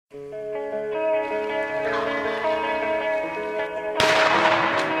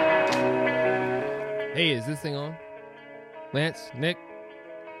Hey, is this thing on? Lance, Nick,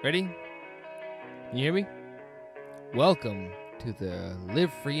 ready? Can you hear me? Welcome to the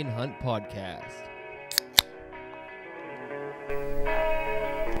Live Free and Hunt podcast.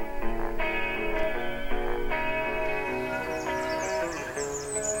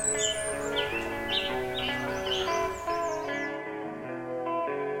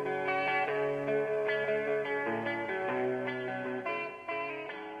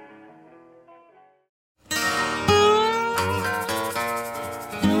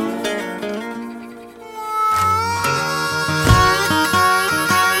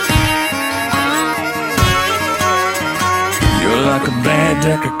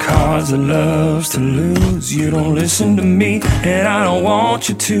 Deck of cards that loves to lose. You don't listen to me, and I don't want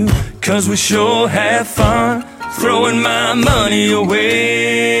you to, 'cause we sure have fun throwing my money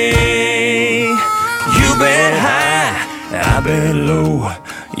away. You bet high, I bet low.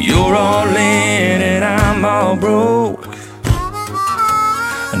 You're all in and I'm all broke.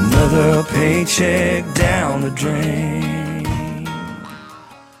 Another paycheck down the drain.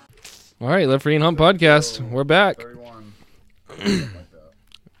 All right, Live Free and Hunt podcast. We're back. 31.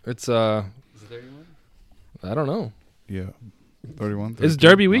 It's Is it 31? I don't know. Yeah. 31. It's 32.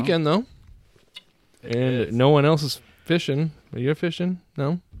 Derby No? weekend though, It and is. no one else is fishing. Are you fishing?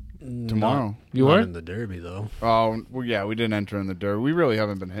 No, Tomorrow. you Not are. in the Derby though. Oh, well, yeah, we didn't enter in the Derby. We really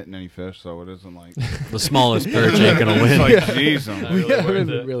haven't been hitting any fish, so it isn't like... The smallest perch ain't gonna it's win. like, jeez. Not We really haven't worth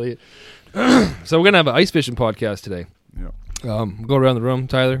it. really. So we're gonna have an ice fishing podcast today. Yeah. Go around the room.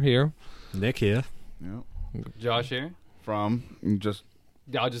 Tyler here. Nick here. Yeah. Josh here. From just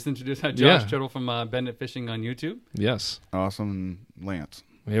Yeah, I'll just introduce Josh Yeah. Turtle from Bendit Fishing on YouTube. Yes. Awesome and Lance.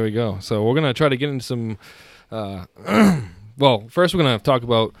 Here we go. So we're gonna try to get into some. Well, first we're gonna talk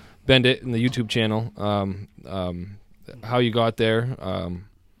about Bendit and the YouTube channel. How you got there.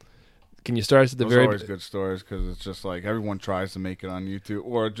 Can you start us at the Those very? are always good stories because it's just like everyone tries to make it on YouTube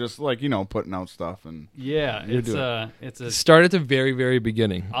or just like, putting out stuff. And Yeah, You it's do a. Start at the very, very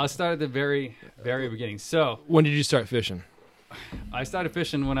beginning. I'll start at the very, very beginning. So When did you start fishing? I started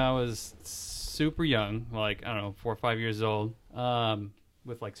fishing when I was super young, like I don't know, 4 or 5 years old,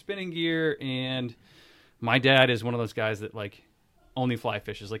 with like spinning gear. And my dad is one of those guys that like only fly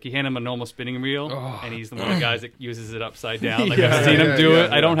fishes. Like you hand him a normal spinning reel, and he's the one of the guys that uses it upside down. Like I've seen him do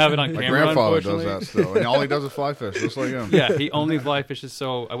it. I don't have it on my camera, grandfather does unfortunately. that still. And all he does is fly fish, just like him. Yeah, he only fly fishes.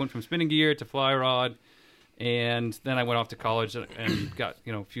 So I went from spinning gear to fly rod, and then I went off to college and got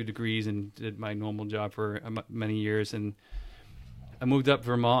a few degrees and did my normal job for many years. And I moved up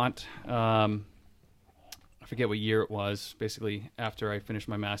Vermont. I forget what year it was. Basically, after I finished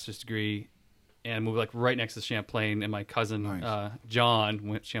my master's degree, and moved like right next to Champlain. And my cousin Nice.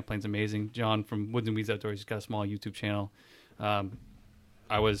 John, Champlain's amazing. John from Woods and Weeds Outdoors. He's got a small YouTube channel.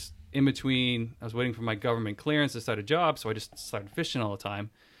 I was in between. I was waiting for my government clearance to start a job, so I just started fishing all the time.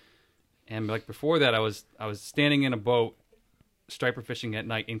 And like before that, I was standing in a boat, striper fishing at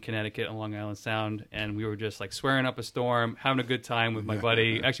night in Connecticut on Long Island Sound, and we were just like swearing up a storm, having a good time with my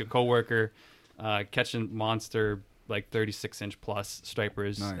buddy, actually a coworker, catching monster like 36-inch plus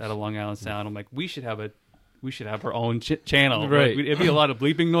stripers Nice. at a Long Island Sound. I'm like, we should have our own channel. Right. Like, it'd be a lot of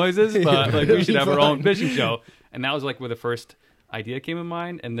bleeping noises, but like we should have our own fishing show. And that was like where the first idea came in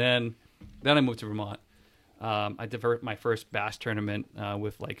mind. And then I moved to Vermont. I did my first bass tournament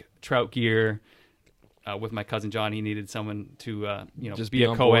with like trout gear. With my cousin John, he needed someone to Just be be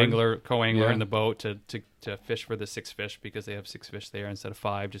a on co-angler Yeah. in the boat to fish for the 6 fish, because they have 6 fish there instead of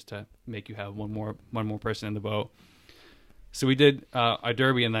 5, just to make you have one more person in the boat. So we did a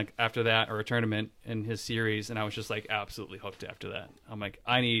derby and like after that, or a tournament in his series, and I was just like absolutely hooked after that. I'm like,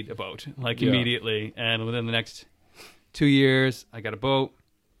 I need a boat like immediately, and within the next 2 years, I got a boat.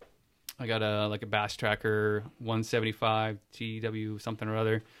 I got a Bass Tracker 175 TW something or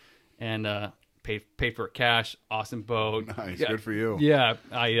other, and paid for it cash. Awesome boat. Nice. Yeah. Good for you. Yeah,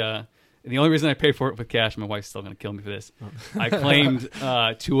 the only reason I paid for it with cash, my wife's still gonna kill me for this. I claimed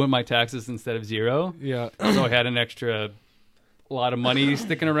 2 on my taxes instead of 0. Yeah. So I had an extra lot of money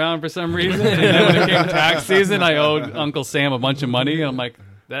sticking around for some reason. And then when it came tax season, I owed Uncle Sam a bunch of money. And I'm like,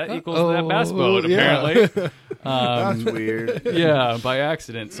 that equals that bass boat, apparently. That's weird. Yeah, by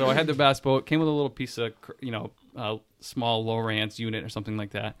accident. So I had the bass boat. Came with a little piece of, small Lowrance unit or something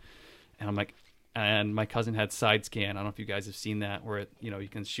like that. And I'm like, and my cousin had side scan. I don't know if you guys have seen that, where you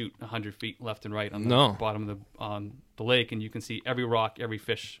can shoot 100 feet left and right on the bottom of on the lake, and you can see every rock, every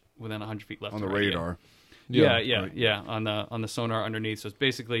fish within 100 feet left On the and right. radar. Yeah, on the sonar underneath. So it's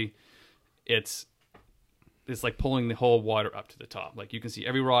basically, it's like pulling the whole water up to the top. Like you can see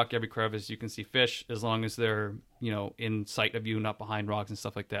every rock, every crevice. You can see fish as long as they're in sight of you, not behind rocks and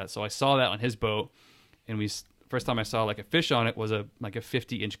stuff like that. So I saw that on his boat, and first time I saw like a fish on it was a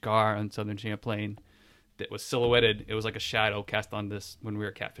 50-inch gar on Southern Champlain that was silhouetted. It was like a shadow cast on this when we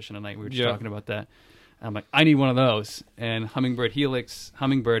were catfishing tonight. We were just talking about that. I'm like, I need one of those. And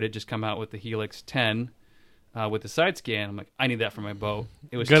Humminbird had just come out with the Helix 10 with the side scan. I'm like, I need that for my boat.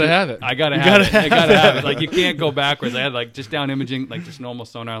 It was Gotta have it. I gotta have it. I gotta have it. Like, you can't go backwards. I had like just down imaging, like just normal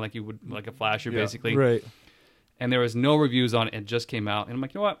sonar, like you would like a flasher basically. Right. And there was no reviews on it. It just came out, and I'm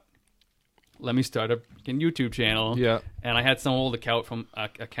like, you know what? Let me start a fucking YouTube channel. Yeah. And I had some old account from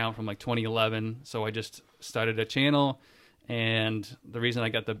like 2011, so I just started a channel. And the reason I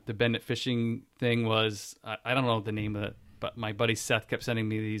got the Bendit fishing thing was I don't know the name of it, but my buddy Seth kept sending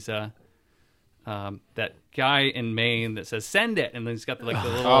me these that guy in Maine that says send it, and then he's got the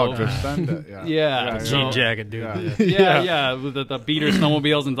little just send it. Yeah. yeah, Jean jacket, dude. yeah, with the beater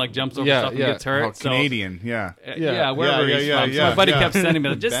snowmobiles and like jumps over stuff and gets hurt. Oh, Canadian. Yeah. Wherever he's from. So my buddy kept sending me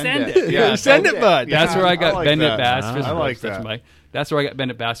like, just send it. Yeah, send it, bud. That's where I got like Bendit that. bass fishing. I like that. That's where I got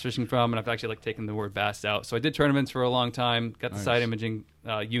Bendit bass fishing from, and I've actually like taken the word bass out. So I did tournaments for a long time. Got the side imaging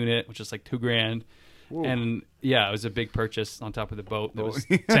unit, which is like $2,000. And yeah, it was a big purchase on top of the boat. That was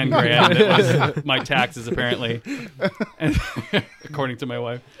 $10,000. It was my taxes apparently, and according to my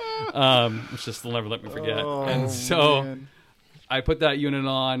wife, which just will never let me forget. And so I put that unit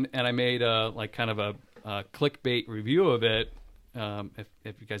on, and I made a clickbait review of it.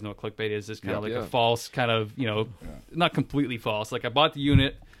 If you guys know what clickbait is, it's kind of like a false kind of, not completely false. Like I bought the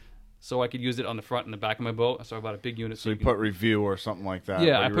unit so I could use it on the front and the back of my boat. So I bought a big unit. So you put review or something like that.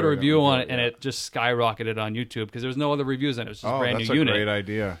 Yeah, I put a review on it, and it just skyrocketed on YouTube because there was no other reviews on it. It was just a brand new unit. That's a great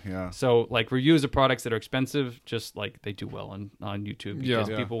idea. Yeah. So like reviews of products that are expensive, just like they do well on YouTube because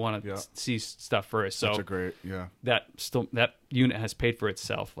people want to see stuff first. So that's a great that unit has paid for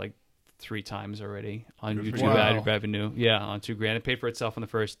itself like 3 times already on YouTube added revenue. Yeah, on $2,000. It paid for itself in the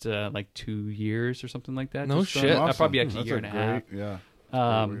first 2 years or something like that. No shit. Awesome. Probably actually a year and a half. Yeah.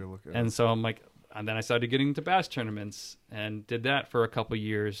 And so I'm like, and then I started getting into bass tournaments and did that for a couple of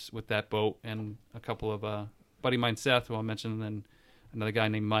years with that boat and a couple of buddy of mine, Seth, who I'll mention, and then another guy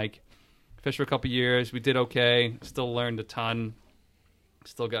named Mike. Fished for a couple of years. We did okay. Still learned a ton.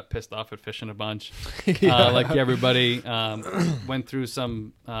 Still got pissed off at fishing a bunch, like everybody. Went through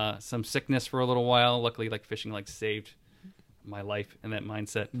some sickness for a little while. Luckily, like fishing like saved my life and that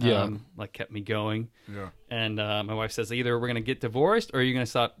mindset. Like kept me going. Yeah. And my wife says either we're gonna get divorced or you're gonna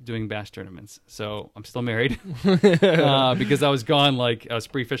stop doing bass tournaments. So I'm still married because I was gone. Like I was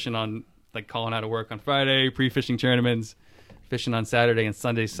pre-fishing on like calling out of work on Friday, pre-fishing tournaments. Fishing on Saturday and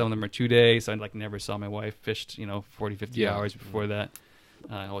Sunday. Some of them are 2 days. So I like never saw my wife. Fished 40, 50 hours before that.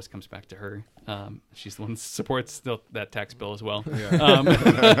 It always comes back to her. She's the one that supports that tax bill as well.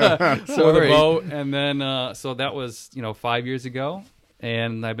 Yeah. So the boat, and then so that was 5 years ago,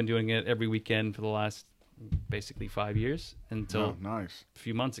 and I've been doing it every weekend for the last basically 5 years until a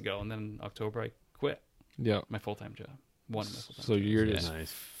few months ago, and then in October I quit. Yeah, my full-time job. So you're just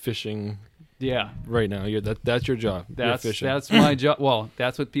fishing. Yeah, right now that's your job. That's my job. Well,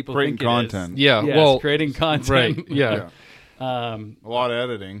 that's what people creating think content. It is. Yeah, yes, creating content. Right. Yeah. A lot of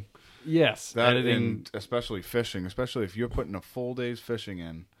editing. Yes, editing, and especially fishing, especially if you're putting a full day's fishing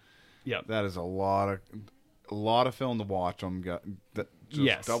in. Yeah, that is a lot of film to watch.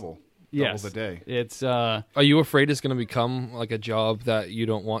 Double the day. It's. Are you afraid it's going to become like a job that you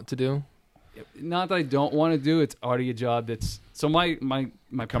don't want to do? Not that I don't want to do. It's already a job that's. So my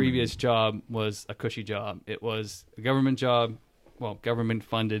previous job was a cushy job. It was a government job, government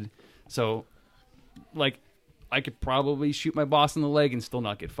funded. So, like, I could probably shoot my boss in the leg and still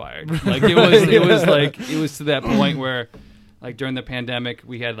not get fired. Like it was to that point where, like during the pandemic,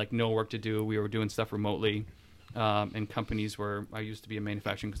 we had like no work to do. We were doing stuff remotely, and companies were. I used to be a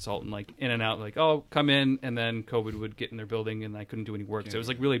manufacturing consultant, like in and out, like come in, and then COVID would get in their building, and I couldn't do any work. So it was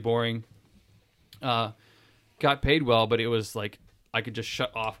like really boring. Got paid well, but it was like I could just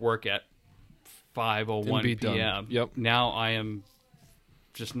shut off work at 5:01 p.m. Done. Yep. Now I am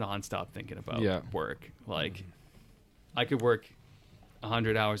just nonstop thinking about work. Like I could work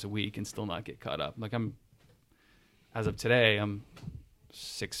 100 hours a week and still not get caught up. Like as of today, I'm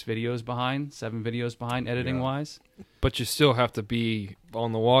 7 videos behind editing wise. But you still have to be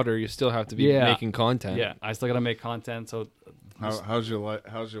on the water. You still have to be making content. Yeah, I still got to make content. So how's your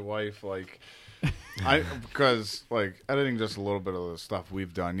wife like? Because like editing just a little bit of the stuff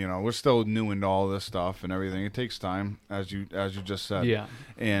we've done, we're still new into all this stuff and everything. It takes time, as you just said. Yeah.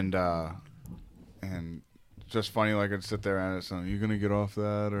 And just funny, like I'd sit there and it's you're gonna get off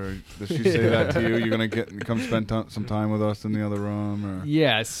that, or does she say that to you? You're gonna come spend some time with us in the other room, or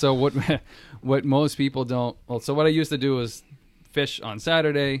yeah. So what most people don't. Well, so what I used to do was fish on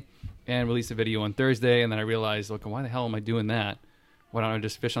Saturday, and release a video on Thursday. And then I realized, look, why the hell am I doing that? Why don't I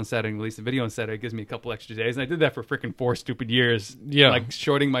just fish on Saturday and release a video on Saturday? It gives me a couple extra days. And I did that for freaking 4 stupid years. Yeah. Like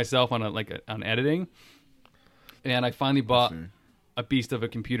shorting myself on on editing. And I finally bought a beast of a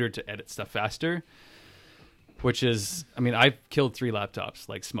computer to edit stuff faster, which is, I mean, I've killed 3 laptops,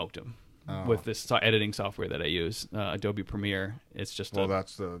 like smoked them with this editing software that I use, Adobe Premiere. It's just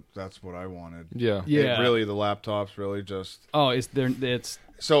that's what I wanted. Yeah. Yeah. Really, the laptops really just. Oh, it's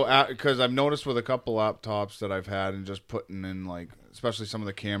So, because I've noticed with a couple laptops that I've had and just putting in, like, especially some of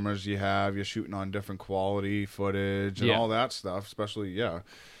the cameras you're shooting on different quality footage and all that stuff, especially,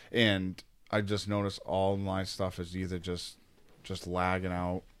 And I just noticed all my stuff is either just lagging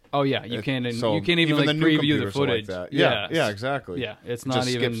out. Oh yeah, you can't even like the new preview the computers are like footage. that. Yeah, exactly. Yeah, it's It not just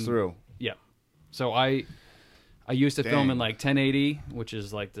even skips through. Yeah. So I used to film in Dang. like 1080, which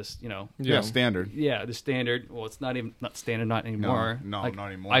is like this, Yeah, standard. Yeah, the standard. Well, it's not standard not anymore. No, Like, not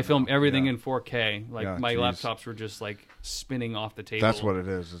anymore. I film no. everything Yeah. in 4K. Like Yeah, my geez. laptops were just like spinning off the table. That's what it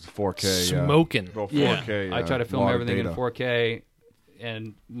is. It's 4K. Smoking. Go 4K. Yeah, I try to film lot of everything in data. 4K,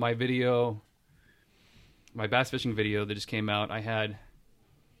 and my bass fishing video that just came out, I had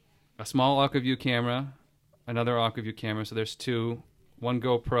a small AquaView camera, another AquaView camera, so there's 2, one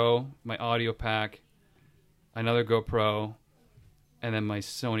GoPro, my audio pack, another GoPro, and then my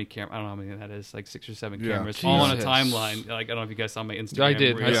Sony camera. I don't know how many that is, like 6 or 7 Yeah. cameras, all on a Jesus. timeline. Like, I don't know if you guys saw my Instagram. I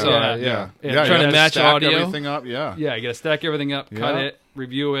did. I reel. saw it, Yeah. Yeah. You Trying to gotta match stack audio. everything up. Yeah. Yeah, you gotta stack everything up, cut Yeah. it,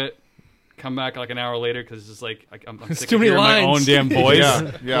 review it, come back like an hour later because it's just like I'm sick too of many hearing my lines. own damn voice.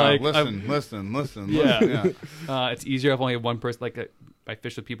 Yeah. Like, Listen. Yeah. It's easier if only one person. Like I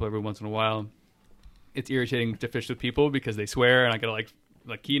fish with people every once in a while. It's irritating to fish with people because they swear, and I gotta like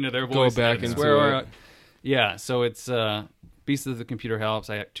key into their Go voice. back and into swear. it. Yeah, so it's beast of the computer helps.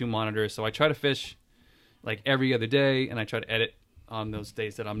 I have 2 monitors, so I try to fish like every other day, and I try to edit on those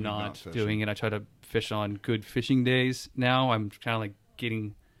days that I'm not fishing. doing, and I try to fish on good fishing days. Now I'm kind of like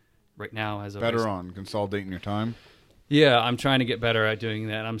getting right now as a Better on consolidating your time. Yeah, I'm trying to get better at doing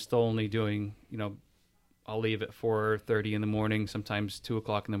that. I'm still only doing, I'll leave at 4:30 in the morning, sometimes 2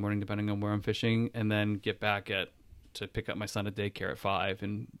 o'clock in the morning, depending on where I'm fishing, and then get back to pick up my son at daycare at 5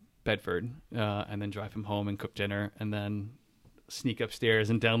 in Bedford, and then drive him home and cook dinner, and then sneak upstairs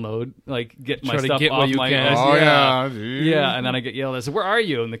and download, get my Try to stuff get off what you my can. Oh yeah. geez. Yeah, and then I get yelled at. So where are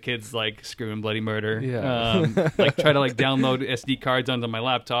you? And the kid's like screaming bloody murder. Yeah. Try to download SD cards onto my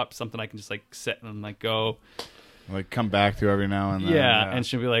laptop, something I can just set and go. Like come back to every now and then. Yeah, and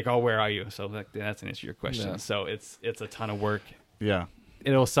she'll be like, "Oh, where are you?" So that's an answer to your question. Yeah. So it's a ton of work. yeah,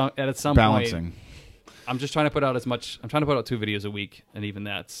 It'll at some balancing. point. I'm just trying to put out as much. I'm trying to put out 2 videos a week, and even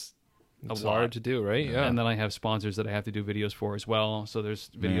that's It's a lot. hard to do, right? Yeah. And then I have sponsors that I have to do videos for as well. So there's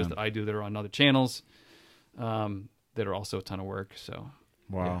videos Man. that I do that are on other channels, that are also a ton of work. So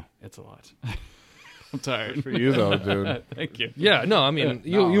Wow. yeah, it's a lot. I'm tired. For you though, dude. Thank you. Yeah, no, I mean,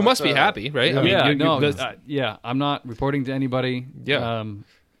 No, you must that's be happy, right? yeah. I mean, Yeah, you- no, that's- yeah. I'm not reporting to anybody. Yeah.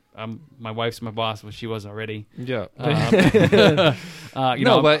 My wife's my boss, well, she was already. yeah.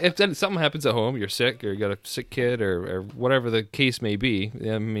 No, but if then something happens at home, you're sick, or you got a sick kid, or whatever the case may be,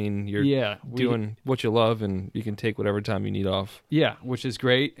 I mean, you're doing what you love, and you can take whatever time you need off. Yeah, which is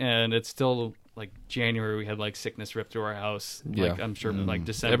great, and it's still January. We had sickness ripped through our house. Yeah. I'm sure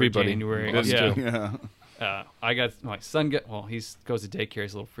December, Everybody January. does Yeah. too. Yeah. I got my son. He goes to daycare.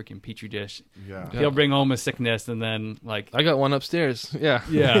 He's a little freaking petri dish. Yeah. Yeah. He'll bring home a sickness, and then I got one upstairs. Yeah.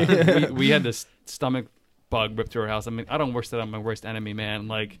 yeah, we had this stomach bug ripped through our house. I mean, I don't wish that on my worst enemy, man.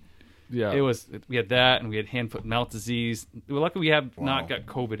 Yeah. We had that, and we had hand, foot, mouth disease. We're lucky we have Wow. not got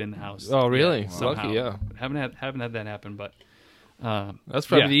COVID in the house. Oh, really? yet, Lucky, somehow. yeah. Haven't had that happen, but That's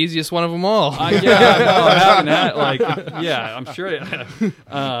probably yeah. the easiest one of them all. I haven't had I'm sure.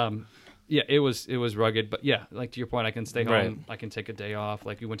 It was rugged, but yeah, to your point, I can stay home. Right. I can take a day off.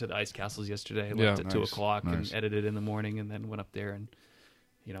 We went to the ice castles yesterday. Yeah. Left at 2 Nice, o'clock nice. and edited in the morning, and then went up there and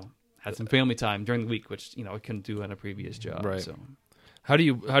had some family time during the week, which I couldn't do at a previous job. Right. So How do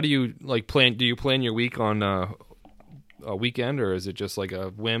you plan? Do you plan your week on a weekend, or is it just like a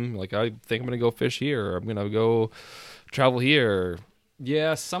whim? I think I'm gonna go fish here, or I'm gonna go travel here.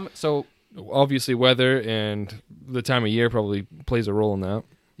 yeah, so Obviously, weather and the time of year probably plays a role in that.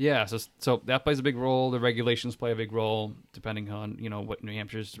 yeah, so that plays a big role. The regulations play a big role, depending on what New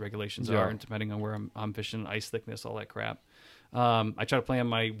Hampshire's regulations Yeah. are, and depending on where I'm fishing, ice thickness, all that crap. I try to plan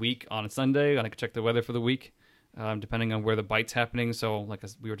my week on a Sunday, and I can check the weather for the week, depending on where the bite's happening. So,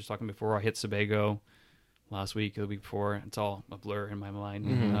 as we were just talking before, I hit Sebago last week or the week before. It's all a blur in my mind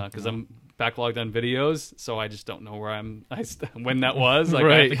because I'm backlogged on videos, so I just don't know where when that was. I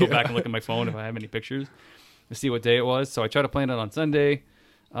have to go back and look at my phone if I have any pictures to see what day it was. So I try to plan it on Sunday.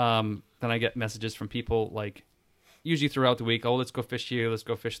 Then I get messages from people like usually throughout the week. Oh, let's go fish here. Let's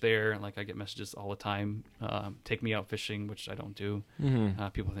go fish there. And like I get messages all the time. Take me out fishing, which I don't do.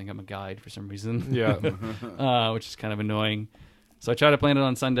 People think I'm a guide for some reason. Yeah. Which is kind of annoying. So I try to plan it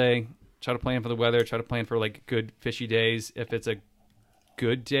on Sunday. Try to plan for the weather. Try to plan for like good fishy days. If it's a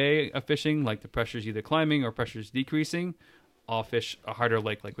good day of fishing, like the pressure's either climbing or pressure's decreasing, I'll fish a harder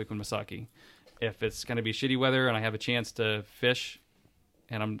lake like Lake Winnipesaukee. If it's going to be shitty weather and I have a chance to fish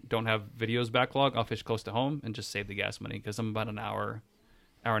and I don't have videos backlog, I'll fish close to home and just save the gas money because I'm about an hour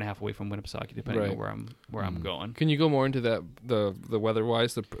and a half away from Winnipesaukee, depending Right. on where I'm going. Can you go more into that, the weather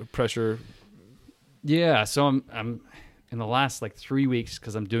wise, the pressure? Yeah, so I'm in the last like 3 weeks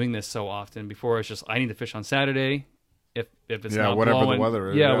because I'm doing this so often. Before it's just I need to fish on Saturday. If it's not whatever blowing, the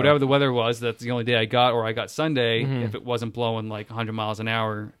weather is. yeah, whatever the weather was, that's the only day I got. Or I got Sunday Mm-hmm. if it wasn't blowing like 100 miles an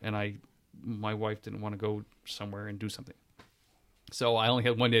hour, and my wife didn't want to go somewhere and do something. So I only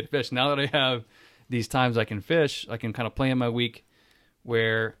had one day to fish. Now that I have these times I can fish, I can kind of plan my week.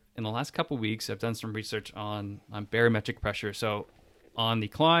 Where in the last couple of weeks, I've done some research on barometric pressure. So on the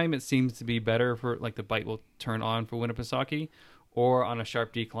climb, it seems to be better for like the bite will turn on for Winnipesaukee, or on a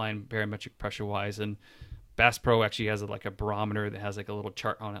sharp decline, barometric pressure wise. And Bass Pro actually has like a barometer that has like a little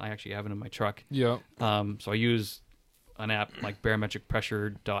chart on it. I actually have it in my truck. Yeah. So I use an app like barometric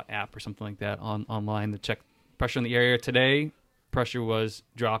pressure.app or something like that online to check pressure in the area. Today, pressure was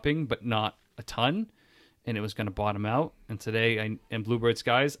dropping, but not a ton, and it was going to bottom out. And today, in Bluebird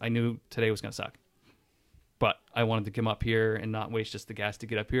Skies, I knew today was going to suck. But I wanted to come up here and not waste just the gas to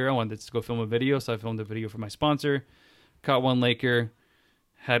get up here. I wanted to go film a video, so I filmed a video for my sponsor. Caught one Laker,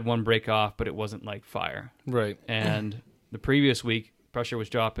 had one break off, but it wasn't like fire. Right. And the previous week, pressure was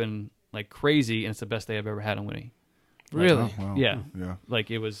dropping like crazy, and it's the best day I've ever had on Winnie. Really? Wow. Yeah. Yeah.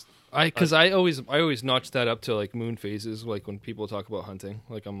 Like it was. Because I always notch that up to like moon phases. Like when people talk about hunting,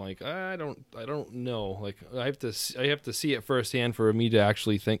 like I'm like I don't know. Like I have to see it firsthand for me to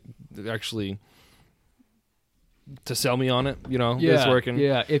actually to sell me on it. You know, it's working.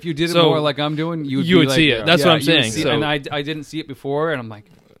 Yeah, if you did it So, more like I'm doing, you would like, see it. That's what I'm you would saying. see it. So- And I didn't see it before, and I'm like,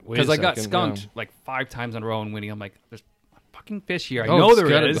 Wait because a I got second, skunked yeah. like 5 times in a row in Winnie. I'm like, there's fucking fish here. I Oh, know it's there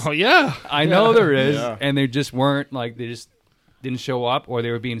gotta- is. Oh yeah. I know there is, Yeah. and they just weren't like they just didn't show up, or they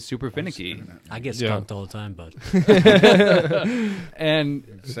were being super finicky. I get Yeah. skunked all the time, but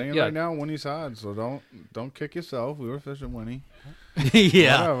And Saying yeah. right now, Winnie's hard, so don't kick yourself. We were fishing Winnie.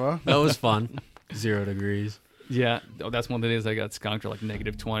 yeah, Whatever. that was fun. 0 degrees. yeah, that's one of the days I got skunked, or like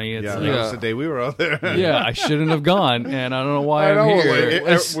 -20. It's Yeah, like, that was the day we were out there. yeah, I shouldn't have gone, and I don't know why I know. I'm here. Like,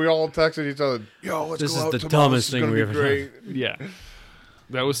 It's- we all texted each other. Yo, let's This go is out the tomorrow. dumbest This is thing gonna we be ever great. yeah,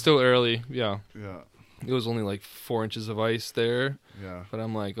 That was still early. Yeah. Yeah, It was only like 4 inches of ice there, yeah. but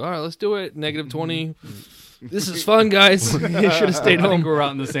I'm like, all right, let's do it. -20. This is fun, guys. You should have stayed I think home. we were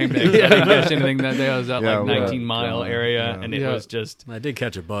out in the same day. I didn't catch anything that day. I was at Yeah, like we were 19 Mile gone. area, Yeah. and it Yeah. was just I did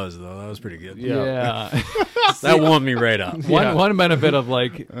catch a buzz though. That was pretty good. yeah. That warmed me right up. One benefit of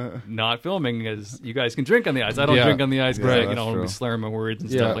like not filming is you guys can drink on the ice. I don't Yeah. drink on the ice because Right, you know that's I'm true. slurring my words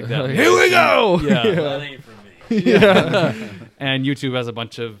and Yeah. stuff like that. Here we go. Yeah. That ain't for me. Yeah. And YouTube has a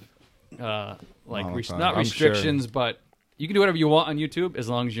bunch of like Monetized. not I'm restrictions, but you can do whatever you want on YouTube as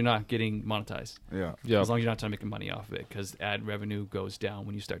long as you're not getting monetized. Yeah. Yeah. As long as you're not trying to make money off of it, because ad revenue goes down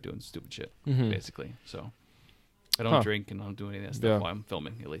when you start doing stupid shit, basically. So I don't Huh. drink and I don't do any of that stuff Yeah. while I'm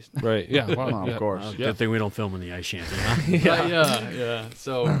filming, at least. Right. Yeah. Wow. Well, Yeah. of course. Well, Yeah. Good thing we don't film in the ice shanty. Huh? yeah.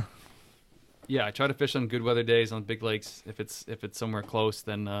 So yeah, I try to fish on good weather days on big lakes. If it's somewhere close,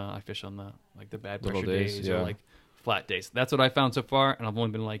 then I fish on the like the bad Little pressure days, days yeah. or like flat days. That's what I found so far, and I've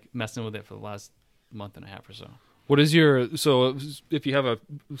only been like messing with it for the last month and a half or so. What is so if you have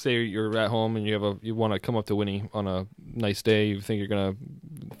say you're at home and you want to come up to Winnie on a nice day, you think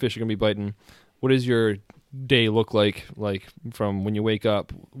fish are gonna be biting, what does your day look like from when you wake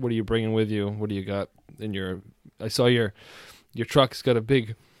up? What are you bringing with you? What do you got in I saw your truck's got a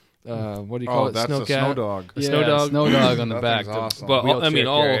big what do you call Oh, it? that's a Snowcat? snow dog. A snow dog? Snow dog on the That back. thing's awesome. But Wheel I mean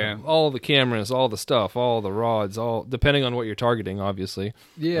check, all the cameras, all the stuff, all the rods, all depending on what you're targeting, obviously.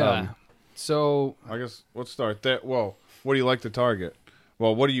 Yeah. So I guess let's start there. Well, what do you like to target?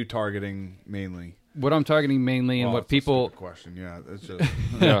 Well, what are you targeting mainly? what I'm targeting mainly and Oh, what that's a people. stupid question. Yeah, it's just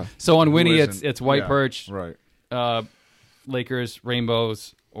Yeah. So on Who Winnie, isn't? it's white Yeah, perch, right. Lakers,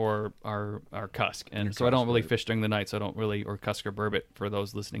 rainbows, or our cusk. And Your so I don't cusk, really right. fish during the night. So I don't really, or cusk or burbot for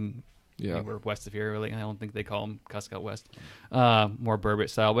those listening. Yeah. Anywhere west of here, really. I don't think they call them cusk out west. More burbot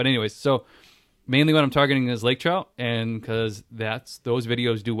style. But anyways, so mainly what I'm targeting is lake trout, and because those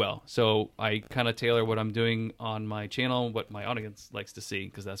videos do well. So I kind of tailor what I'm doing on my channel, what my audience likes to see,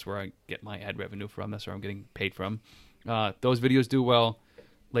 because that's where I get my ad revenue from. That's where I'm getting paid from. Those videos do well.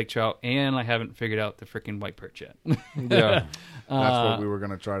 lake trout, and I haven't figured out the freaking white perch yet. Yeah. That's what we were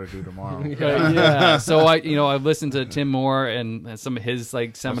gonna try to do tomorrow. Yeah. So I've listened to Tim Moore and some of his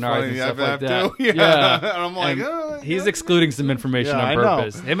like seminars and stuff like that. Too. Yeah. And I'm like, And oh, he's excluding some information Yeah, on I know.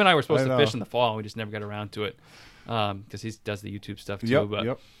 purpose. Him and I were supposed I to know. fish in the fall, and we just never got around to it because he does the YouTube stuff too. Yep. But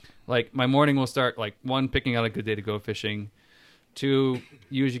Yep. like my morning will start like 1, picking out a good day to go fishing. 2,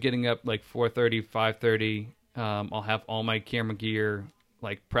 usually getting up like 4:30, 5:30. I'll have all my camera gear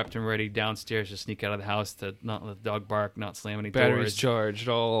like prepped and ready downstairs to sneak out of the house to not let the dog bark, not slam any Batteries doors. charged.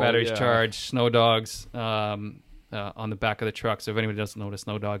 All Batteries yeah. charged. Snow dogs on the back of the truck. So if anybody doesn't know what a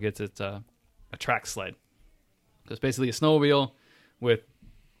snow dog is, it's a track sled. So it's basically a snowmobile with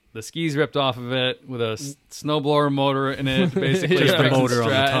the skis ripped off of it with a snowblower motor in it. Basically, Just the Fixing motor on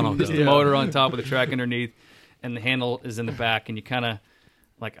the strat- tunnel Just gun. the motor on top with the track underneath, and the handle is in the back. And you kind of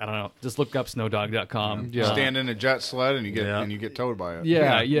like, I don't know, just look up snowdog.com. Yeah. Stand in a jet sled and you get Yeah. and you get towed by it.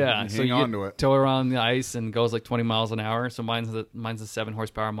 Yeah. You So hang you on get to it. tow around the ice and goes like 20 miles an hour. So mine's a 7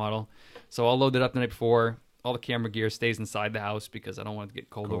 horsepower model. So I'll load it up the night before. All the camera gear stays inside the house because I don't want it to get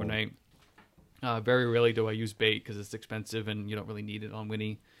cold overnight. Very rarely do I use bait because it's expensive and you don't really need it on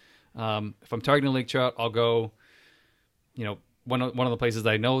Winnie. If I'm targeting lake trout, I'll go, one of the places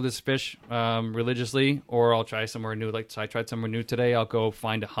I know this fish religiously, or I'll try somewhere new. Like, so I tried somewhere new today. I'll go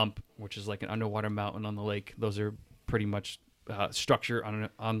find a hump, which is like an underwater mountain on the lake. Those are pretty much structure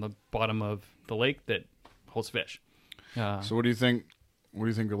on the bottom of the lake that holds fish. So what do you think? What do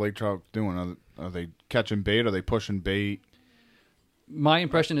you think the lake trout doing? Are they catching bait? Are they pushing bait? My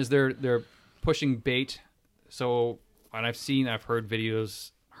impression is they're pushing bait. So, and I've heard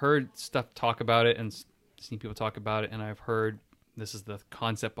videos, heard stuff talk about it, and seen people talk about it, and I've heard this is the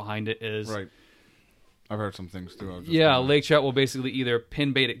concept behind it is Right. I've heard some things too. I was just yeah, wondering. lake trout will basically either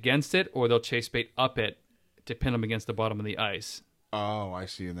pin bait against it or they'll chase bait up it to pin them against the bottom of the ice. Oh, I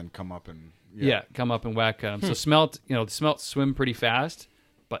see. And then come up and Yeah, come up and whack them. So smelt, the smelt swim pretty fast,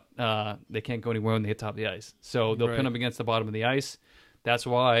 but they can't go anywhere when they hit top of the ice. So they'll Right. pin them against the bottom of the ice. That's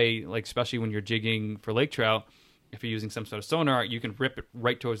why, like, especially when you're jigging for lake trout, if you're using some sort of sonar, you can rip it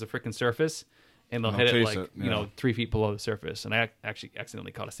right towards the freaking surface, and they'll And hit they'll it chase like it, yeah. 3 feet below the surface. And I actually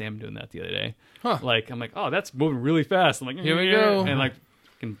accidentally caught a salmon doing that the other day. Huh. Like, I'm like, oh, that's moving really fast. I'm like, Here we "Yeah," go. and like,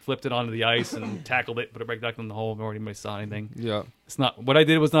 flipped it onto the ice and tackled it, put it right back in the hole before anybody saw anything. Yeah. It's not what I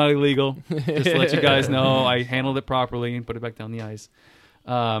did was not illegal. Just to let you guys know, I handled it properly and put it back down the ice.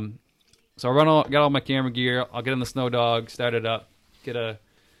 So I got all my camera gear. I'll get in the Snow Dog, start it up, get a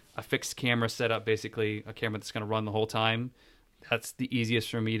fixed camera set up, basically a camera that's going to run the whole time. That's the easiest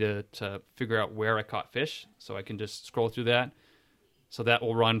for me to figure out where I caught fish, so I can just scroll through that. So that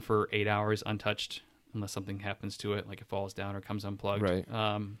will run for 8 hours untouched, unless something happens to it, like it falls down or comes unplugged. Right.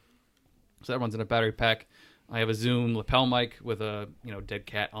 So that runs in a battery pack. I have a Zoom lapel mic with a dead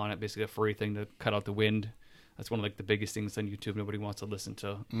cat on it, basically a furry thing to cut out the wind. That's one of like the biggest things on YouTube. Nobody wants to listen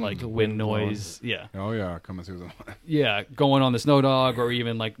to like the wind wind noise. Yeah, Oh yeah, coming through the. yeah, going on the Snow Dog, or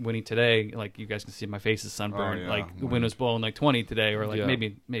even like winning today. Like you guys can see my face is sunburned. Oh, yeah, Like the wind. wind was blowing like 20 today, or like Yeah.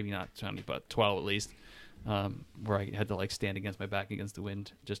 maybe not 20, but 12 at least. Where I had to like stand against my back against the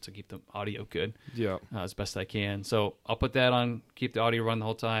wind just to keep the audio good. Yeah. As best I can. So I'll put that on, keep the audio run the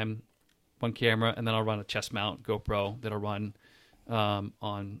whole time, one camera, and then I'll run a chest mount GoPro that'll run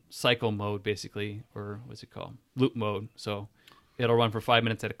on cycle mode, basically, or what's it called? Loop mode. So it'll run for 5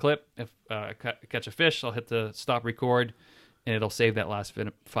 minutes at a clip. If I catch a fish, I'll hit the stop record, and it'll save that last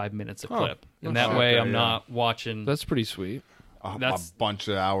 5 minutes of clip. And that Okay, way I'm yeah. not watching. That's pretty sweet. A That's- bunch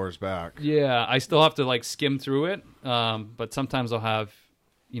of hours back. Yeah, I still have to like skim through it. But sometimes I'll have,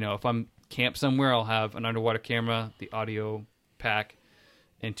 if I'm camped somewhere, I'll have an underwater camera, the audio pack,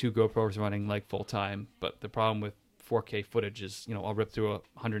 and 2 GoPros running like full time. But the problem with 4K footage is, I'll rip through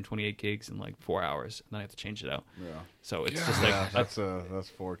 128 gigs in like 4 hours, and then I have to change it out. Yeah. So it's just like, Yeah, that's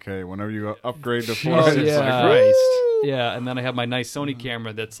 4K. Whenever you upgrade to 4K, Oh, it's yeah. like Christ. yeah. And then I have my nice Sony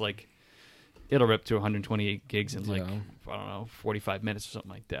camera that's like, it'll rip through 128 gigs in like, Yeah. I don't know, 45 minutes or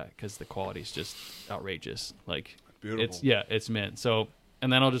something like that, because the quality is just outrageous. Like, Beautiful. it's mint. So,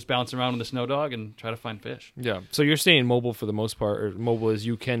 and then I'll just bounce around with the Snow Dog and try to find fish. Yeah. So you're staying mobile for the most part, or mobile as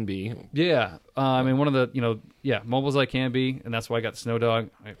you can be. Yeah. I mean, one of the, mobile as I can be, and that's why I got the Snow Dog.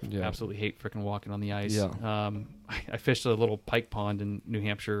 I Yeah. absolutely hate freaking walking on the ice. Yeah. I fished a little pike pond in New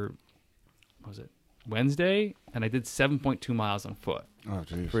Hampshire, what was it, Wednesday? And I did 7.2 miles on foot. Oh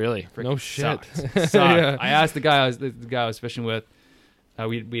jeez. Really? Freaking No shit. Sucked. Yeah. I asked the guy I was fishing with.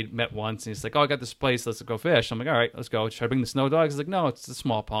 We'd met once, and he's like, "Oh, I got this place. Let's go fish." I'm like, "All right, let's go." Should I bring the Snow Dogs? He's like, "No, it's a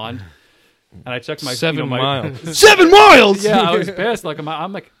small pond." And I checked my 7 my, miles. 7 miles. Yeah, I was pissed. Like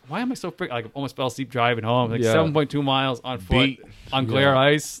I'm like, why am I so like I almost fell asleep driving home. Like Yeah. 7.2 miles on foot on glare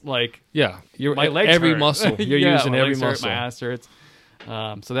ice. Like Yeah, you're my legs every hurt. muscle. You're Yeah, using my every legs hurt, muscle. my ass hurts.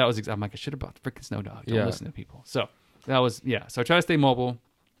 So that was. I'm like, I should have brought the freaking snow dog. Don't Yeah. listen to people. So that was So I try to stay mobile.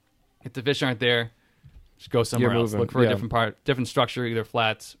 If the fish aren't there, just go somewhere You're else. moving, Look for yeah. a different structure, either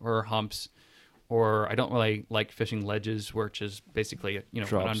flats or humps. Or I don't really like fishing ledges, which is basically an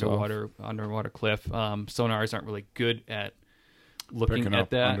Drops underwater cliff. Sonars aren't really good at looking Picking at up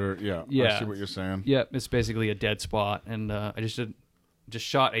that. under, I Yeah. see what you're saying. Yeah, it's basically a dead spot, and I just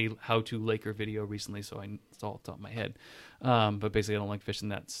shot a how-to Laker video recently, so it's all off the top of my head. But basically, I don't like fishing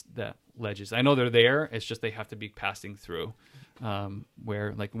that ledges. I know they're there. It's just they have to be passing through.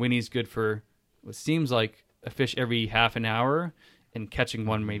 Where like Winnie's good for what seems like a fish every half an hour, and catching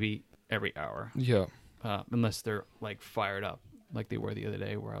one maybe every hour. Yeah. Unless they're like fired up, like they were the other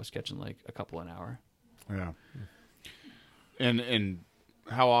day, where I was catching like a couple an hour. Yeah. And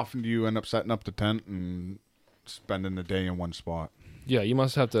how often do you end up setting up the tent and spending the day in one spot? Yeah, you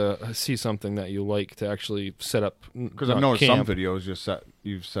must have to see something that you like to actually set up. Because I've noticed some videos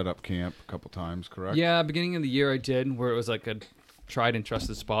you've set up camp a couple times, correct? Yeah, beginning of the year I did, where it was like a tried and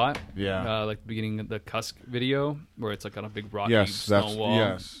trusted spot. Yeah. Like the beginning of the Cusk video, where it's like on a big rocky Yes, stone that's wall.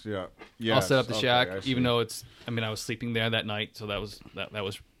 yes, yeah. Yes. I'll set up the okay, shack, I see. even though it's. I mean, I was sleeping there that night, so that was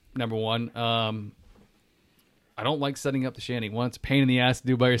number one. I don't like setting up the shanty. One, it's a pain in the ass to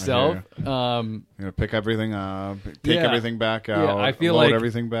do by yourself. You know, pick everything up, take Yeah. everything back out, I feel load like-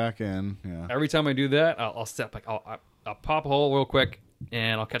 everything back in. Yeah. Every time I do that, I'll set like I'll pop a hole real quick,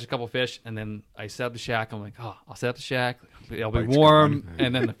 and I'll catch a couple fish, and then I set up the shack. I'm like, I'll set up the shack. It'll be Bite's warm,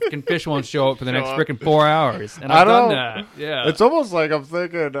 and then the freaking fish won't show up for the next freaking 4 hours. And I've done that. Yeah. It's almost like I'm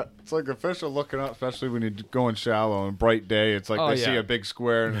thinking. It's like the fish are looking up, especially when you're going shallow and bright day. It's like Oh, they see yeah. a big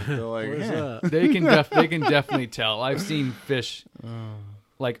square and they're like, What is "Eh." that? They can definitely tell. I've seen fish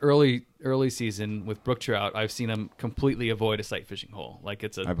like early season with brook trout. I've seen them completely avoid a sight fishing hole. Like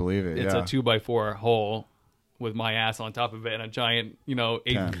it's I believe it. it's yeah. a 2x4 hole with my ass on top of it and a giant 8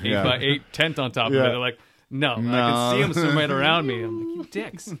 Yeah. by 8 tent on top of it. Yeah. They're like, no, I No. can see them swimming right around me. I'm like, you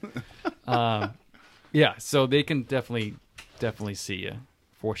dicks. Yeah, so they can definitely see you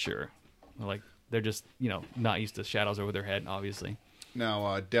for sure. Like they're just not used to shadows over their head, obviously.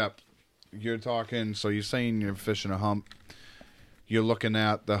 Now, depth. You're talking. So you're saying you're fishing a hump. You're looking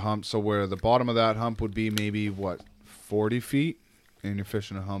at the hump. So where the bottom of that hump would be maybe 40 feet, and you're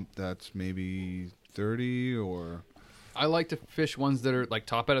fishing a hump that's maybe 30 or. I like to fish ones that are like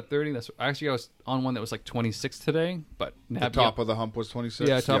top out at 30. I was on one that was like 26 today, but The top of the hump was 26.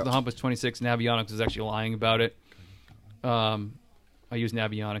 yeah, top of the hump was 26. Navionics is actually lying about it. I use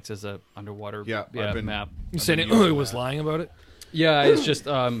Navionics as a underwater Yeah, I've been- map. You saying it using was that. lying about it? Yeah, it's just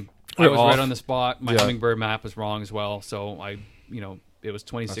I was off. right on the spot. My Yeah. Hummingbird map was wrong as well, so it was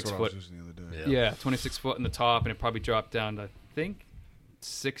 26 That's what I foot. was using the other day. Yeah. Yeah, 26 foot in the top, and it probably dropped down to I think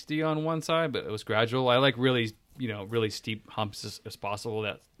 60 on one side, but it was gradual. I like really steep humps as possible.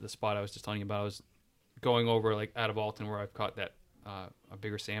 That the spot I was just telling you about, I was going over like out of Alton where I've caught that a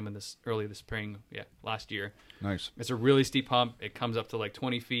bigger salmon this spring, last year. Nice. It's a really steep hump. It comes up to like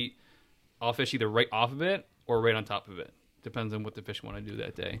 20 feet. I'll fish either right off of it or right on top of it. Depends on what the fish want to do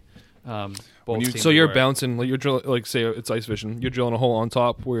that day. Both seem So to you're work. bouncing, like you're drilling, like say it's ice fishing. You're drilling a hole on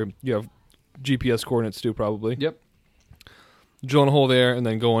top where you have GPS coordinates too, probably. Yep. Drilling a hole there, and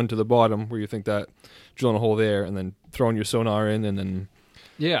then going to the bottom where you think that drilling a hole there, and then throwing your sonar in, and then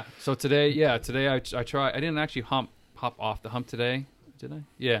Yeah. So today I tried. I didn't actually hop off the hump today, did I?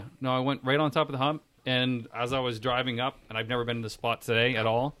 Yeah. No, I went right on top of the hump, and as I was driving up, and I've never been to the spot today at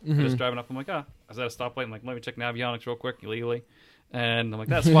all. Just driving up, I'm like, I was at a stoplight. I'm like, let me check Navionics real quick illegally, and I'm like,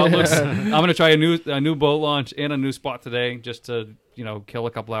 that spot looks. I'm gonna try a new boat launch and a new spot today, just to kill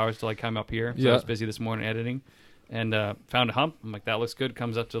a couple hours till I come up here. So I Yeah. was busy this morning editing, and found a hump. I'm like, that looks good.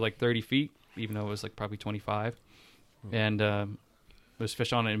 Comes up to like 30 feet, even though it was like probably 25, and was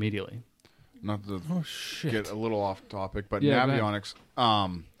fish on it immediately. Not to oh shit, get a little off topic, but Yeah, go ahead.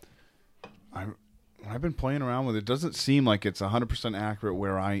 Navionics. I've been playing around with it. It doesn't seem like it's 100% accurate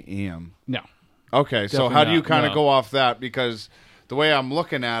where I am. No. Okay, so Definitely how do you not, kind of no. go off that? Because the way I'm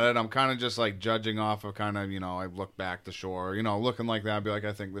looking at it, I'm kind of just like judging off of kind of, I look back to shore, looking like that. I'd be like,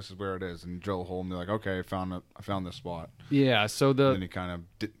 I think this is where it is, and drill a hole and be like, okay, I found this spot. Yeah. So And then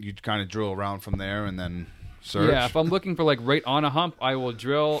the you kind of drill around from there and then search. yeah, if I'm looking for like right on a hump, I will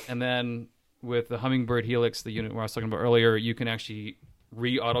drill, and then with the Hummingbird Helix, the unit where I was talking about earlier, you can actually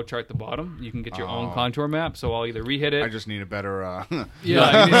re-auto chart the bottom. You can get your own contour map. So I'll either re-hit it. I just need a better.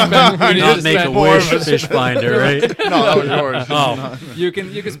 Yeah, you need to spend- you need Not to make a spend- wish fish finder, right? No, that was yours. Oh, You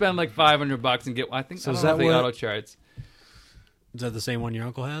can spend like $500 and get. I think So I is don't know that if they what- auto charts. is that the same one your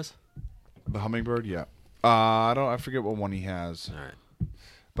uncle has? The Hummingbird, yeah. I forget what one he has, All right.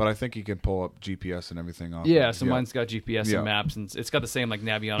 but I think he can pull up GPS and everything off. Yeah, it. so mine's got GPS Yeah. and maps, and it's got the same like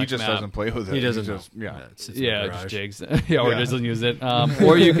Navionics He just map. doesn't play with it. He doesn't just, know. Yeah. It sits in the Yeah, garage. just jigs. Yeah, or Yeah. doesn't use it.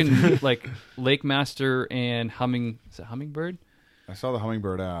 Or you can like Lake Master and Is it Hummingbird? I saw the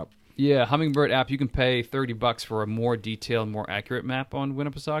Hummingbird app. Yeah, Hummingbird app. You can pay $30 for a more detailed, more accurate map on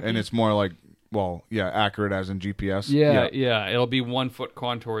Winnipesaukee. And it's more like, well, yeah, accurate as in GPS. Yeah. It'll be 1 foot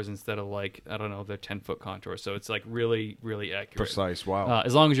contours instead of like I don't know, they're 10-foot contours. So it's like really, really accurate. Precise. Wow.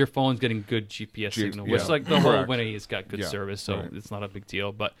 As long as your phone's getting good GPS signal, which yeah. like the whole Correct. Winnie has got good Yeah, service, so right. it's not a big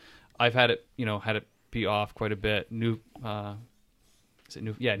deal. But I've had it be off quite a bit.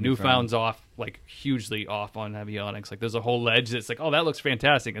 Newfound's off like hugely off on Navionics. Like there's a whole ledge that's like, oh, that looks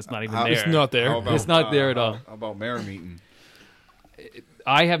fantastic. It's not even there. It's not there. How about, It's not there at all. How about Merrimeeting?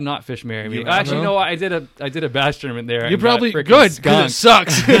 I have not fished Merrimack. You Actually, haven't? no, I did a bass tournament there. You're and got probably frickin' good because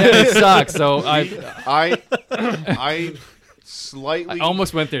skunked. it sucks. Yeah, it sucks. So I slightly. I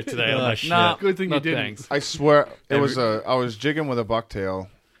almost went there today. I'm Oh, like, shit. nah, Good thing no you didn't. thanks. I swear it was I was jigging with a bucktail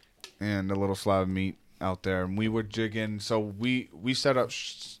and a little slab of meat out there, and we were jigging. So we set up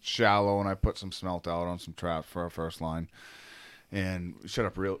shallow, and I put some smelt out on some traps for our first line, and we set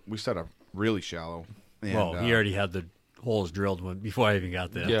up really shallow. And, Well, he already had the holes drilled before I even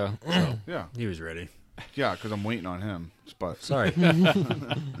got there. Yeah. yeah, He was ready. yeah, because I'm waiting on him. But Sorry.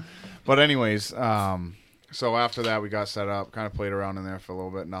 But anyways, so after that we got set up, kind of played around in there for a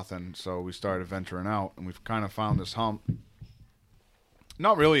little bit, nothing. So we started venturing out, and we've kind of found this hump.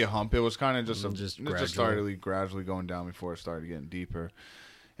 Not really a hump. It was kind of just gradual. gradually going down before it started getting deeper.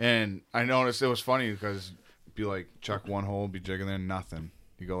 And I noticed it was funny because be like chuck one hole, be jigging there, nothing.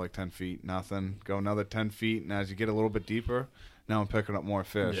 You go like 10 feet, nothing. Go another 10 feet, and as you get a little bit deeper, now I'm picking up more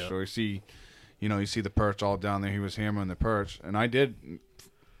fish. Yeah. So you see the perch all down there. He was hammering the perch, and I did,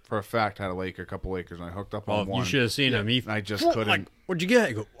 for a fact, had a couple acres, and I hooked up on Well, one. you should have seen him. He, And I just What? couldn't. Like, what'd you get?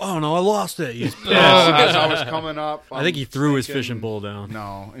 You go, oh, no, I lost it. He's pissed. As I was coming up, I think he threw his thinking- fishing pole down.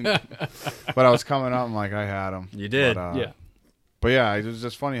 No, but I was coming up. I'm like, I had him. You did. Yeah. But yeah, it was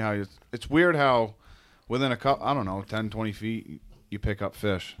just funny how it's weird how within a couple, I don't know, 10, 20 feet, you pick up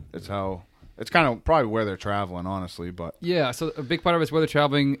fish. It's kind of probably where they're traveling, honestly. But Yeah. So a big part of it's where they're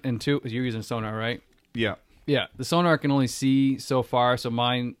traveling, and two, you're using sonar, right? yeah, Yeah. The sonar can only see so far. So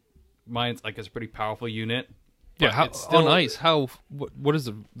mine's like it's a pretty powerful unit. Yeah, but how, it's still- on ice, what is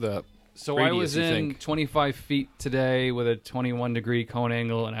the So I radius, was you in think? 25 feet today with a 21-degree cone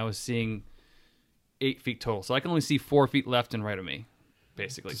angle, and I was seeing 8 feet total. So I can only see 4 feet left and right of me,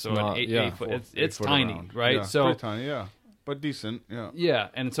 basically. So not- an 8 yeah. foot. 8 It's foot tiny, around. right? Yeah, So pretty tiny, yeah, but decent, yeah. yeah,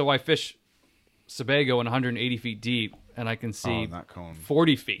 and so I fish Sebago in 180 feet deep, and I can see that cone.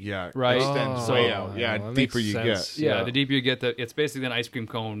 40 feet. Yeah, right. extends so way out. Yeah, that deeper makes you sense. get. yeah, the deeper you get, it's basically an ice cream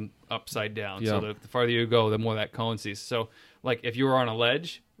cone upside down. So Yeah. the farther you go, the more that cone sees. So like if you were on a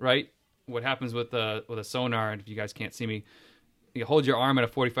ledge, right? What happens with a sonar? And if you guys can't see me, you hold your arm at a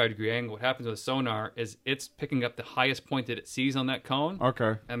 45-degree angle. What happens with a sonar is it's picking up the highest point that it sees on that cone,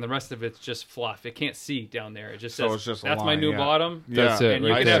 Okay. and the rest of it's just fluff. It can't see down there. It just So says, it's just a "That's my line, new yeah. bottom." That's Yeah, it, And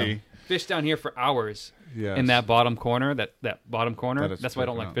you right can there. have fish down here for hours Yes. in that bottom corner. That bottom corner. That it's That's why I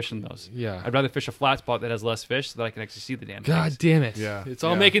don't picking like up. fishing those. Yeah. I'd rather fish a flat spot that has less fish so that I can actually see the damn God things. damn it! Yeah. It's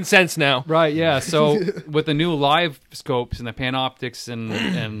all Yeah. making sense now. Right, yeah. So with the new live scopes and the Panoptics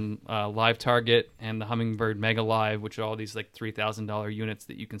and Live Target and the Hummingbird Mega Live, which are all these like $3,000 units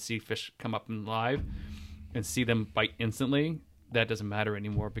that you can see fish come up in live and see them bite instantly, that doesn't matter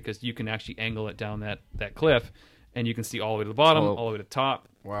anymore because you can actually angle it down that cliff and you can see all the way to the bottom, Oh. all the way to the top.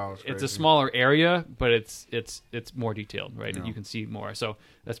 Wow, It's a crazy. smaller area, but it's more detailed, right? Yeah. You can see more. So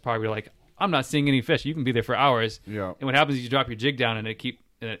that's probably like, I'm not seeing any fish. You can be there for hours. Yeah. And what happens is you drop your jig down and it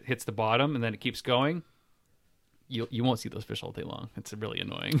hits the bottom and then it keeps going. You won't see those fish all day long. It's really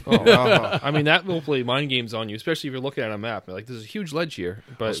annoying. Oh, I mean, that will play mind games on you, especially if you're looking at a map. Like, there's a huge ledge here,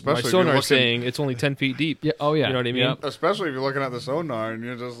 but Especially my if you're sonar is looking- saying it's only 10 feet deep. Yeah. Oh yeah. You know what I mean? Yep. especially if you're looking at the sonar and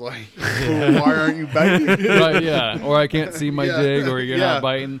you're just like, why aren't you biting? Right. Yeah. Or I can't see my Yeah. jig, or you're Yeah. not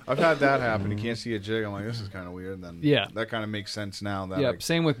biting. I've had that happen. You can't see a jig. I'm like, this is kind of weird. Then Yeah. that kind of makes sense now. That Yeah. like,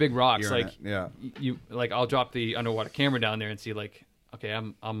 Same with big rocks. hearing Like it. Yeah, you like I'll drop the underwater camera down there and see like, okay,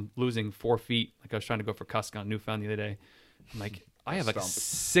 I'm losing 4 feet. Like I was trying to go for Cusk on Newfound the other day. I'm like, I have like a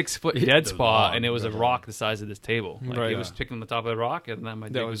Stump. 6-foot dead Those spot, long, and it was a those rock the size of this table. Like Right. it was picking on the top of the rock, and then my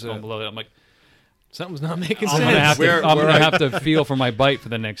That jig was was going it. below it. I'm like, Something's not making I'm gonna have sense. to. I'm gonna have to feel for my bite for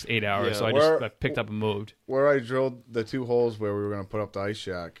the next 8 hours. Yeah, So I picked up and moved. Where I drilled the 2 holes where we were going to put up the ice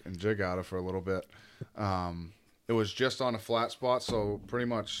shack and jig out of for a little bit, it was just on a flat spot, so pretty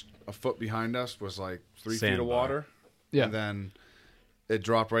much a foot behind us was like 3 feet of Sandbar. water. Yeah. And then it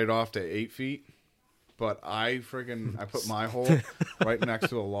dropped right off to 8 feet. But I put my hole right next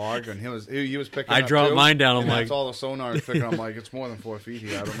to a log, and he was picking. I up dropped too, mine down. I'm and like, that's all the sonar is picking. I'm like, it's more than 4 feet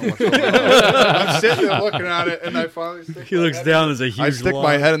here. I don't know what's going on. I'm sitting there looking at it, and I finally stick. he my looks head down. in. There's a huge. I stick log.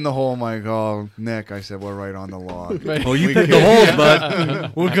 my head in the hole. I'm like, oh, Nick. I said, we're right on the log. Oh, you We picked the can't- holes,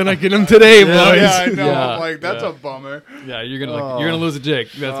 bud. We're gonna get him today, boys. Yeah, I know. Yeah, I'm like, that's yeah. a bummer. Yeah, you're gonna lose a jig.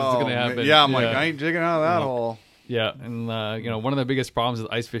 That's what's gonna man. happen. Yeah, I'm like, I ain't jigging out of that hole. Yeah, and one of the biggest problems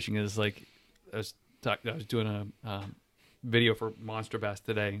with ice fishing is like I was doing a video for Monster Bass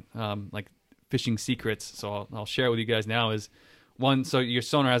today, like fishing secrets. So I'll share it with you guys now. Is one, so your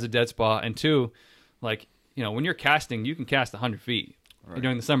sonar has a dead spot, and two, like when you're casting, you can cast 100 feet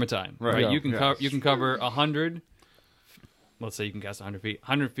during the summertime, right? Yeah. You can Yeah. you can cover 100. Let's say you can cast 100 feet.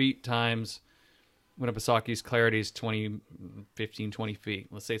 100 feet times Winnipesaukee Clarity's 15, 20 feet.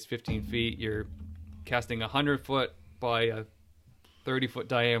 Let's say it's 15 feet. You're casting a 100-foot by a 30-foot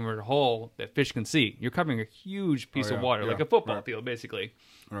diameter hole that fish can see. You're covering a huge piece Oh, of yeah, water, yeah, like a football right. field, basically,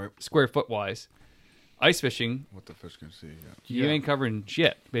 Right. square foot wise. Ice fishing, What the fish can see. you ain't covering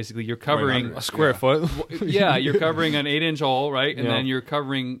shit. Basically, you're covering Right, A square foot. yeah, you're covering an 8-inch hole, right? And Yeah. then you're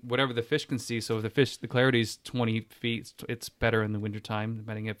covering whatever the fish can see. So if the clarity's 20 feet, it's better in the wintertime,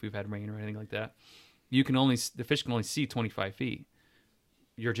 depending if we've had rain or anything like that. The fish can only see 25 feet.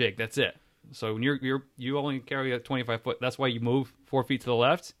 Your jig, that's it. So when you only carry a 25 foot. That's why you move 4 feet to the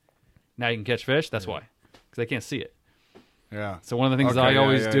left. Now you can catch fish. That's why, because they can't see it. Yeah. So one of the things Okay, I yeah,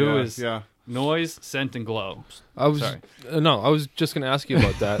 always yeah, do yeah, is yeah. noise, scent, and glow. I was Sorry. no, I was just gonna ask you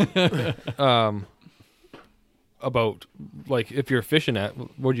about that. About like if you're fishing at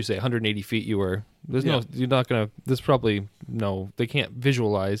what'd you say 180 feet you were there's Yeah. no you're not gonna there's probably no they can't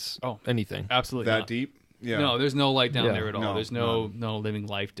visualize anything. Absolutely That not. deep? Yeah. No, there's no light down Yeah. there at all. No, There's no living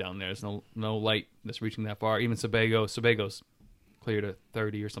life down there. There's no light that's reaching that far. Even Sebago's clear to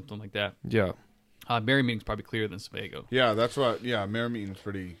 30 or something like that. Yeah. Mary Meeting's probably clearer than Sebago. Yeah, that's what. Yeah, Merrimeeting's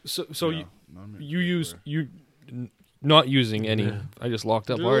pretty. So yeah, you use not using any I just locked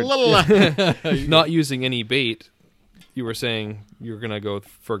up hard. Not using any bait. You were saying you're gonna go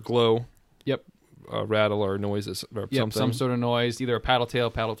for glow. Yep. Rattle or noises or Yep. something. Some sort of noise. Either a paddle tail.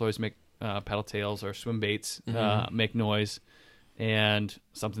 Paddle toys make paddle tails or swim baits make noise, and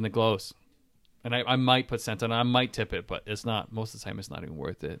something that glows. And I might put scent on it. I might tip it, but it's not. Most of the time, it's not even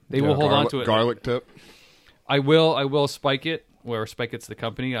worth it. They will hold on to it. Garlic tip. I will spike it. Where Spike It's the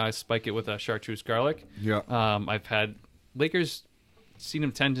company. I spike it with a chartreuse garlic. Yeah. I've had Lakers seen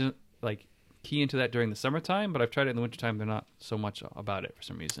them tend to like key into that during the summertime, but I've tried it in the wintertime. They're not so much about it for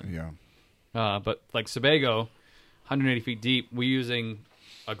some reason. Yeah. But like Sebago, 180 feet deep, we're using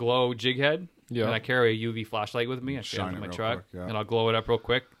a glow jig head. Yeah. And I carry a UV flashlight with me. I carry it Shine in my it real truck, quick, yeah. and I'll glow it up real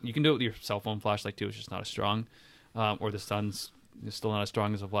quick. You can do it with your cell phone flashlight too. It's just not as strong, or the sun's still not as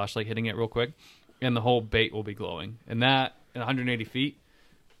strong as a flashlight hitting it real quick, and the whole bait will be glowing. And that at 180 feet,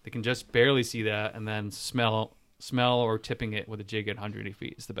 they can just barely see that, and then smell or tipping it with a jig at 180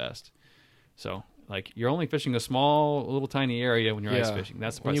 feet is the best. So like you're only fishing a small, little tiny area when you're ice fishing.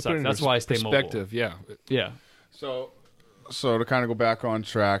 That's when what you put it sucks. in That's why I stay mobile. perspective. Yeah. Yeah. So to kind of go back on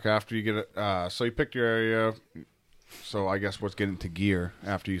track, after you get it, so you picked your area. So I guess what's getting to gear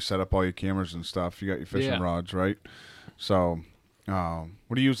after you set up all your cameras and stuff. You got your fishing Yeah. rods, right? So, what are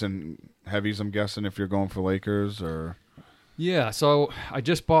you using? Heavies, I'm guessing, if you're going for Lakers or. Yeah, so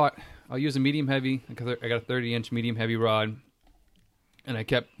I'll use a medium heavy. I got a 30-inch medium heavy rod, and I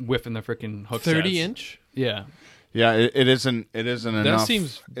kept whiffing the freaking hook 30 sets. inch? Yeah. Yeah, it isn't enough.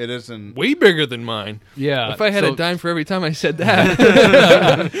 seems- It isn't. Way bigger than mine. Yeah. If I had so, a dime for every time I said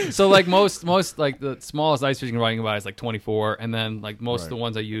that. so like most like the smallest ice fishing rod you can buy is like 24, and then like most of the Right.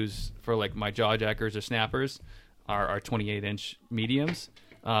 ones I use for like my jaw jackers or snappers are 28-inch mediums,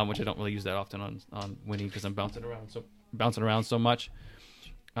 which I don't really use that often on Winnie because I'm bouncing around so much.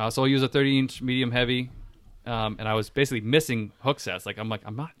 So I'll use a 30-inch medium heavy, and I was basically missing hook sets. I'm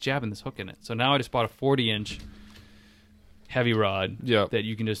not jabbing this hook in it. So now I just bought a 40-inch heavy rod that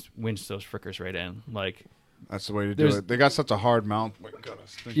you can just winch those frickers right in. Like, That's the way to do There's- it. They got such a hard mount. My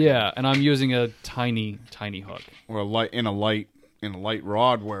goodness. yeah, and I'm using a tiny hook. Or a light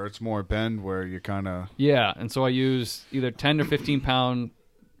rod where it's more bend, where you kind of. Yeah, and so I use either 10 or 15 pound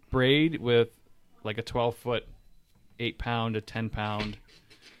braid with like a 12-foot, 8 pound to 10 pound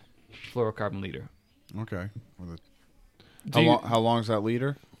fluorocarbon leader. Okay. Do you- How long is that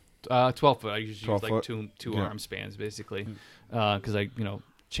leader? 12 foot. I usually 12 use like foot? two Yeah. arm spans basically, because I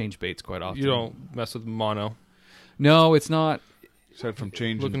change baits quite often. You don't mess with mono. No, it's not. Said from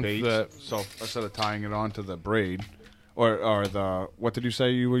changing Looking for baits. that. So instead of tying it onto the braid, or the what did you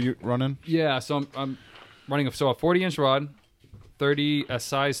say you were running? Yeah, so I'm running a 40-inch rod, a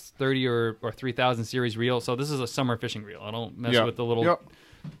size 30 or 3000 series reel. So this is a summer fishing reel. I don't mess Yeah. with the little. Yep.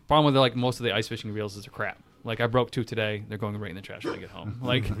 Problem with like most of the ice fishing reels is they're crap. Like I broke 2 today. They're going right in the trash when I get home.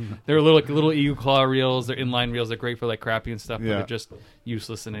 Like they're little eagle claw reels. They're inline reels. They're great for like crappie and stuff, but Yeah. they're just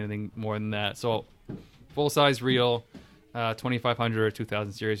useless in anything more than that. So full size reel, 2500 or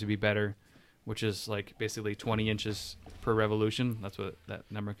 2000 series would be better, which is like basically 20 inches per revolution. That's what that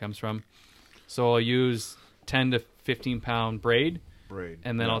number comes from. So I'll use 10 to 15 pound braid,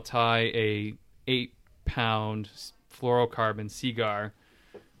 and then Yeah. I'll tie a 8-pound fluorocarbon Seagar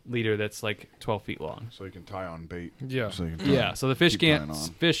leader that's like 12 feet long. So you can tie on bait. Yeah. So you can Yeah, so the fish keep can't. tying on.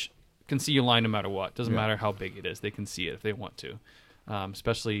 Fish can see your line no matter what. Doesn't Yeah. matter how big it is. They can see it if they want to.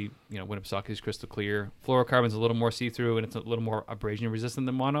 Especially Winnipesaukee is crystal clear. Fluorocarbon's a little more see through and it's a little more abrasion resistant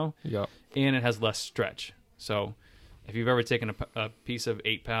than mono, Yeah. and it has less stretch. So if you've ever taken a piece of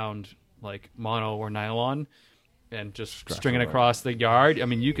 8-pound like mono or nylon and just Stretch string it it out. across the yard, I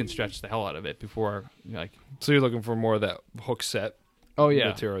mean you can stretch the hell out of it before like. So you're looking for more of that hook set Oh yeah,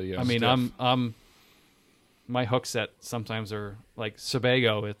 material. Yeah. I mean, Stiff. my hook set sometimes are like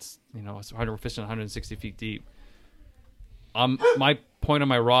Sebago. It's we're fishing 160 feet deep. My point on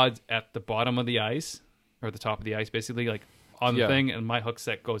my rod's at the bottom of the ice or the top of the ice, basically like on the Yeah. thing, and my hook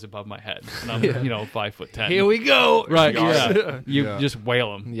set goes above my head, and I'm 5'10". Here we go. Right, yeah. You Yeah. just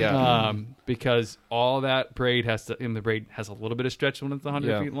whale them. Yeah. Because all that braid the braid has a little bit of stretch when it's 100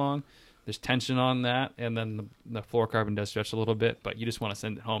 Yeah. feet long. There's tension on that, and then the fluorocarbon does stretch a little bit, but you just want to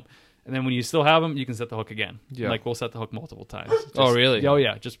send it home. And then when you still have them, you can set the hook again. Yeah. Like we'll set the hook multiple times. Oh, really? Oh,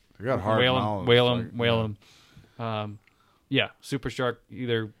 yeah. Just They got hard whale mouths, them, whale like, them. Yeah, Super Shark,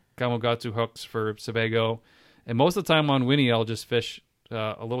 either Gamogatsu hooks for Sebago. And most of the time on Winnie, I'll just fish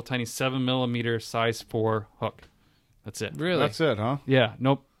a little tiny 7mm size 4 hook. That's it. Really? That's it, huh? Yeah,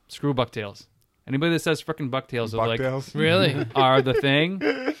 nope. Screw bucktails. Anybody that says frickin' bucktails are like Bucktails. Really? are the thing,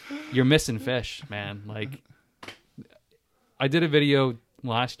 you're missing fish, man. Like, I did a video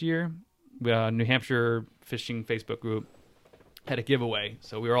last year, New Hampshire fishing Facebook group had a giveaway,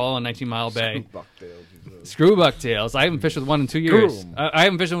 so we were all on 19 Mile Bay. Screw bucktails. I haven't fished with one in 2 years. Screw 'em. I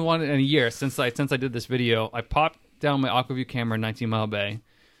haven't fished with one in a year since I did this video. I popped down my Aquaview camera in 19 Mile Bay,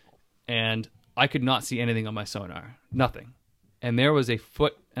 and I could not see anything on my sonar. Nothing. And there was a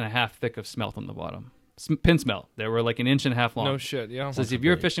 1.5 foot thick of smelt on the bottom. Pin smelt. They were like 1.5 inches long. No shit. Yeah. Says if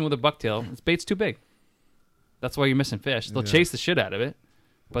you're fishing with a bucktail, its bait's too big. That's why you're missing fish. They'll chase the shit out of it,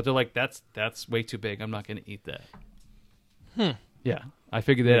 but they're like, that's way too big. I'm not going to eat that. Yeah, I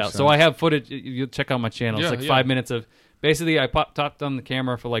figured that Makes out. So sense. I have footage. You check out my channel. It's Yeah, like yeah. 5 minutes of basically I topped on the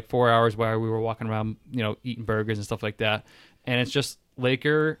camera for like 4 hours while we were walking around, eating burgers and stuff like that. And it's just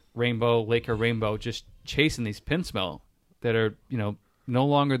Laker Rainbow, just chasing these pin smelt that are no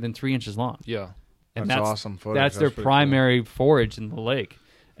longer than 3 inches long. Yeah. And That's awesome footage. That's their That's pretty primary forage in the lake.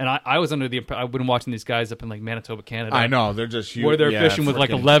 And I was under I've been watching these guys up in like Manitoba, Canada. I know they're just huge. Where they're fishing with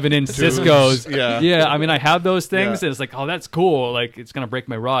like 11-inch Cisco's. Yeah. Yeah, I mean, I have those things, Yeah. and it's like, oh, that's cool. Like, it's gonna break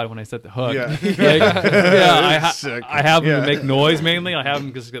my rod when I set the hook. Yeah. Like, yeah, It's sick. I have them Yeah. to make noise mainly. I have them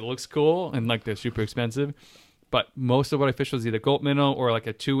because it looks cool and like they're super expensive. But most of what I fished was either gold minnow or like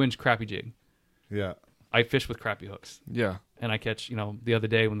a 2-inch crappie jig. Yeah. I fish with crappie hooks, Yeah. and I catch. The other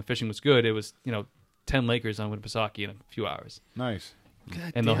day when the fishing was good, it was 10 Lakers on Winnipesaukee in a few hours, Nice.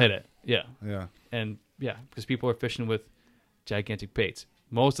 and they'll hit it. Yeah. Yeah. And yeah, because people are fishing with gigantic baits.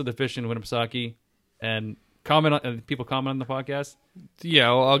 Most of the fishing in Winnipesaukee, and people comment on the podcast. Yeah.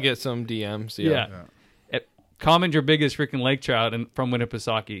 Well, I'll get some DMs. Yeah. Comment your biggest freaking lake trout from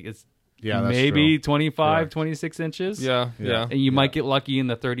Winnipesaukee. It's Yeah. That's maybe true. 25, Correct. 26 inches. Yeah. Yeah. And you might get lucky in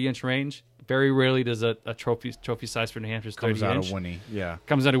the 30-inch range. Very rarely does a trophy size for New Hampshire's 30 Comes out inch of Winnie. Yeah.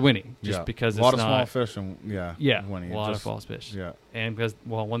 comes out of Winnie, just Yeah. because a lot it's of not. small fish and A Winnie. lot of false fish. Yeah. And because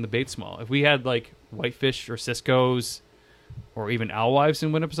when the bait's small, if we had like whitefish or Cisco's or even alewives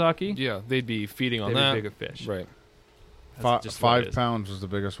in Winnipesaukee, Yeah. They'd be feeding on they'd that. be bigger fish. Right. That's just what it 5 is. pounds was the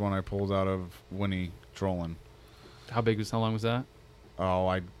biggest one I pulled out of Winnie trolling. How long was that? Oh,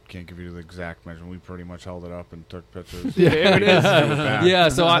 I can't give you the exact measurement. We pretty much held it up and took pictures. Yeah. It is. back. Yeah,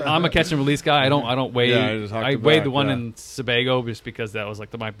 so I'm a catch and release guy. I don't weigh. Yeah, I just hucked I it weighed back, the one yeah. in Sebago just because that was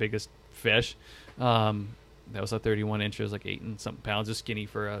like my biggest fish. That was a 31 inches, like 8 and something pounds. Just skinny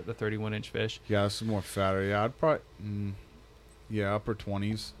for a 31-inch fish. Yeah, this is more fatter. Yeah, I'd probably Yeah, upper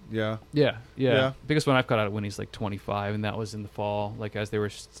 20s. Yeah. Yeah. Yeah. Biggest one I've caught out of Winnie's like 25, and that was in the fall, like as they were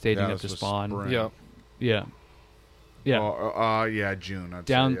staging Yeah, up to this was spawn. spring. Yeah. Yeah. Yeah. Well, yeah, June. I'd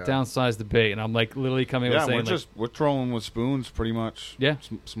Down say, yeah. downsize the bait, and I'm like literally coming Yeah, up saying like, we're trolling with spoons pretty much. Yeah.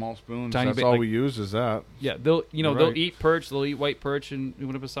 Small spoons. Tiny That's bit, all like- we use is that. yeah, they'll You're they'll right. eat perch, they'll eat white perch in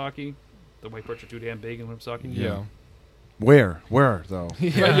Winnipesaukee. The white perch are too damn big in Winnipesaukee. Yeah. Where though?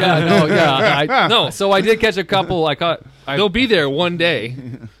 No. So I did catch a couple. They'll be there one day.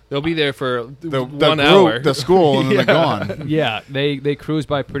 They'll be there for The 1 group, hour. the school, and then they're gone. Yeah, they cruise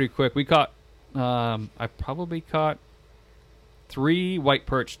by pretty quick. We caught, I probably caught 3 white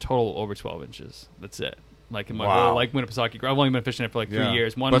perch total over 12 inches. That's it. Like in my Wow. whole like Winnipesaukee. I've only been fishing it for like 3 Yeah.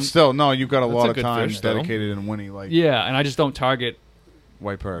 years. One, But still, no, you've got a That's lot a of good time fish, though. dedicated in Winnie, like yeah, and I just don't target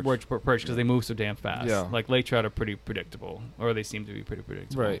white perch. perch because they move so damn fast. Yeah. Like lake trout are pretty predictable, or they seem to be pretty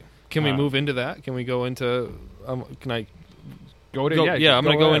predictable. Right. Can we Uh, move into that? Can we go into? Can I Go to go? yeah. I'm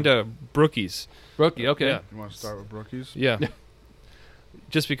gonna go ahead. into brookies. Brookie. Okay. Yeah. You want to start with brookies? Yeah.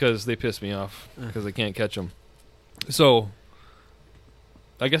 Just because they piss me off because I can't catch them. So,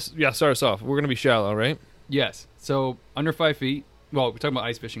 I guess start us off. We're gonna be shallow, right? Yes. So under 5 feet. Well, we're talking about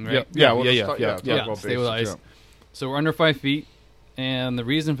ice fishing, right? Yeah. we'll Yeah, just yeah, talk- yeah, talk yeah. about Stay with basics, ice. So we're under 5 feet, and the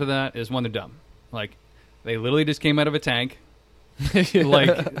reason for that is one, they're dumb. Like they literally just came out of a tank.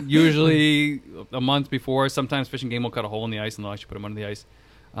 Like usually a month before. Sometimes Fish and Game will cut a hole in the ice and they'll actually put them under the ice.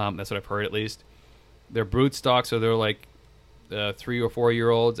 That's what I've heard at least. They're brood stock, so they're like 3 or 4 year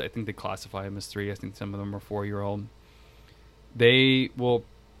olds. I think they classify them as 3. I think some of them are 4-year-old. They will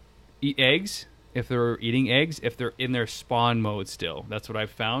eat eggs if they're eating eggs, if they're in their spawn mode still. That's what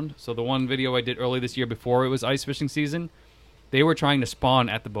I've found. So the one video I did early this year before it was ice fishing season, they were trying to spawn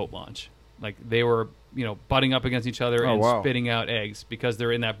at the boat launch. Like they were, butting up against each other Oh, and wow. spitting out eggs because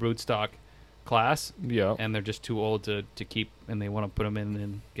they're in that broodstock class Yeah. and they're just too old to keep, and they want to put them in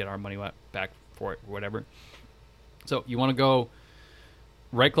and get our money back for it or whatever. So you want to go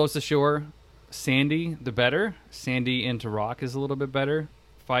right close to shore. Sandy, the better. Sandy into rock is a little bit better.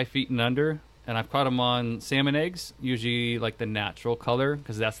 5 feet and under. And I've caught them on salmon eggs, usually like the natural color,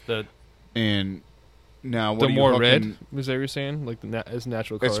 because that's the And now, what The are you more hooking- red, is that what you're saying? Like as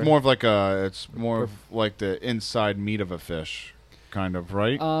natural color. It's more of like like the inside meat of a fish, kind of,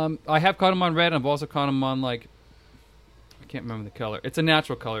 right? I have caught them on red, and I've also caught them on like, I can't remember the color. It's a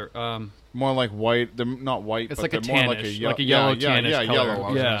natural color. More like white. They're not white. It's but like a they're more like a, tannish, yellow, like a yellow yeah, tannish yeah, color. yellow. I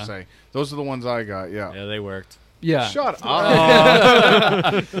was Yeah. gonna say those are the ones I got. Yeah. Yeah, they worked. Yeah. Shut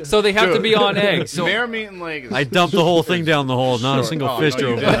up. So they have to be on eggs. So Mare meat and leg. Is I dumped the whole thing down the hole. Not a Sure. single Oh, fish no,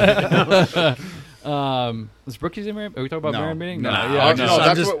 you was drove by. Brookies in there? Are we talking about no, marinating? no, Yeah, no, I'm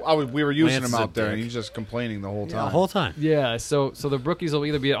that's just- what we were using Lance him is a out there, and dick. he's just complaining the whole Yeah, time. the whole time. Yeah, so the brookies will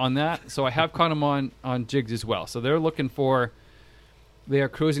either be on that. So I have caught them on jigs as well. So they're looking for, they are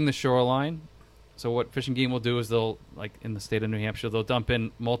cruising the shoreline. So what Fish and Game will do is they'll, like in the state of New Hampshire, they'll dump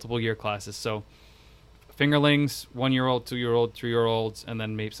in multiple year classes. So fingerlings, 1-year-old, 2-year-old, 3-year-olds, and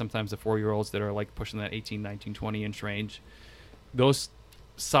then maybe sometimes the 4-year-olds that are like pushing that 18, 19, 20 inch range. Those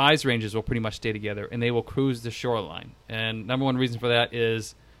size ranges will pretty much stay together, and they will cruise the shoreline. And number one reason for that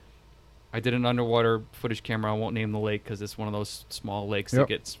is I did an underwater footage camera. I won't name the lake because it's one of those small lakes Yep. that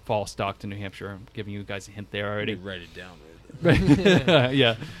gets fall stocked in New Hampshire. I'm giving you guys a hint there already. Write it down.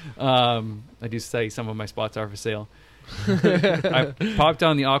 Yeah. I do say some of my spots are for sale. I popped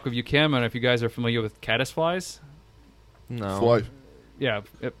on the Aquaview camera. I don't know if you guys are familiar with caddisflies. no. Fly. Yeah,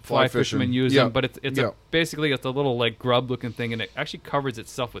 Fly fly fishermen fishing. use Yeah. them, but it's Yeah. basically it's a little like grub looking thing, and it actually covers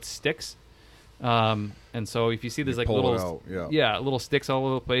itself with sticks. And so if you see there's like pull it little out, little sticks all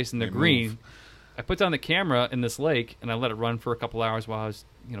over the place, and they're They green. move. I put down the camera in this lake, and I let it run for a couple hours while I was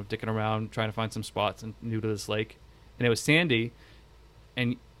dicking around trying to find some spots and new to this lake, and it was sandy.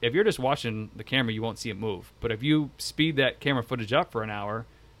 And if you're just watching the camera, you won't see it move. But if you speed that camera footage up for an hour,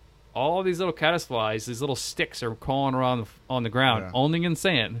 all these little caddisflies, these little sticks are crawling around on the ground, Yeah. only in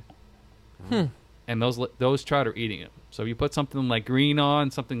sand. And those trout are eating it. So if you put something like green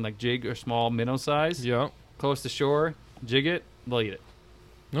on, something like jig or small minnow size, Yeah. close to shore, jig it, they'll eat it.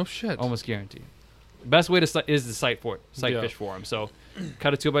 No shit. Almost guaranteed. The best way to is to sight Yeah. fish for them. So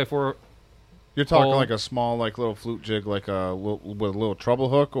cut a 2x4. You're talking Pole. like a small, like little flute jig, like with a little treble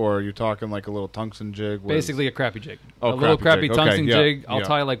hook, or are you talking like a little tungsten jig? With, Basically a crappie jig. Oh, a little crappie crappie jig. tungsten Okay, yeah, jig. I'll yeah.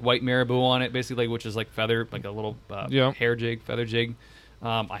 tie like white marabou on it, basically, which is like feather, like a little Yeah. hair jig, feather jig.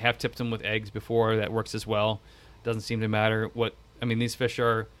 I have tipped them with eggs before. That works as well. Doesn't seem to matter these fish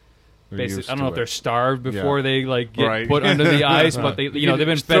are They're basically. used I don't to know if it. they're starved before Yeah. they like get Right. put under the ice, but they they've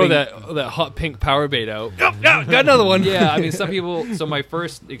been Just throw fed that hot pink power bait out. Got another one. yeah, some people. So my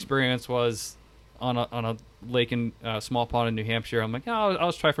first experience was on a lake in small pond in New Hampshire. I'm like, oh, I'll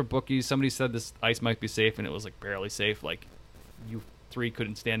just try for bookies. Somebody said this ice might be safe, and it was like barely safe. Like you three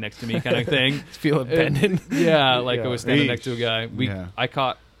couldn't stand next to me, kind of thing. Feel it bending. Yeah, like I Yeah. was standing next to a guy. Yeah. I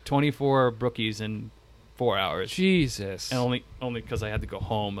caught 24 brookies in 4 hours. Jesus. And only because I had to go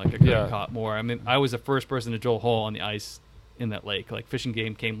home. Like I could have Yeah. caught more. I mean, I was the first person to drill a hole on the ice in that lake. Like Fishing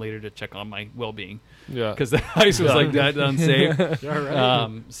Game came later to check on my well-being Yeah. because the ice was like that unsafe. All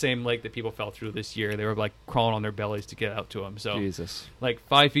right. Same lake that people fell through this year. They were like crawling on their bellies to get out to them. So Jesus. like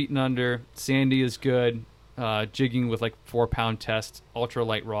 5 feet and under, sandy is good. Jigging with like 4-pound test, ultra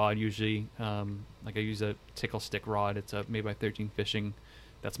light rod usually. Like I use a tickle stick rod. It's a made by 13 Fishing.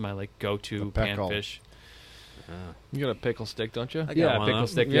 That's my like go-to The Pickle. panfish. You got a pickle stick, don't you? I got Yeah, one pickle of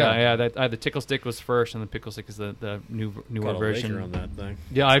stick. them. Yeah. The tickle stick was first, and the pickle stick is the newer Got a version. laker on that thing.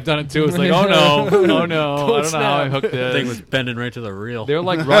 Yeah, I've done it too. It's like, oh no, oh no, I don't know how I hooked The thing this. was bending right to the reel. They're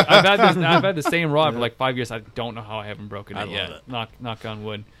like, I've had the same rod for like 5 years. I don't know how I haven't broken I it love yet. it. Knock on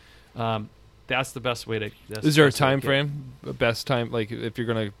wood. That's the best way to. Is there a time frame? A best time? Like if you're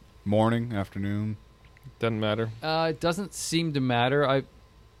gonna, Morning, afternoon. doesn't matter. It doesn't seem to matter.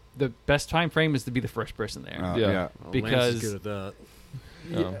 The best time frame is to be the first person there. Yeah. Yeah. yeah. Oh, Lance because- is good at that.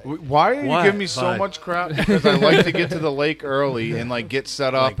 Why are you Why? giving me so Why? much crap? Because I like to get to the lake early and like get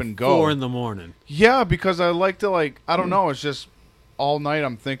set up Like and go. 4 in the morning. Yeah, because I like to I don't know. It's just all night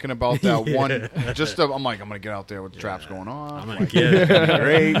I'm thinking about that one. I'm like I'm gonna get out there with the traps going on. I'm gonna get it.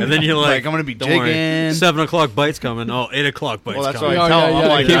 Great. And then you're like, I'm gonna be don't worry, jigging. 7 o'clock bite's coming. Oh, 8 o'clock bite's Well, that's coming. what I Oh, tell yeah, them. yeah, I'm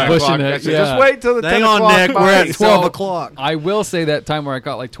like, keep 9 pushing o'clock. it, I said, yeah. just wait till the Hang 10 on, o'clock Nick. We're at bite. 12 So- o'clock. I will say that time where I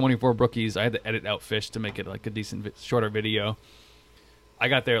caught like 24 brookies, I had to edit out fish to make it like a decent, shorter video. I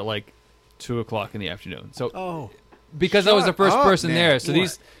got there at like 2 o'clock in the afternoon. So Oh. because I was the Shut first up, person man. there, so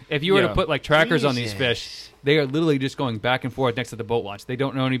What? if you were Yeah. to put like trackers on these fish, they are literally just going back and forth next to the boat launch. They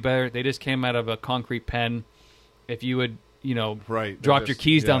don't know any better. They just came out of a concrete pen. If you would, Right. dropped your Just-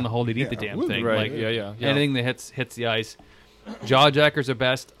 keys down yeah. the hole, they'd eat the Yeah. damn Woo. thing. Right. Like, Yeah. anything that hits the ice. Jaw jackers are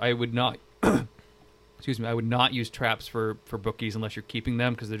best. I would not. Excuse me. I would not use traps for bookies unless you're keeping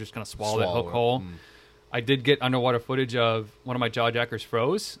them because they're just gonna swallow that hook it. hole. Mm. I did get underwater footage of one of my jaw jackers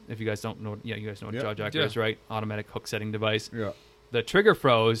froze. If you guys don't know, you guys know what Yeah. jaw jacker Yeah. is, right? Automatic hook setting device. Yeah. The trigger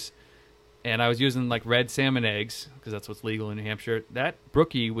froze, and I was using like red salmon eggs because that's what's legal in New Hampshire. That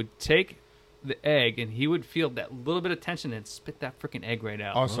brookie would take the egg and he would feel that little bit of tension and spit that freaking egg right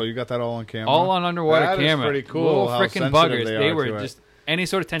out. Oh, so you got that all on camera? All on underwater That is camera. pretty cool Little how freaking sensitive buggers. they They are were to it. just any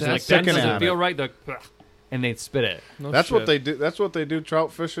sort of tension That's like that sticking doesn't at feel it. right. And they'd spit it. No That's shit. what they do. That's what they do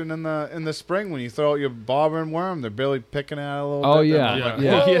trout fishing in the spring when you throw out your bobber and worm. They're barely picking at it a little Oh, bit. yeah. They're like,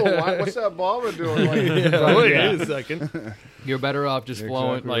 Yeah. Whoa, Yeah. what's that bobber doing? Like, Wait Yeah. a second. You're better off just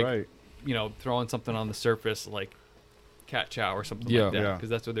flowing Exactly like right. throwing something on the surface like cat chow or something Yeah. like that Yeah. because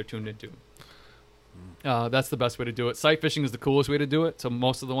that's what they're tuned into. That's the best way to do it. Sight fishing is the coolest way to do it. So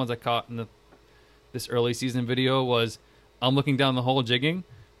most of the ones I caught in this early season video was I'm looking down the hole jigging,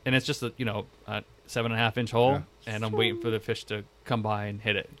 and it's just a 7.5 inch hole, Yeah. and I'm waiting for the fish to come by and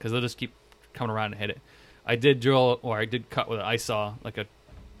hit it because they'll just keep coming around and hit it. I did cut with an ice saw like a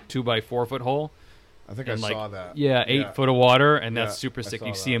 2 by 4 foot hole. I think And I like, saw that. Yeah, 8 foot of water, and that's Yeah, super I sick. saw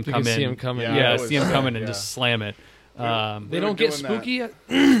You that. see him You come can in. see him coming. Yeah, Yeah, that see him was- coming and yeah. just slam it. They We don't were get doing spooky yet.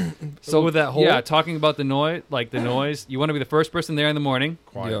 So with that hole? yeah, talking about the noise, you want to be the first person there in the morning.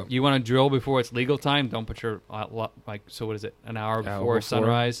 Quiet. Yeah. You want to drill before it's legal time. Don't put your so what is it? An hour before before.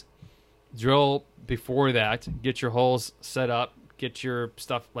 sunrise. Drill before that. Get your holes set up. Get your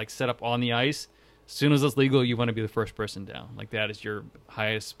stuff set up on the ice. As soon as it's legal, you want to be the first person down. Like that is your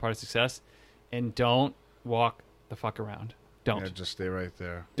highest part of success. And don't walk the fuck around. Don't. Yeah, just stay right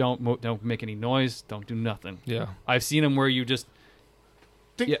there. Don't make any noise. Don't do nothing. Yeah. I've seen them where you just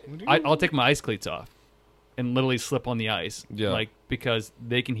Ding. I'll take my ice cleats off and literally slip on the ice. Yeah. Because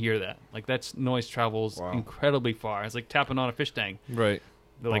they can hear that. That noise travels Wow. incredibly far. It's like tapping on a fish tank. Right.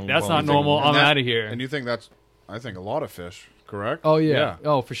 They're like, Boom, that's boom. not And normal. and I'm that- out of here. And you think that's? I think a lot of fish. Correct. Oh yeah.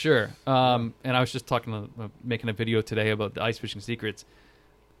 Oh for sure. And I was just making a video today about the ice fishing secrets.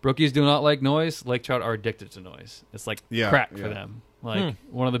 Brookies do not like noise. Lake trout are addicted to noise. It's like Yeah, crack yeah. for them.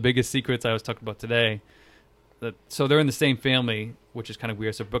 One of the biggest secrets I was talking about today. So they're in the same family, which is kind of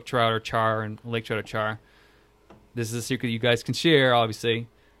weird. So brook trout are char and lake trout are char. This is a secret you guys can share. Obviously,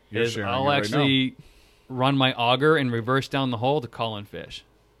 You're is sharing it I'll right actually run my auger and reverse down the hole to call in fish.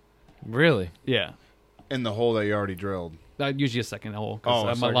 Really? Yeah. In the hole that you already drilled. Usually a second hole Oh, a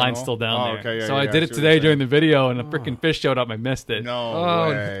because my second line's hole? still down Oh, there. okay, yeah, so yeah, I I did it see what today you're during the video, and a freaking fish showed up. I missed it. No Oh,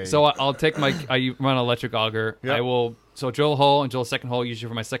 way. So I'll take I run an electric auger. Yep. I will drill a hole and drill a second hole usually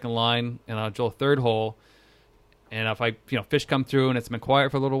for my second line, and I'll drill a third hole. And if I, fish come through and it's been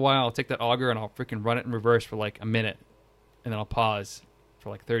quiet for a little while, I'll take that auger and I'll freaking run it in reverse for like a minute. And then I'll pause for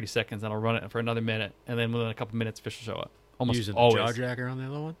like 30 seconds and I'll run it for another minute. And then within a couple minutes, fish will show up. Almost Using always. the jaw jacker on the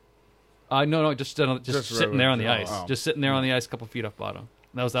other one? No, just sitting there on the ice. oh. Just sitting there on the ice a couple feet off bottom.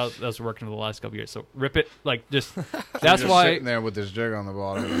 That was working for the last couple years. So rip it, like just, that's Just why. sitting there with this jig on the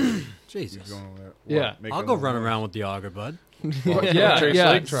bottom. Jesus. Going over there. Yeah. Making I'll go a run noise. around with the auger, bud. Yeah, Chase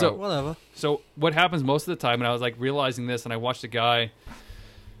yeah. lake trout. So, Whatever. So what happens most of the time, and I was like realizing this, and I watched a guy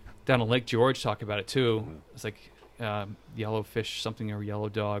down in Lake George talk about it too. It's like yellow fish something or yellow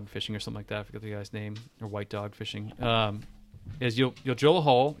dog fishing or something like that. I forget the guy's name, or white dog fishing. Is you'll drill a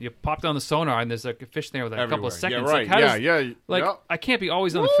hole, you pop down the sonar, and there's like a fish there with like a couple of Everywhere. seconds. Yeah, Like, right. how does, Like, I can't be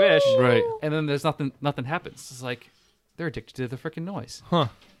always on the fish, Right. and then there's nothing happens. It's like they're addicted to the freaking noise. Huh.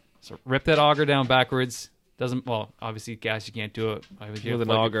 So rip that auger down backwards. Doesn't obviously gas you can't do it With an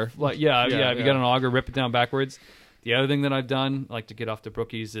auger. Like, yeah. If you yeah. got an auger, rip it down backwards. The other thing that I've done, like to get off the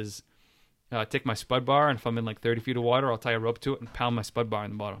brookies, is take my spud bar, and if I'm in like 30 feet of water, I'll tie a rope to it and pound my spud bar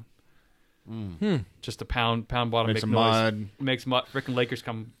in the bottom. Just a pound bottom, Make make some noise. mud. Makes mud. Freaking Lakers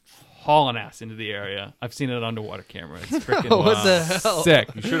come hauling ass into the area. I've seen it on underwater camera. It's freaking What the hell? sick.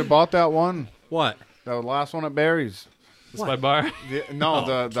 You should have bought that one. What? That last one at Barry's. The spud bar.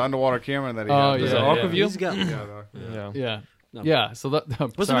 The underwater camera that he Oh, had. yeah, Is it yeah. Aquaview? He's got. Yeah. Yeah. No. Yeah. So that.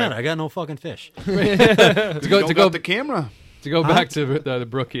 What's the sorry. matter? I got no fucking fish. To go to the camera. To go back to the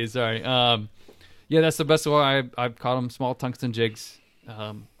brookies, sorry. Yeah, that's the best way I've caught them, small tungsten jigs.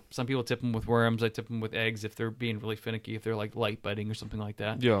 Some people tip them with worms. I tip them with eggs if they're being really finicky, if they're like light biting or something like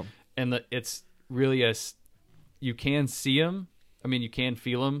that. Yeah. And it's really you can see them. I mean, you can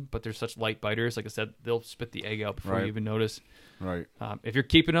feel them, but they're such light biters. Like I said, they'll spit the egg out before Right. you even notice. Right. If you're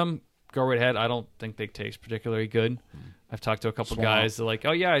keeping them, go right ahead. I don't think they taste particularly good. I've talked to a couple Swamp. guys. They're like,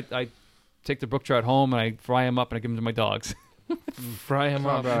 oh, yeah, I take the brook trout home and I fry them up and I give them to my dogs. Fry him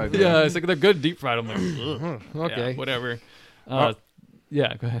Not up. a bad idea. Yeah, it's like they're good deep fried. I'm like, ugh. Okay. Yeah, whatever. Oh.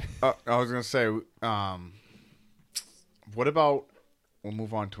 Yeah, go ahead. I was gonna say, what about? We'll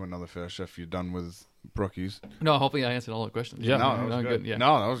move on to another fish if you're done with brookies. No, hopefully I answered all the questions. Yeah. No, that was good. Yeah.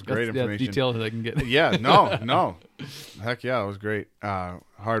 No, that was great That's information. detailed as I can get. Yeah, no. Heck yeah, it was great.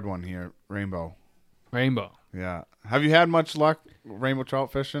 Hard one here, rainbow. Rainbow. Yeah. Have you had much luck rainbow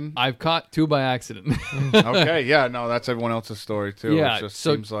trout fishing? I've caught 2 by accident. Okay, yeah, no, that's everyone else's story too. Yeah, It just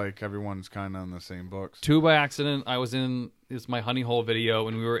so- seems like everyone's kind of in the same books. 2 by accident. I was in my honey hole video,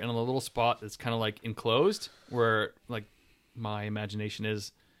 and we were in a little spot that's kind of like enclosed, where like my imagination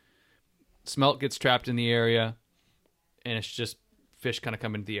is smelt gets trapped in the area, and it's just fish kind of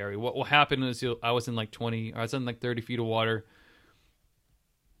come into the area. What will happen is I was in like 30 feet of water,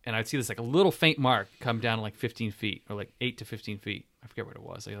 and I'd see this like a little faint mark come down like 15 feet or like 8 to 15 feet. I forget what it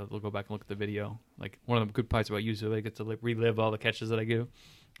was. I'll go back and look at the video. Like one of the good parts about YouTube, I get to like relive all the catches that I do.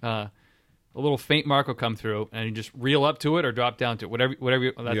 A little faint mark will come through, and you just reel up to it or drop down to it. Whatever.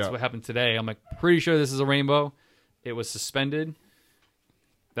 That's Yeah. what happened today. I'm like pretty sure this is a rainbow. It was suspended.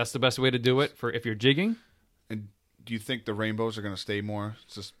 That's the best way to do it for if you're jigging. And do you think the rainbows are going to stay more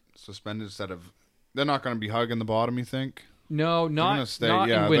suspended instead of? They're not going to be hugging the bottom. You think? No, They're not going to stay. not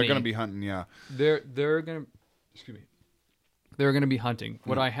Yeah, in they're Winnie. going to be hunting. Yeah. They're gonna they're gonna be hunting.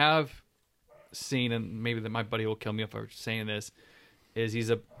 What I have seen, and maybe that my buddy will kill me if I'm saying this, is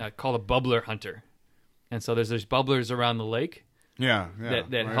he's called a bubbler hunter, and so there's bubblers around the lake Yeah. that Oh,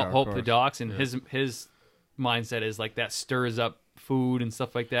 yeah, help of the course. docks, and his mindset is like that stirs up food and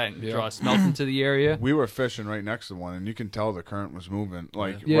stuff like that and Yeah. draws smelt into the area. We were fishing right next to one, and you can tell the current was moving.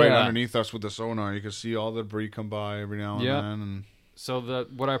 Like Yeah. right underneath us with the sonar, you could see all the debris come by every now and Yeah. then. And So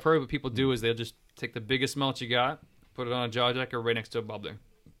what I've heard what people do is they'll just take the biggest smelt you got, put it on a jaw jacker right next to a bubbler.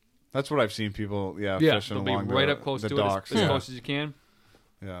 that's what I've seen people. Yeah, Yeah, fishing they'll be along right the, up close the to docks. it as yeah. close as you can.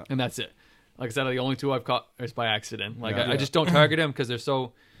 Yeah. And that's it. Like I said, the only 2 I've caught is by accident. Like Yeah. I just don't target them because they're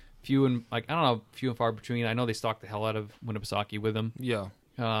so few and few and far between. I know they stalk the hell out of Winnipesaukee with them, Yeah.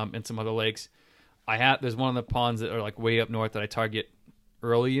 and some other lakes. There's one of the ponds that are like way up north that I target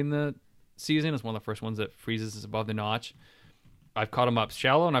early in the season. It's one of the first ones that freezes above the notch. I've caught them up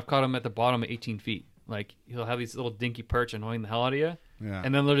shallow, and I've caught them at the bottom at 18 feet. Like he'll have these little dinky perch annoying the hell out of you, Yeah.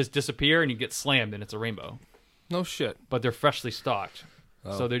 and then they'll just disappear, and you get slammed, and it's a rainbow. No shit. But they're freshly stocked.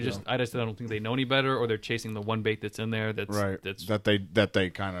 Oh, So they're just, yeah. I just don't think they know any better, or they're chasing the one bait that's in there. That's right. That's that they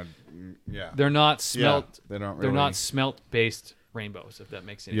kind of. Yeah. they're not smelt. Yeah, they don't They're really- not smelt based rainbows, if that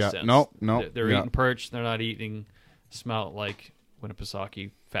makes any Yeah, sense. no, They're yeah. eating perch. They're not eating smelt like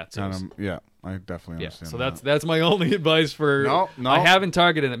Winnipesaukee fat Kind seals. of, yeah, I definitely Yeah, understand. so that. that's my only advice for. No, I haven't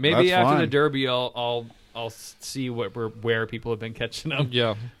targeted it. Maybe That's after the fine. Derby, I'll see where people have been catching them.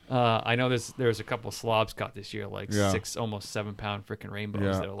 Yeah. I know there's a couple slobs caught this year, like Yeah. 6, almost 7 pound freaking rainbows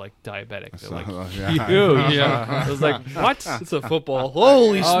Yeah. that are like diabetic. They're like yeah. huge. Yeah. I was like, what? It's a football.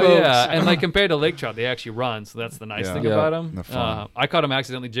 Holy Oh smokes. yeah, and like compared to lake trout, they actually run, so that's the nice Yeah. thing Yeah. about them. They're fun. I caught them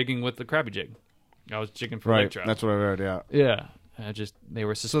accidentally jigging with the crappie jig. I was jigging for lake Right. trout. That's what I read. Yeah. Yeah, they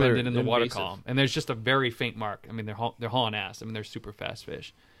were suspended in the water invasive. column, and there's just a very faint mark. I mean, they're hauling ass. I mean, they're super fast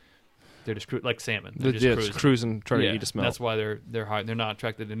fish. They're just like salmon. They're just Yeah, cruising. it's cruising, trying to eat a smell. That's why they're hard. They're not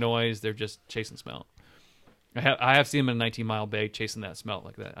attracted to noise. They're just chasing smell. I have seen them in a 19-mile bay chasing that smell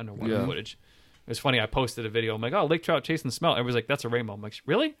like that underwater Yeah. footage. It was funny. I posted a video. I'm like, oh, lake trout chasing the smell. Everybody's like, that's a rainbow. I'm like,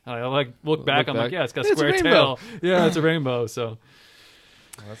 really? And I like look back. I'm like, back. yeah, it's got a It's a square rainbow. tail. Yeah, it's a rainbow. So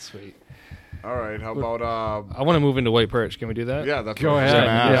That's sweet. All right. How about I want to move into white perch. Can we do that? Yeah, that's go what I was ahead.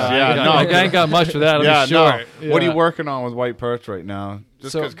 gonna ask. Yeah, no, I ain't got much for that. I'll yeah, be short. no. What are you Yeah. working on with white perch right now?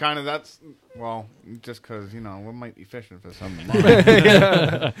 Just So- because kind of that's just because we might be fishing for some money.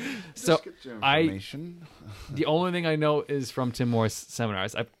 So Just get your information. the only thing I know is from Tim Moore's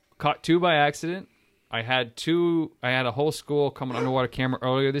seminars. I caught 2 by accident. I had a whole school come on underwater camera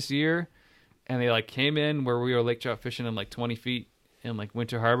earlier this year, and they like came in where we were lake trout fishing in like 20 feet in like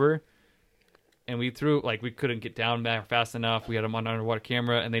Winter Harbor, and we we couldn't get down there fast enough. We had them on underwater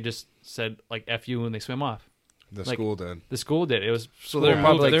camera, and they just said like "F you" and they swim off. The like- school did. The school did. It was they're probably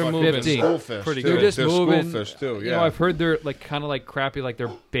moving- like they're moving 15. School fish. Pretty too. good. They're just They're moving. school fish too. Yeah. You know, I've heard they're like kind of like crappy, like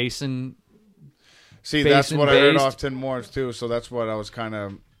they're basin. See, that's basin what I heard based. off Tim Moore's too. So that's what I was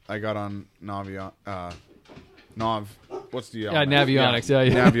I got on Navion. Nav. What's the Navionics.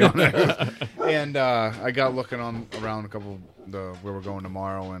 Yeah. Navionics. And I got looking around a couple where we're going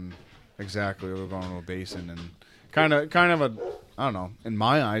tomorrow, and exactly we're going to a basin, and kind of a I don't know. In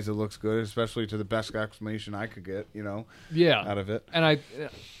my eyes, it looks good, especially to the best explanation I could get. Yeah. Out of it. And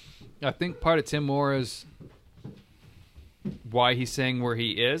I think part of Tim Moore is why he's saying where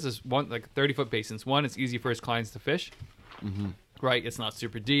he is one like 30-foot basins. One, it's easy for his clients to fish. Mm-hmm. Right, it's not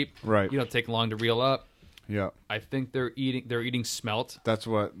super deep. Right. You don't take long to reel up. Yeah. I think they're eating smelt. That's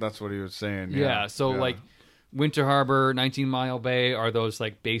what he was saying. Yeah. So yeah. like Winter Harbor, 19-Mile Bay are those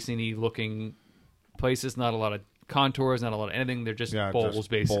like basin-y looking places. Not a lot of contours, not a lot of anything. They're just bowls, just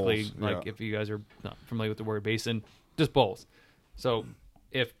basically. bowls, Like yeah. if you guys are not familiar with the word basin, just bowls. So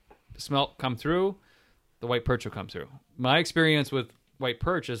if smelt come through, the white perch will come through. My experience with white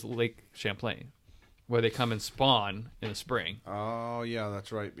perch is Lake Champlain, where they come and spawn in the spring. Oh yeah,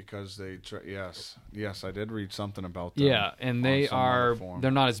 that's right. Because they yes, I did read something about them. Yeah, and they on some other are forum.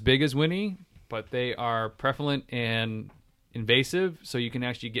 they're not as big as Winnie, but they are prevalent and invasive, so you can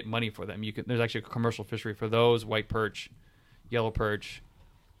actually get money for them. There's actually a commercial fishery for those: white perch, yellow perch,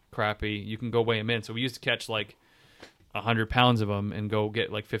 crappie. You can go weigh them in. So we used to catch like 100 pounds of them and go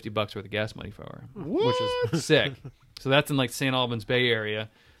get like $50 worth of gas money for her, which is sick. So that's in like St. Albans Bay area.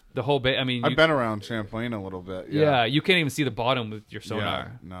 The whole bay. I mean, I've been around Champlain a little bit. Yeah. yeah, you can't even see the bottom with your sonar. Yeah,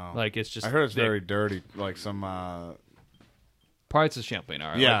 no. Like it's just. I heard it's they- very dirty. Like some. parts of Champlain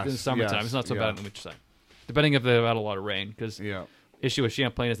are. Yes, like in the summertime, yes, it's not so yeah. bad in the wintertime. Depending if they've had a lot of rain, because Yeah. issue with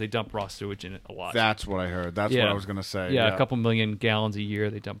Champlain is they dump raw sewage in it a lot. That's what I heard. That's what I was gonna say. Yeah, a couple million gallons a year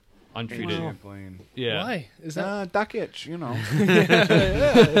they dump untreated. Champlain. Yeah, Why? Is that Duck itch, something's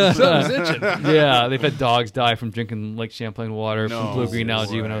itching? yeah. They've had dogs die from drinking Lake Champlain water No from blue green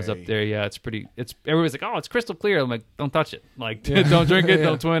algae when I was up way. there. Yeah, it's pretty. It's everybody's like, oh, it's crystal clear. I'm like, don't touch it. Like, don't drink it.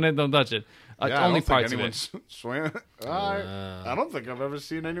 Don't swim in it. Don't touch it. Yeah, Only I don't parts think of anyone's it. swim. I don't think I've ever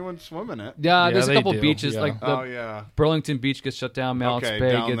seen anyone swim in it. Yeah, Yeah, there's a they couple do, beaches yeah. like the Oh yeah. Burlington Beach gets shut down. Mallett's Okay,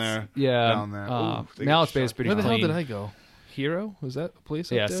 Bay down gets there. yeah. Down there. Ooh, they get Mallett's Bay shut is pretty Where the hell clean. did I go? Hero? Was that a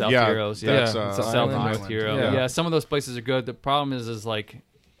place? Yeah, up there? South Yeah, Heroes. Yeah, that's, It's a South island. and North Island. Hero. Yeah. Yeah, some of those places are good. The problem is like,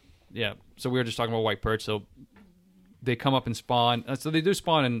 yeah. So we were just talking about white perch. So they come up and spawn. So they do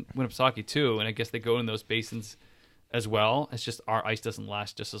spawn in Winnipesaukee too, and I guess they go in those basins as well. It's just our ice doesn't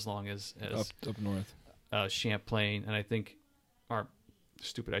last just as long as Up north. Champlain, and I think our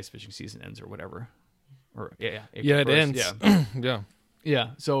stupid ice fishing season ends or whatever. Or April Yeah, it 1st. ends. Yeah, Yeah. yeah.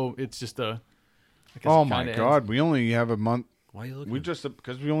 So it's just a. I guess Oh it my kinda God, ends. we only have a month. Why are you looking? We just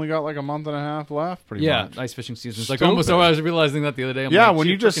because we only got like a month and a half left. Pretty Yeah, much. ice fishing season. It's like Stupid. almost over. I was realizing that the other day. I'm Yeah, like, when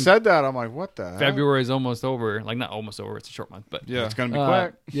gee, you just freaking said that, I'm like, what the heck? February is almost over. Like not almost over. It's a short month, but Yeah. It's gonna be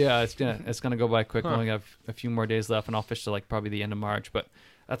quick. Yeah, it's gonna go by quick. We only have a few more days left, and I'll fish to like probably the end of March. But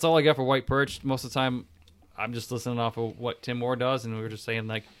that's all I got for white perch. Most of the time, I'm just listening off of what Tim Moore does, and we were just saying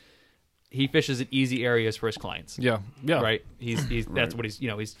like he fishes in easy areas for his clients. Yeah. Yeah. Right. He's that's what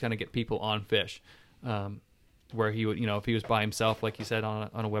he's trying to get people on fish. Where he would, if he was by himself, like he said on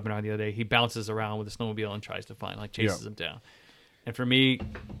a webinar the other day, he bounces around with a snowmobile and tries to find, like chases Yeah. them down. And for me,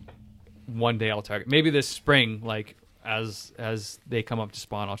 one day I'll target. Maybe this spring, like as they come up to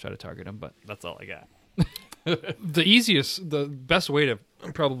spawn, I'll try to target them. But that's all I got. The best way to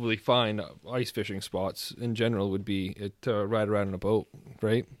probably find ice fishing spots in general would be to ride around in a boat,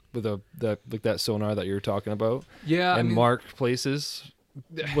 right? With that sonar that you were talking about. Yeah, and mark places.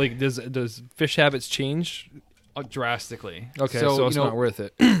 Like, does fish habits change drastically? Okay, so it's not worth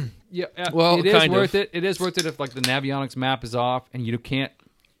it. Yeah, well, it is kind worth of. it. It is worth it if like the Navionics map is off and you can't.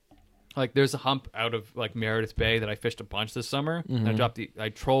 Like, there's a hump out of like Meredith Bay that I fished a bunch this summer. Mm-hmm. And I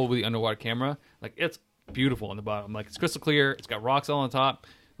trolled with the underwater camera. Like, it's beautiful on the bottom. Like, it's crystal clear. It's got rocks all on top.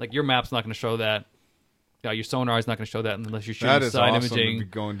 Like, your map's not going to show that. Your sonar is not going to show that unless you're shooting That is side awesome imaging. to be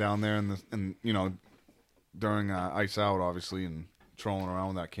going down there and you know, during ice out, obviously, and trolling around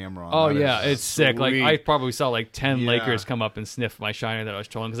with that camera on. Oh That yeah, is it's sick. Like, sweet. I probably saw like 10 Yeah. Lakers come up and sniff my shiner that I was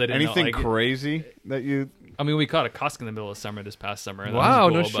trolling because I didn't Anything know. Like, crazy that you? I mean, we caught a cusk in the middle of summer this past summer. And that Wow,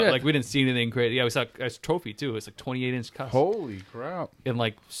 was no cool, but, shit. like, we didn't see anything crazy. Yeah, we saw a trophy too. It's like 28-inch cusk Holy crap! in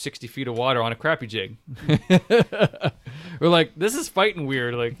like 60 feet of water on a crappie jig. We're like, this is fighting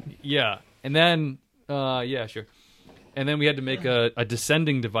weird. Like, yeah. And then, yeah, sure. And then we had to make a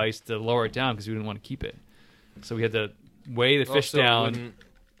descending device to lower it down because we didn't want to keep it. So we had to weigh the fish Also, it down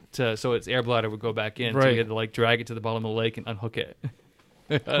wouldn't- so its air bladder would go back in. So Right. we had to like drag it to the bottom of the lake and unhook it.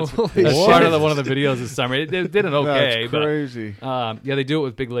 That's Holy part shit. of one of the videos this summer. It did an okay, That's but crazy. yeah, they do it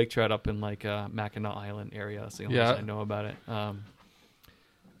with big lake trout up in like Mackinac Island area. That's the only Yeah. reason I know about it.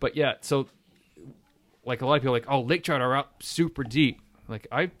 But yeah, so like a lot of people are like, oh, lake trout are up super deep. Like,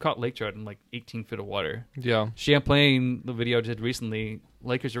 I caught lake trout in like 18 feet of water. Yeah. Champlain, the video I did recently,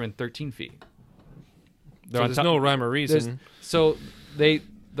 Lakers are in 13 feet. So there's no rhyme or reason. So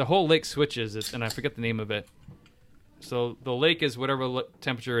the whole lake switches, and I forget the name of it. So the lake is whatever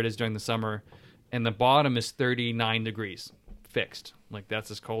temperature it is during the summer, and the bottom is 39 degrees fixed. Like, that's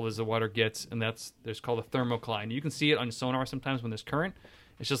as cold as the water gets, and there's called a thermocline. You can see it on sonar sometimes when there's current.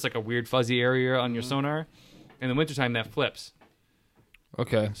 It's just like a weird fuzzy area on your sonar. In the wintertime, that flips.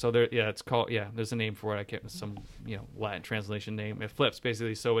 Okay. So it's called, there's a name for it. I can't, some, Latin translation name. It flips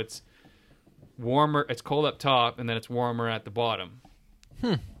basically. So it's warmer, it's cold up top, and then it's warmer at the bottom.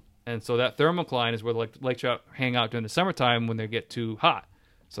 And so that thermocline is where the lake trout hang out during the summertime when they get too hot.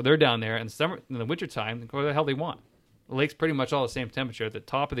 So they're down there in the wintertime, they go where the hell they want. The lake's pretty much all the same temperature. The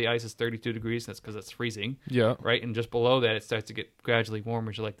top of the ice is 32 degrees. That's because it's freezing. Yeah. Right? And just below that, it starts to get gradually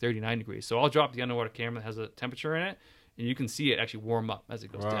warmer to like 39 degrees. So I'll drop the underwater camera that has a temperature in it, and you can see it actually warm up as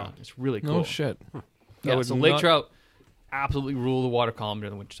it goes down. It's really cool. No shit. Yeah, would so lake not- trout absolutely rule the water column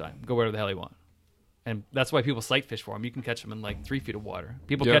during the wintertime. Go wherever the hell you want. And that's why people sight fish for them. You can catch them in like 3 feet of water.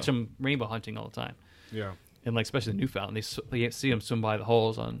 People Yeah. catch them rainbow hunting all the time. Yeah. And like especially Newfoundland, they see them swim by the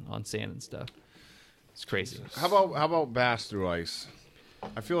holes on sand and stuff. It's crazy. How about bass through ice?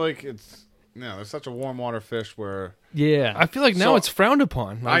 I feel like it's such a warm water fish where Yeah. I feel like now So- it's frowned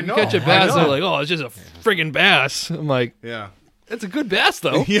upon. Like, I know, You catch a I bass, know. they're like, oh, it's just a friggin' bass. I'm like, yeah. it's a good bass,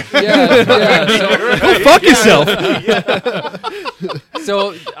 though. yeah. So, Go fuck yourself.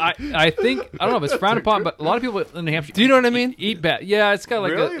 so I think, I don't know if it's frowned upon, but a lot of people in New Hampshire. Do you know what I mean? Eat bass. Yeah, it's got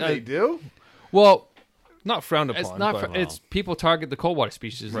like Really, they do? well, Not frowned upon. it's not. but- It's people target the cold water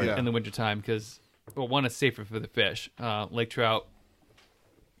species Right. in the wintertime because, well, one, it's safer for the fish. Lake trout,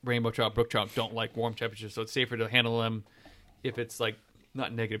 rainbow trout, brook trout don't like warm temperatures, so it's safer to handle them if it's like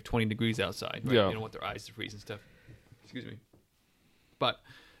not negative 20 degrees outside. Right? Yeah. You don't want their eyes to freeze and stuff. Excuse me. But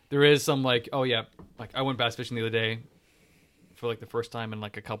there is some like, oh yeah, like I went bass fishing the other day for like the first time in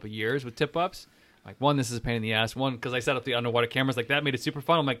like a couple of years with tip ups. Like, one, this is a pain in the ass. One, because I set up the underwater cameras, like that made it super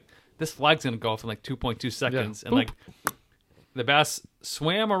fun. I'm like, this flag's gonna go off in like 2.2 seconds, and Boop. like the bass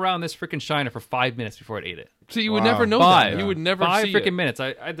swam around this freaking shiner for 5 minutes before it ate it. So you would Wow. never know Five. that. You would never 5 see freaking it. minutes.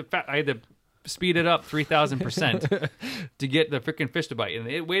 I had to speed it up 3,000% to get the freaking fish to bite, and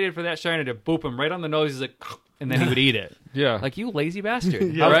it waited for that shiner to boop him right on the nose. He's like, and then he would eat it. Yeah. Like, you lazy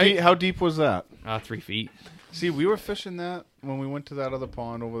bastard. How deep was that? 3 feet. See, we were fishing that when we went to that other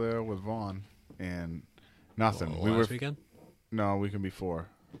pond over there with Vaughn, and nothing. we were Last weekend? no weekend before.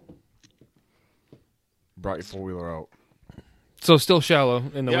 Brought your 4-wheeler out. So still shallow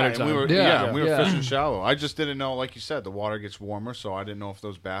in the Yeah, wintertime. and we were Yeah. we were Yeah. fishing shallow. I just didn't know, like you said, the water gets warmer, so I didn't know if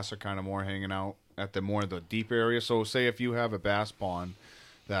those bass are kind of more hanging out at the deep area. So say if you have a bass pond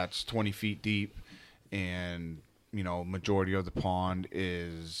that's 20 feet deep, and majority of the pond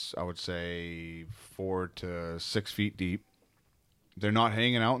is, I would say, 4 to 6 feet deep. They're not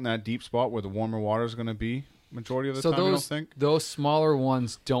hanging out in that deep spot where the warmer water is going to be majority of the time. I don't think. those smaller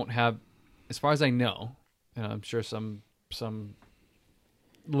ones don't have, as far as I know, and I'm sure some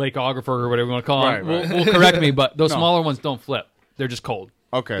lakeographer or whatever you want to call Right, them right. will correct me, but those No. smaller ones don't flip. They're just cold.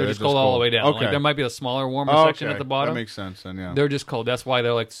 Okay, They're just cold all the way down. Okay. Like there might be a smaller, warmer Oh, section okay. at the bottom. That makes sense. Then yeah, They're just cold. That's why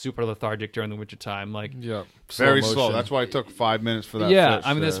they're like super lethargic during the wintertime. Like Yeah. very Slow slow. motion. That's why it took 5 minutes for that. yeah, fish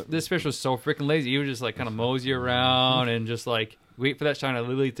I mean to- this fish was so freaking lazy. He would just like kind of mosey around and just like wait for that shiner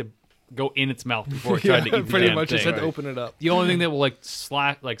literally to go in its mouth before it tried to eat the pretty damn much just thing. had to open it up. The only thing that will like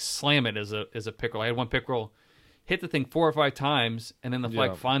slam it is a pickerel. I had one pickerel hit the thing 4 or 5 times, and then the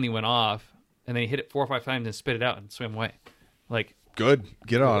flag Yeah. finally went off, and then he hit it 4 or 5 times and spit it out and swam away. Like good.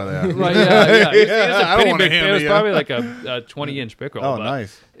 Get out of there. right, yeah. It was I a don't pretty wanna big. It hammer was you. probably like a 20-inch pickerel. Oh, but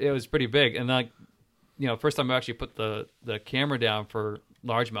nice. It was pretty big, and like first time I actually put the camera down for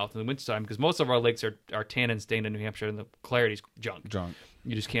largemouth in the wintertime because most of our lakes are tan and stained in New Hampshire, and the clarity's junk. Junk.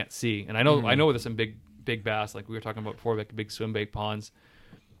 You just can't see. And I know there's some big bass, like we were talking about before, like big swim bait ponds.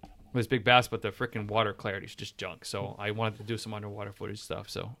 There's big bass, but the freaking water clarity is just junk. So I wanted to do some underwater footage stuff.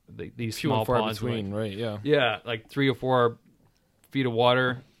 So these Few small and far ponds, were between, right? Yeah. yeah, like 3 or 4 feet of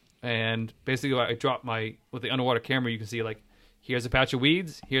water, and basically I dropped with the underwater camera. You can see like here's a patch of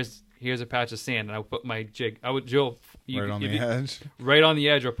weeds, here's a patch of sand, and I would put my jig. I would drill Right on the edge. right on the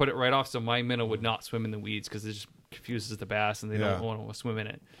edge, or put it right off, so my minnow would not swim in the weeds because it just confuses the bass and they Yeah. don't want to swim in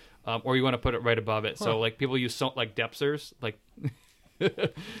it. Or you want to put it right above it. So like people use like depthers, like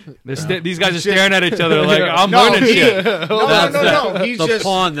these guys are staring at each other like I'm learning shit. No. He's the just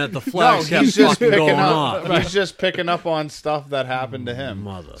pond that the no. flag kept He's just fucking picking going up. off. He's just picking up on stuff that happened to him.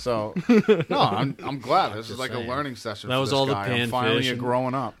 Mother. So no, I'm glad. This is like saying. a learning session. That for was this all the guy. I'm panfish finally and-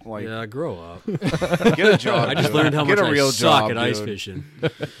 growing up. Like Yeah, grow up. get a job. I just dude. learned how get much a real I suck job, at ice dude. fishing.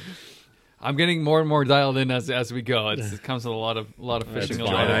 I'm getting more and more dialed in as we go. It comes with a lot of fishing. Fine,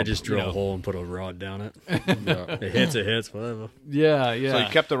 along. I just drill You know. a hole and put a rod down it. Yeah. It hits, whatever. Yeah. So you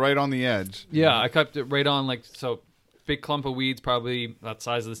kept it right on the edge. Yeah, I kept it right on big clump of weeds, probably that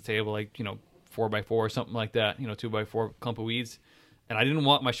size of this table, 4x4 or something like that. 2x4 clump of weeds, and I didn't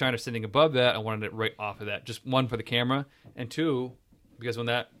want my shiner sitting above that. I wanted it right off of that. Just one for the camera, and 2 because when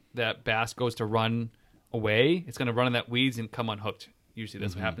that bass goes to run away, it's going to run in that weeds and come unhooked. Usually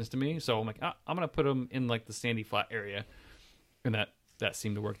that's what happens to me. So I'm like, I'm going to put them in like the sandy flat area, and that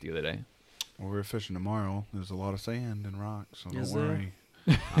seemed to work the other day. Well, we're fishing tomorrow. There's a lot of sand and rocks, so don't Is there? worry.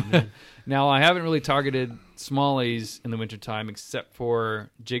 Now, I haven't really targeted smallies in the wintertime except for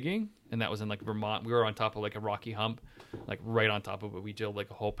jigging, and that was in like Vermont. We were on top of like a rocky hump, like right on top of it. We drilled like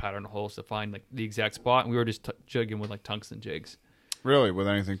a whole pattern of holes to find like the exact spot, and we were just jigging with like tungsten jigs. Really, with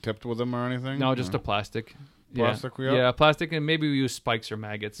anything tipped with them or anything? No, just a plastic. Plastic, yeah. yeah. Yeah, plastic, and maybe we use spikes or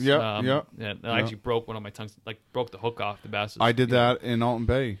maggots. Yeah, yeah. I actually broke one of my tungsten, broke the hook off the bass. I did that in Alton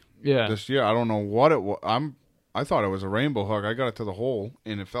Bay Yeah. this year. I don't know what it was. I thought it was a rainbow hook. I got it to the hole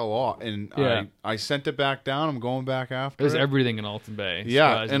and it fell off. And Yeah. I sent it back down. I'm going back after There's it. everything in Alton Bay. Yeah,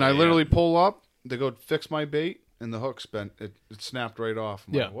 Surprisingly, and I yeah. literally pull up to go fix my bait, and the hook it snapped right off.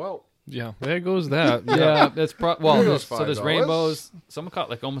 I'm Yeah. like, well, Yeah. There goes that. Yeah, that's there's $5. rainbows. Someone caught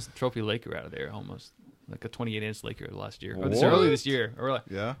like almost a trophy laker out of there, almost like a 28-inch laker last year. Or What? early this year,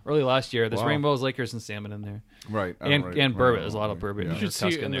 yeah, early last year. There's Wow. rainbows, lakers, and salmon in there, right. and right, burbot. right, There's a lot of right. burbot. Yeah. You should see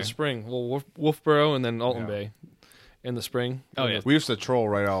Tusk it in the there. spring. Well, Wolfboro and then Alton Yeah. Bay in the spring. Oh, yeah. We used to troll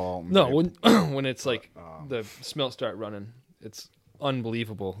right out of Alton No, Bay. when it's like the smelt start running, it's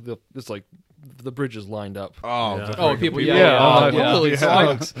unbelievable. It's like the bridge is lined up. Oh, Yeah. the Oh, freaking people, Yeah, yeah. holy So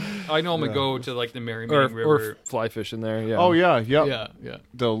smokes. I normally Yeah. go to like the Merrimack or River. fly fish in there. Yeah. Oh yeah, yep. Yeah.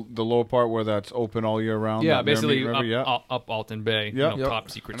 The lower part where that's open all year round. Yeah, that basically Mermaid River, up Alton Bay, Yep. Yep. top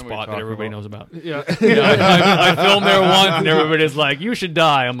secret I know what you're spot that talking everybody about. knows about. Yeah. Yeah, I filmed there once, and everybody's like, "You should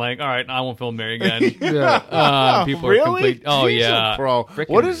die." I'm like, "All right, I won't film there again." yeah. People really? are complete. Oh He's a yeah, pro. Frickin'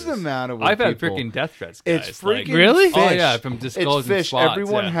 What is the matter with I've had people? freaking death threats. Guys. It's like- freaking Really? fish. Oh yeah, from It's disclosing fish. spots.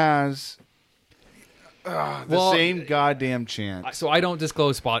 Everyone yeah. has the Well, same goddamn chance. So I don't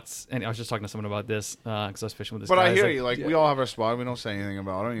disclose spots, and I was just talking to someone about this because I was fishing with this But guy. I It's hear like, you. Like we all have our spot. We don't say anything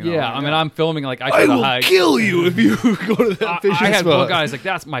about it. You know? yeah, I mean, I'm filming like I try to hide. kill you if you go to that fishing I had spot. one guy's like,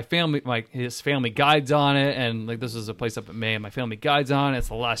 that's my family, his family guides on it, and like this is a place up in Maine. My family guides on it. It's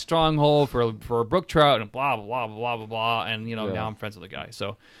the last stronghold for a brook trout, and blah blah blah blah blah blah. And Yeah. now I'm friends with the guy.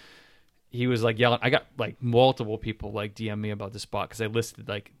 So he was like yelling. I got like multiple people like DM me about this spot because I listed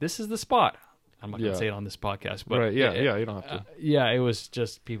like this is the spot. I'm not gonna Yeah. say it on this podcast, but Right, yeah, you don't have to. yeah, it was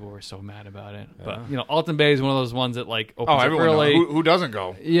just people were so mad about it. But Alton Bay is one of those ones that like opens Oh, up everyone early. knows. Who doesn't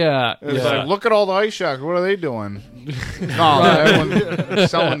go? Yeah, It's yeah. like, look at all the ice shacks. What are they doing? No,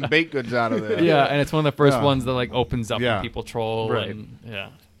 everyone's selling baked goods out of there. Yeah, and it's one of the first Yeah. ones that like opens up Yeah. and people troll. Right. And, yeah.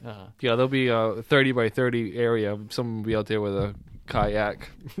 Yeah, there'll be a 30 by 30 area. Someone will be out there with a kayak.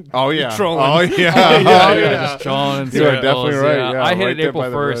 Oh yeah. Trolling. Oh yeah. yeah, Oh, yeah. just trolling. You are definitely right. Yeah, I hit right it April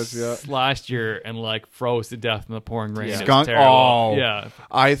there by the 1st bridge, last year and like froze to death in the pouring rain. Yeah. It was Skunk? terrible. Oh. Yeah.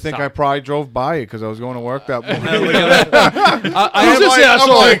 I think I probably drove by it because I was going to work that morning. I I'm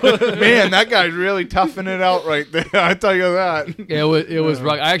like, man, that guy's really toughing it out right there. I tell you that. it was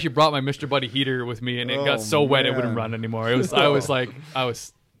rough. I actually brought my Mr. Buddy heater with me, and it Oh, got so wet it man. wouldn't run anymore. It was I was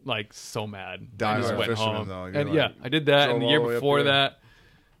like so mad. I Dying just of went fishermen, home. though. You're And like, yeah, I did that. drove And the all year the way up before here. that,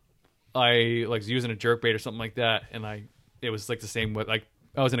 I like was using a jerkbait or something like that, and it was like the same with like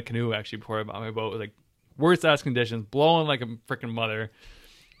I was in a canoe actually before I bought my boat. It was like worst ass conditions, blowing like a freaking mother.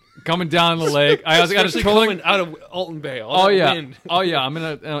 Coming down the lake, I was got a Especially trolling. coming out of Alton Bay. All Oh that yeah, wind. oh yeah. I'm in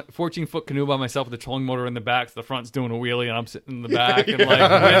a 14-foot canoe by myself with a trolling motor in the back. So the front's doing a wheelie, and I'm sitting in the back, and like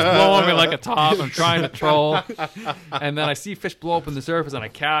wind's blowing me like a top. I'm trying to troll, and then I see fish blow up in the surface, and I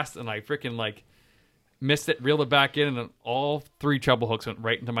cast, and I freaking like missed it, reeled it back in, and then all 3 treble hooks went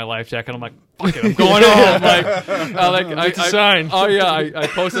right into my life jacket. I'm like, fuck it, I'm going home. It's a sign. Oh yeah, I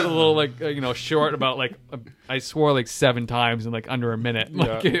posted a little like short about like I swore like 7 times in like under a minute.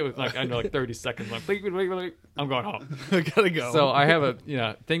 Like it was like under like 30 seconds. I'm like, wait, I'm going home. I gotta go. So I have a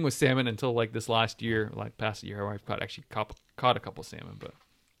thing with salmon until like this last year, like past a year, where I've caught a couple salmon, but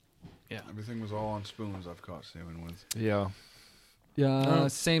Everything was all on spoons I've caught salmon with. yeah.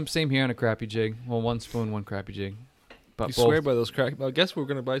 same here on a crappy jig. Well, 1 spoon, 1 crappy jig. But You both. swear by those crack. I guess we're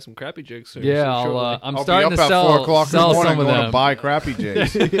gonna buy some crappy jigs soon. Yeah, so shortly. I'm I'll starting be to up at 4 o'clock in the sell morning some of going to them. buy crappy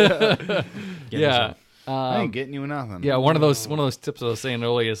jigs. Yeah. I ain't getting you nothing. Yeah, one of those tips I was saying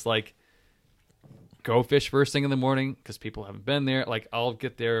earlier is like go fish first thing in the morning because people haven't been there. Like I'll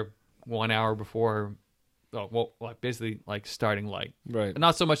get there 1 hour before. Oh, well, like basically like starting light. right.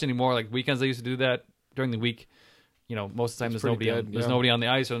 Not so much anymore. Like weekends, I used to do that. During the week, most of the time It's there's pretty nobody. dead, There's yeah. nobody on the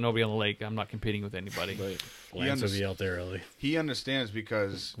ice or nobody on the lake. I'm not competing with anybody. Right. Lance will be out there early. He understands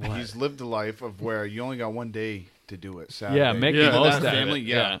because he's lived a life of where you only got 1 day to do it. Saturday. Yeah, make the And most that of it. family,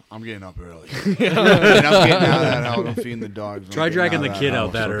 Yeah. I'm getting up early. And I'm getting out of that house. I'm feeding the dogs. I'm Try getting dragging out the of kid that out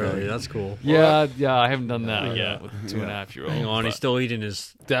house, that okay? early. That's cool. Yeah, I haven't done that yet with 2.5-year-old. Hang on, he's still eating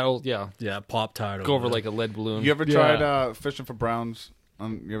his That'll Pop Tart. go over like a lead balloon. You ever Yeah. tried fishing for browns?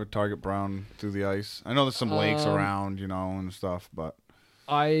 You ever target brown through the ice? I know there's some lakes around, and stuff, but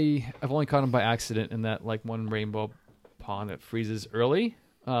I've only caught them by accident in that like one rainbow pond that freezes early.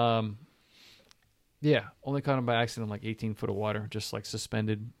 Yeah, only caught them by accident, like 18 foot of water, just like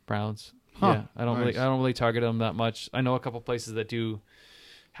suspended browns. Huh, Yeah, I don't nice. really target them that much. I know a couple places that do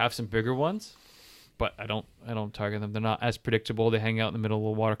have some bigger ones, but I don't target them. They're not as predictable. They hang out in the middle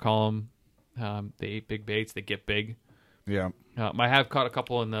of the water column. They eat big baits. They get big. yeah, I have caught a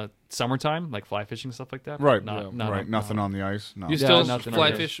couple in the summertime, like fly fishing and stuff like that. but right, Not right. Nothing on the ice. No. You Yeah, still nothing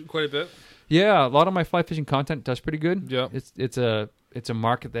fly on fish quite a bit. Yeah, a lot of my fly fishing content does pretty good. Yeah. It's a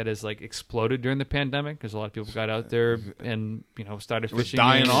market that has like exploded during the pandemic because a lot of people got out there and started It was fishing.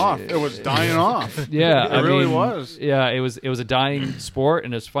 dying and- off. It was dying off. Yeah, It really was. Yeah, it was a dying sport,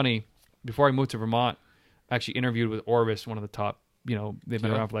 and it's funny. Before I moved to Vermont, I actually interviewed with Orvis, one of the top. They've been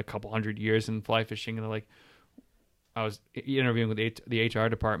Yeah. around for like a couple hundred years in fly fishing, and they're like, I was interviewing with the HR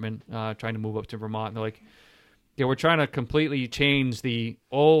department, trying to move up to Vermont. And they're like, yeah, we're trying to completely change the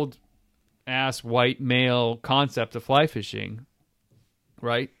old ass white male concept of fly fishing,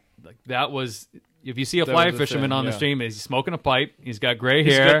 right? Like that was, if you see a That fly was the fisherman thing, on the yeah. stream, he's smoking a pipe, he's got gray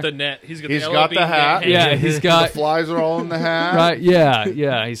He's hair, got the net. He's got He's the got LLB the hat. hanging. yeah, he's got The flies are all in the hat. right,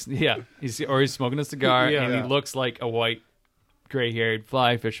 yeah, he's smoking a cigar, Yeah. and he Yeah. looks like a white, gray-haired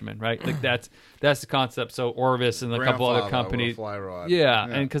fly fisherman, right? Like that's the concept. So Orvis and a couple other Grandfather with a companies, fly rod. yeah,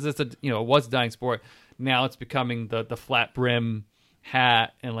 and because it's it was a dying sport. Now it's becoming the flat brim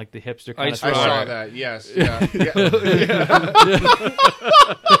hat and like the hipster kind Ice of I sport. saw that. Yes. Yeah.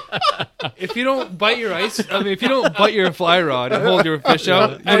 If you don't bite your if you don't bite your fly rod and hold your fish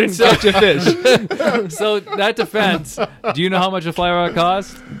out, you didn't catch a fish. So that defense, do you know how much a fly rod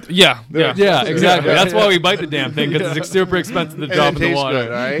costs? Yeah, yeah. Yeah, exactly. That's why we bite the damn thing because it's super expensive to drop And in it the tastes water.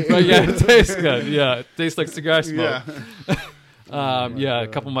 good, right? But yeah, it tastes good. Yeah, it tastes like cigar smoke. Yeah. A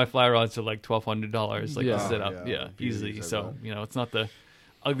couple of my fly rods are like $1,200, like Yeah. to set Oh, up. yeah. Yeah, Beauties, easily. I So bet. it's not the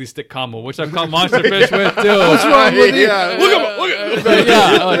ugly stick combo, which I've caught monster fish with too. What's wrong with you? Yeah, Look at But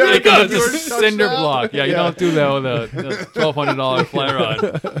yeah, like, Never it got comes with a yours touched cinder out. block. Yeah, you don't do that with a $1,200 fly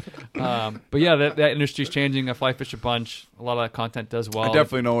rod. But yeah, that industry's changing. I fly fish a bunch. A lot of that content does well. I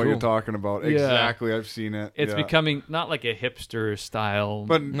definitely know what you're Cool. talking about. Yeah. Exactly. I've seen it. It's yeah. becoming not like a hipster style,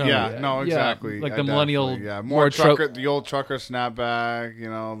 But No, yeah, yeah. no, Yeah, exactly. like I the millennial- definitely- yeah, more more tro- trucker, the old trucker snapback.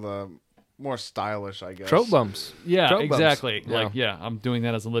 The more stylish, I guess. Trout bumps. yeah, Trout bumps. exactly. Yeah. Like, yeah, I'm doing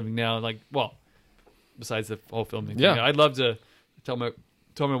that as a living now. Like, well, besides the whole filming thing, Yeah. I'd love to told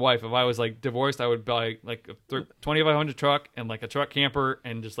my wife if I was like divorced, I would buy like a 2500 truck and like a truck camper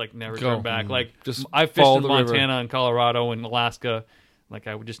and just like never turn back. Like Just I fished follow in the river. Montana and Colorado and Alaska. Like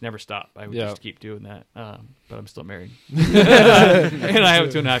I would just never stop. I would Yeah. just keep doing that. But I'm still married, and I have a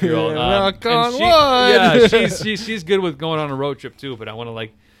 2.5-year-old. Knock and on she- wood. Yeah, she's good with going on a road trip too. But I want to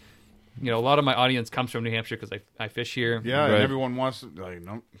like, a lot of my audience comes from New Hampshire because I fish here. Yeah, Right. and everyone wants to, like,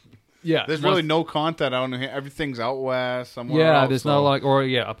 no. Yeah, There's really no content out in here. Everything's out west somewhere. Yeah, else, there's so. not a lot, or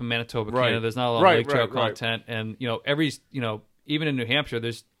up in Manitoba, Right. Canada. There's not a lot Right, of lake trail right, right. content, and even in New Hampshire,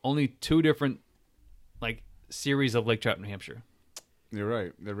 there's only 2 different like series of lake trout in New Hampshire. You're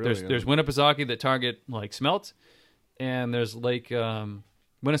right. There really There's Winnipesaukee that target like smelt, and there's Lake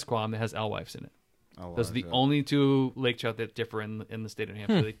Winnisquam that has alewives in it. Those are the only 2 lake trout that differ in the state of New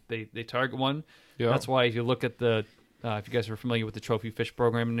Hampshire. They target one. Yeah. That's why if you look at the if you guys are familiar with the trophy fish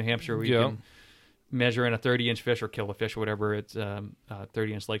program in New Hampshire, where you Yeah. can measure in a 30-inch fish or kill the fish or whatever, it's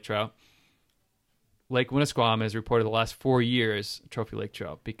 30-inch lake trout. Lake Winnisquam has reported the last 4 years trophy lake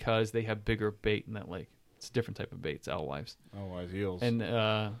trout because they have bigger bait in that lake. It's a different type of bait. It's alewives. Alewives eels. And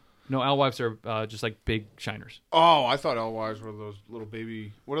no, alewives are just like big shiners. Oh, I thought alewives were those little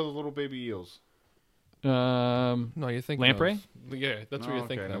baby. What are the little baby eels? No, you're thinking Lamprey? of- Yeah, that's what you're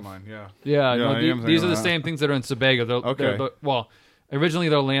thinking never of. mind. Yeah. Yeah, Yeah, no, I am thinking these are of the that. same things that are in Sebago. Okay. Well, originally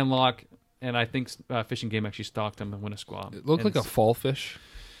they're landlocked, and I think Fish and Game actually stocked them in Winnisquam. It looked And like a fall fish,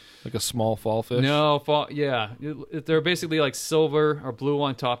 like a small fall fish. No, yeah. They're basically like silver or blue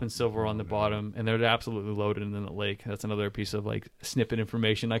on top and silver on the bottom, and they're absolutely loaded in the lake. That's another piece of like snippet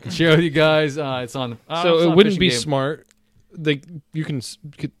information I can share with you guys. It's on. So it's it on wouldn't Fish be and Game. smart. You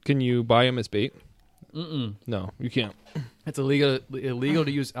can you buy them as bait? Mm-mm. No, you can't. It's illegal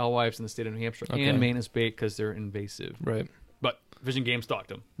to use alewives in the state of New Hampshire Okay. and Maine as bait because they're invasive. Right. But Fish and Game stocked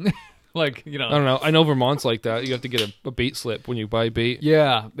them. Like I don't know. I know Vermont's like that. You have to get a bait slip when you buy bait.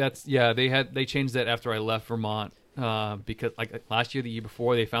 Yeah, they changed that after I left Vermont because like last year, the year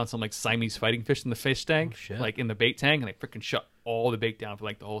before, they found some like Siamese fighting fish in the fish tank, shit. like in the bait tank, and they freaking shut all the bait down for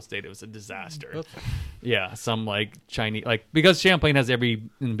like the whole state. It was a disaster. Yeah, some like Chinese because Champlain has every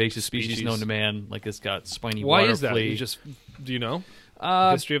invasive species known to man. Like it's got spiny Why water is that? flea. Do you know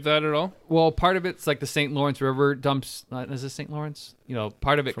Uh, history of that at all? Well, part of it's like the St. Lawrence River dumps. Is it St. Lawrence?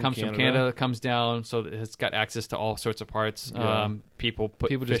 Part of it From comes from Canada. Canada, comes down, so it's got access to all sorts of parts. Yeah. People put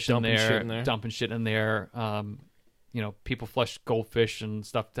People just fish in dumping there, shit in there. dumping shit in there. People flush goldfish and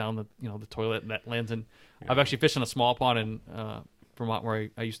stuff down the the toilet, and that lands in. I've actually fished in a small pond in Vermont where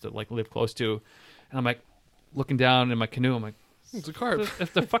I used to like live close to, and I'm like looking down in my canoe. I'm like, It's a carp.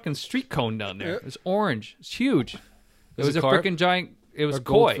 it's the fucking street cone down there. It's orange. It's huge. It Is was it a carp? freaking giant. It was Or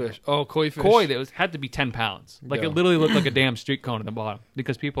koi. goldfish. Oh, koi fish. Koi that had to be 10 pounds. Like Yeah. it literally looked like a damn street cone at the bottom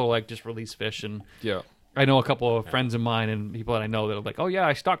because people like just release fish. And Yeah. I know a couple of friends of mine and people that I know that are like, oh yeah,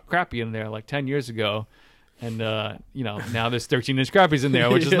 I stocked crappie in there like 10 years ago. And, now there's 13-inch crappies in there,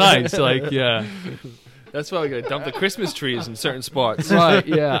 which is nice. Like, yeah. That's why we gotta dump the Christmas trees in certain spots. Right,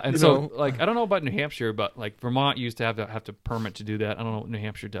 yeah. And You so, know. like, I don't know about New Hampshire, but like Vermont used to have to permit to do that. I don't know what New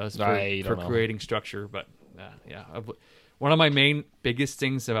Hampshire does for I don't know. creating structure, but yeah. One of my main biggest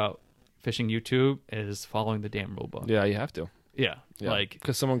things about fishing YouTube is following the damn rule book. Yeah, you have to. Yeah. Yeah. Like,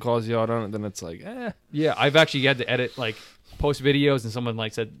 because someone calls you out on it, then it's like, yeah, I've actually had to edit, like, post videos, and someone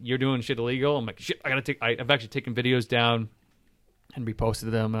like said, you're doing shit illegal. I'm like, shit, I've actually taken videos down and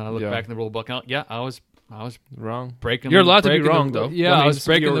reposted them, and I look Yeah. back in the rule book, and I was wrong. breaking. You're allowed to be breaking the- wrong, though. Yeah, That I was means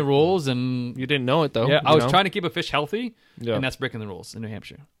breaking you're- the rules, and You didn't know it though. yeah, I you was know? trying to keep a fish healthy, Yeah. and that's breaking the rules in New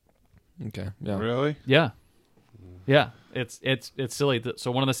Hampshire. Okay. Yeah. Really? Yeah, yeah, it's silly.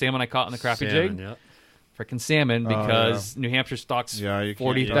 So one of the salmon I caught in the crappie Salmon, jig, yeah. freaking salmon, Oh, because New Hampshire stocks Yeah, you can't-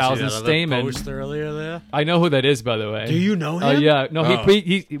 40,000 See that other stamen. post earlier there? I know who that is, by the way. Do you know him? Oh yeah, no, Oh.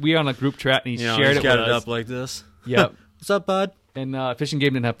 he we on a group chat and he You know, shared he's it got with it us. up like this. Yep. What's up, bud? And Fishing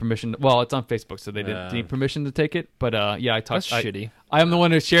Game didn't have permission. Well, it's on Facebook, so they didn't Yeah. need permission to take it. But I talked. That's shitty. I am the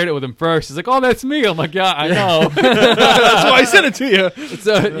one who shared it with him first. He's like, "Oh, that's me." I'm like, "Yeah, I know." That's why I sent it to you.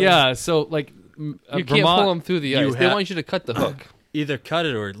 So yeah, so like You can't Vermont, pull them through the you ice. They ha- want you to cut the hook. Either cut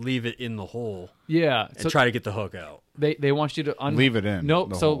it or leave it in the hole Yeah, and so try to get the hook out. they want you to Leave it in. Nope.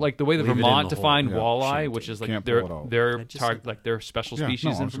 the So hole. like the way that Leave it in Vermont the hole. defined Yeah, walleye, shit. which is like Can't their pull it out. their I just target, like their special Yeah, species no,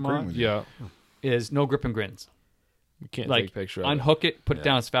 in I'm agreeing Vermont with you. Yeah. is no grip and grins. You can't Like take a picture of it. unhook it, put it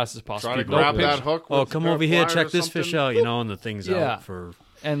down as fast as possible. Try to No grab pitch. that hook. Oh, with come a over here, plier check or this fish something. out. You know, and the thing's Yeah. out for.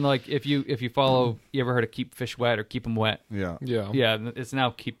 And like if you follow, you ever heard of keep fish wet or keep them wet? Yeah. Yeah. Yeah, it's now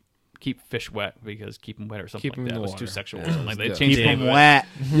keep keep fish wet because keep them wet or something Keep 'em like in that the was too water. sexual. Yeah. Or something. Like they Yeah. changed Keep the them name of it. wet.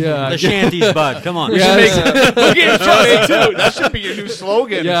 Yeah, The shanties, bud. Come on. Yeah, We're getting funny too. That should be your new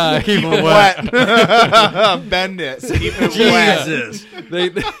slogan. Yeah, keep them wet. Bend it. Keep it wet. Jesus.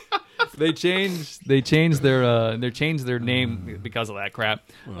 they changed their name because of that crap.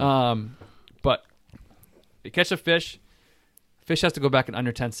 But you catch a fish has to go back in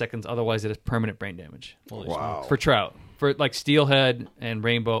under 10 seconds, otherwise it has permanent brain damage. Wow. For trout, for like steelhead and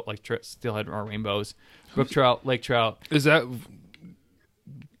rainbow, like steelhead or rainbows, brook trout, lake trout. Is that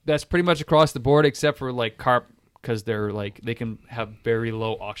That's pretty much across the board, except for like carp, because they're like they can have very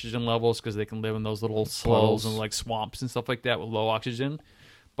low oxygen levels because they can live in those little sloughs and like swamps and stuff like that with low oxygen.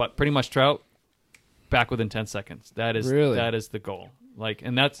 But pretty much trout back within 10 seconds. That is the goal. Like,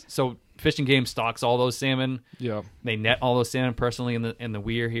 and that's so Fish and Game stocks all those salmon. yeah? They net all those salmon personally in the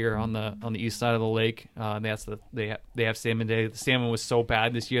weir here on the east side of the lake. And they have salmon day. The salmon was so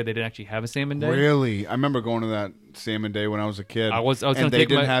bad this year they didn't actually have a salmon day. Really? I remember going to that salmon day when I was a kid. I was gonna and they take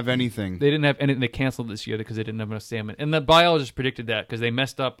didn't have anything. They didn't have anything. They canceled this year because they didn't have enough salmon. And the biologists predicted that because they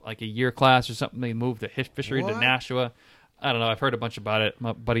messed up like a year class or something. They moved the fishery to What? Nashua. I don't know. I've heard a bunch about it.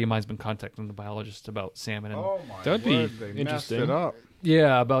 My buddy of mine's been contacting the biologist about salmon. And Oh my That'd be word, they messed interesting. it up.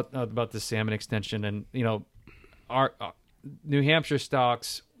 yeah, about the salmon extension. And, you know, our New Hampshire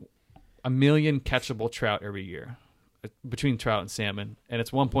stocks 1 million catchable trout every year between trout and salmon. And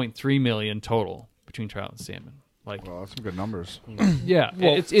it's 1.3 million total between trout and salmon. Like, Well, that's some good numbers. yeah,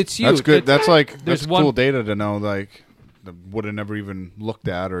 Well, it's huge. That's good. It's- That's there's cool one- data to know. Like, that would have never even looked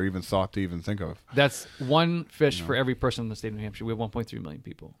at or even thought to even think of. That's one fish for every person in the state of New Hampshire. We have 1.3 million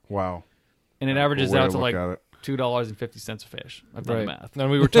people. Wow. And it averages Cool way out to to look like at it. $2.50 a fish. I've done the math.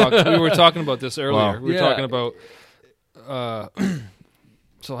 And we were talking about this earlier. Wow. We were Yeah. talking about.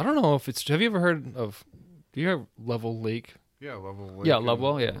 So I don't know if it's. Have you ever heard of? Do you have Level Lake? Yeah, level. Yeah,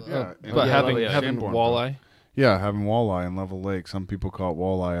 Lovewell, yeah. Yeah, But yeah, having Level, yeah. having Sanborn, walleye. Yeah, having walleye in Level Lake. Some people call it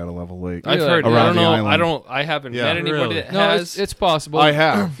walleye at a Level Lake. I've Really? heard. I Around don't the know. island. I haven't Yeah. met anybody Really? that No, has. it's possible. I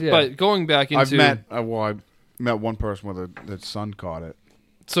have. Yeah. But going back into. I've met. I met one person with that son caught it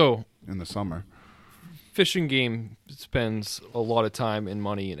So in the summer. Fish and Game spends a lot of time and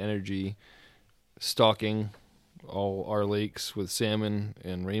money and energy stocking all our lakes with salmon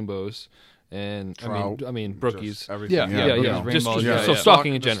and rainbows, and Trout, I mean brookies. Just everything. Yeah, yeah, brookies, yeah. rainbows, Just yeah, so yeah.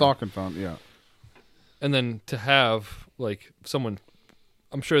 stocking in The general. Stocking fund. Yeah. And then to have like someone,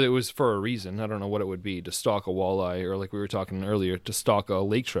 I'm sure that it was for a reason. I don't know what it would be to stock a walleye, or like we were talking earlier, to stock a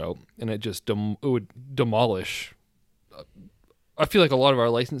lake trout, and it just it would demolish. I feel like a lot of our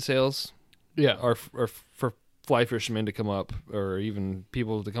license sales, are for fly fishermen to come up, or even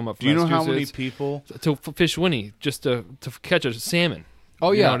people to come up from Do you know how many Massachusetts people? to fish Winnie just to catch a salmon.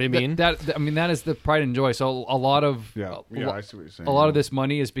 Oh You yeah, know what I mean? That is the pride and joy. So a lot of Yeah. Yeah. I see what you're saying. a lot of this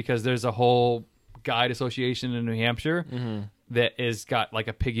money is because there's a whole guide association in New Hampshire that is got like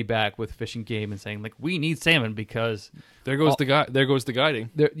a piggyback with Fish and Game and saying like we need salmon because There goes the guy. There goes the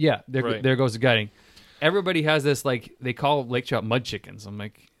guiding. there Right. goes the guiding. Everybody has this like they call lake trout mud chickens. I'm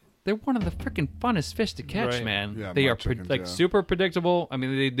like they're one of the freaking funnest fish to catch, Right. man. Yeah, they mud are chickens, like yeah. super predictable. I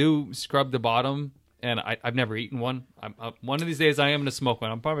mean, they do scrub the bottom, and I've never eaten one. One of these days, I am gonna smoke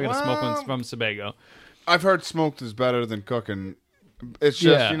one. I'm probably gonna smoke one from Sebago. I've heard smoked is better than cooking. It's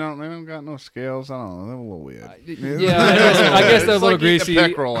just Yeah. they don't got no scales. I don't know. They're a little weird. Yeah, I guess they're a It's little like eating greasy. a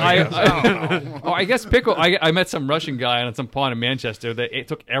pickerel, I guess. I don't know. Oh, I guess pickle. I met some Russian guy on some pond in Manchester that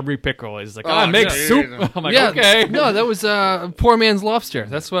took every pickle. He's like, Oh, make geez. soup. I'm like, okay. No, that was poor man's lobster.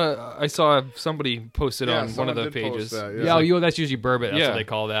 That's what I saw. Somebody posted Yeah, on one of someone the did post pages. that, Yeah, that's usually burbot. That's Yeah. what they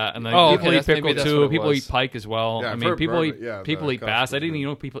call that. And then Oh, people okay, eat maybe pickle that's too. what it People was. eat pike as well. Yeah, I I've mean, heard people burbot, eat yeah, people the eat bass. I didn't customers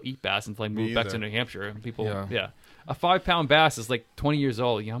even know people eat bass until I moved back to either. New Hampshire. And people, Yeah. a 5-pound bass is like 20 years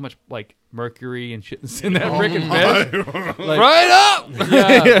old. You know how much like mercury and shit is in that freaking fish? Like, Right up.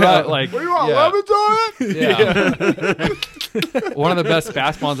 yeah, right, like What do you want? yeah. Lemons on it? Yeah. One of the best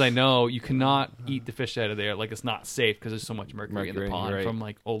bass ponds I know, you cannot eat the fish out of there. Like, it's not safe because there's so much mercury in the Mercury, pond right. from,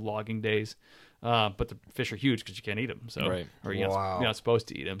 like, old logging days. But the fish are huge because you can't eat them. So, Right. or you're Wow. not supposed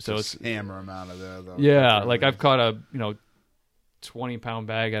to eat them. So, Just hammer them out of there, though. yeah, That's like, really- I've caught a, 20-pound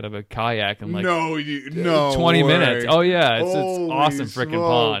bag out of a kayak in, like, no 20 way. minutes. Oh, yeah. It's Holy awesome freaking smokes,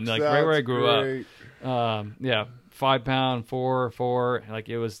 pond. Like, right where I that's grew up. great. Yeah, 5-pound, 4, like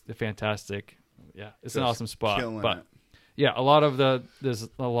it was fantastic. Yeah, it's an Just awesome spot. killing But it. yeah, there's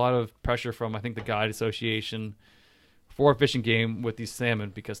a lot of pressure from I think the Guide Association for Fish and Game with these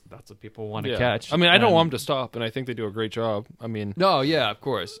salmon because that's what people want to Yeah. catch. I mean, I don't And- want them to stop, and I think they do a great job. I mean, No, yeah, of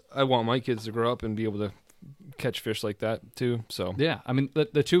course. I want my kids to grow up and be able to catch fish like that too. So Yeah, I mean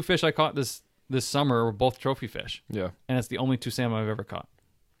the two fish I caught this summer were both trophy fish, yeah, and it's the only 2 salmon I've ever caught.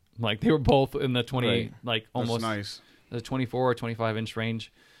 Like they were both in the 20, Right. like That's almost nice. the 24 or 25 inch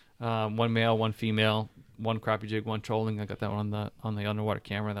range. One male, one female, one crappie jig, one trolling. I got that one on the underwater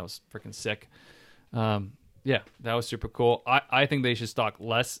camera. That was freaking sick. Yeah, that was super cool. I think they should stock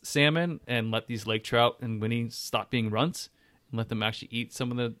less salmon and let these lake trout and winnie stop being runts and let them actually eat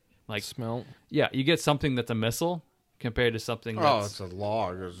some of the like. Smelt. Yeah, you get something that's a missile compared to something Oh, that's it's a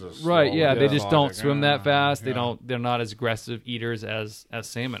log. It's just right. slow. Yeah, they yeah. just don't Logic. swim that fast. They Yeah. don't. They're not as aggressive eaters as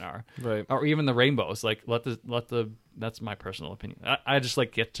salmon are. Right. Or even the rainbows. Like let the. That's my personal opinion. I just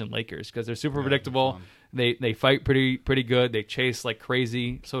like Gitchin Lakers because they're super predictable. fun. They fight pretty good. They chase like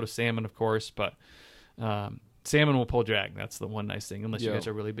crazy. So does salmon, of course, but salmon will pull drag. That's the one nice thing, unless you Yeah. guys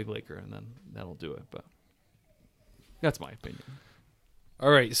are a really big laker, and then that'll do it. But that's my opinion.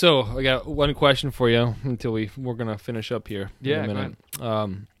 All right, so I got one question for you until we're gonna finish up here Yeah, in go a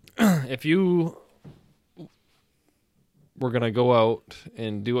minute. If you were gonna go out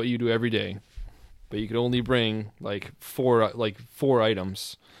and do what you do every day, but you could only bring like four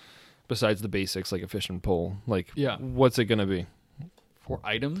items besides the basics, like a fishing pole, like Yeah. what's it gonna be? 4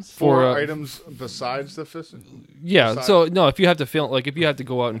 items. Four For, items besides the fish. Yeah. Besides- So no, if you have to film, like if you have to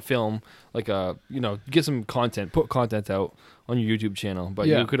go out and film, like get some content, put content out on your YouTube channel, but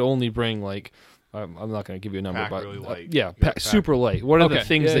Yeah. you could only bring like, I'm not going to give you a number, Pack but really light. yeah, You gotta pack. super light. What are the Okay.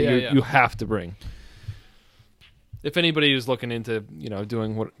 things Yeah, that yeah. you have to bring? If anybody is looking into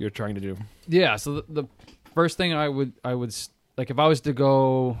doing what you're trying to do, Yeah. So the first thing I would like if I was to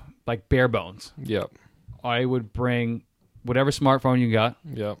go like bare bones, yep, I would bring whatever smartphone you got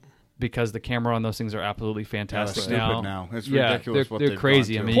yep, because the camera on those things are absolutely That's fantastic stupid now. It's Yeah, ridiculous what they're they've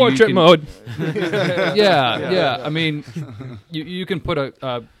crazy. gone I to. mean, portrait can- mode. yeah. I mean, you can put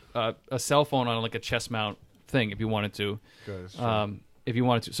a cell phone on like a chest mount thing if you wanted to. Good. If you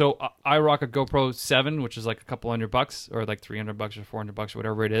wanted to. So I rock a GoPro 7, which is like a couple $100 or like $300 or $400 or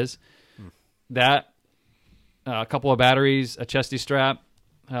whatever it is. That, a couple of batteries, a chesty strap.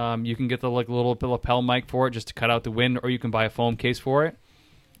 You can get the like little lapel mic for it just to cut out the wind, or you can buy a foam case for it.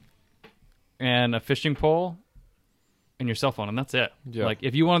 And a fishing pole and your cell phone, and that's it. Yeah. Like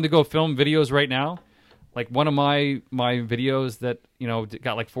if you wanted to go film videos right now, like one of my videos that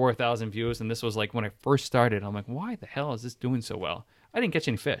got like 4,000 views, and this was like when I first started. I'm like, why the hell is this doing so well? I didn't catch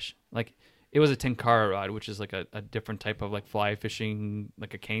any fish. Like it was a Tenkara rod, which is like a different type of like fly fishing,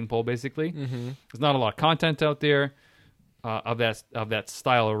 like a cane pole basically. Mm-hmm. There's not a lot of content out there of that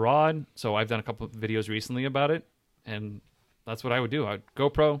style of rod. So I've done a couple of videos recently about it, and that's what I would do. I'd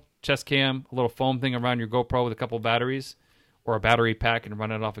GoPro, chest cam, a little foam thing around your GoPro with a couple of batteries, or a battery pack and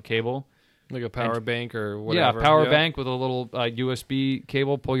run it off a cable. Like a power bank or whatever. Yeah, power bank with a little USB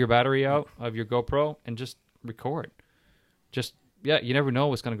cable. Pull your battery out of your GoPro and just record. You never know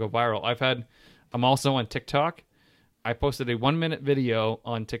what's going to go viral. I'm also on TikTok. I posted a 1-minute video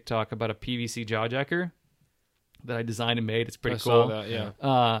on TikTok about a PVC jaw jacker that I designed and made. It's pretty I cool. saw that.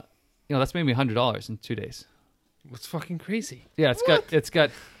 Yeah, That's made me $100 in 2 days. it's fucking crazy. Yeah, it's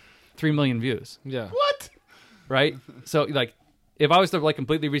got 3 million views. Yeah. Right? So like, if I was to like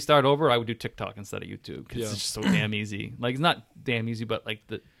completely restart over, I would do TikTok instead of YouTube because Yeah. it's just so damn easy. Like it's not damn easy, but like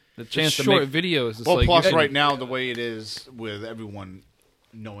the chance It's to short make videos. It's Well, like plus you- right now the way it is with everyone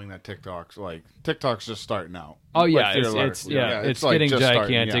knowing that TikTok's just starting out. Oh yeah, Like, it's theoretically. it's like getting just starting,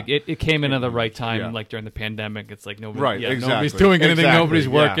 gigantic. yeah. It came in at the right time, Yeah. like during the pandemic. It's like nobody, Right, nobody's exactly. doing anything, Exactly, nobody's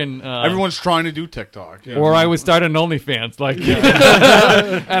yeah. working. Everyone's trying to do TikTok. you or know? I would start an OnlyFans, like,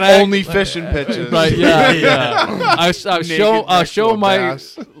 and I only fishing pitches. right, yeah. I'll show my.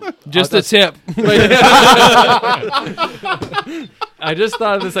 just a tip. I just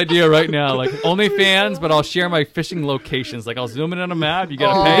thought of this idea right now, like OnlyFans, but I'll share my fishing locations. Like I'll zoom in on a map. You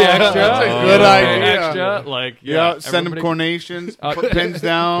gotta pay extra. that's a You good gotta pay idea. Extra, like Yeah, send them everybody- carnations, put pins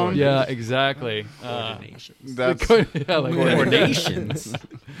down. Yeah, exactly. That's Yeah, like, Coordinations.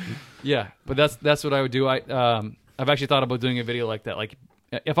 yeah, but that's what I would do. I've actually thought about doing a video like that. Like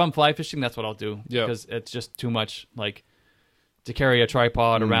if I'm fly fishing, that's what I'll do. Yeah. Because it's just too much like to carry a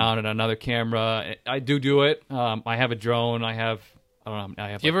tripod around and another camera. I do it. I have a drone. I have You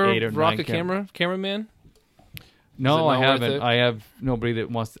like ever 8 or rock 9 a cameraman? No, Is it I not worth haven't. it? I have nobody that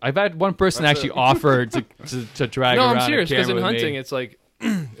wants. I've had one person actually offer to drag No, around. I'm serious a because in camera with me. hunting, it's like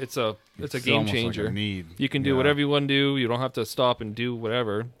it's a game almost like a changer. need. You can do Yeah. whatever you want to do. You don't have to stop and do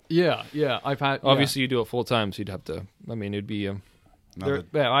whatever. yeah. I've had Obviously, you do it full time, so you'd have to. I mean, it'd be. Another-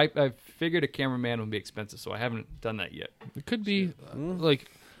 I figured a cameraman would be expensive, so I haven't done that yet. It could be like.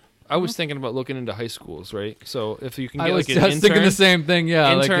 I was thinking about looking into high schools, right? So if you can I get was like an thinking the intern, same thing.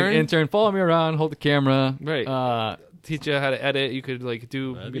 Yeah, like Intern? an intern, follow me around, hold the camera. Right. teach you how to edit. You could like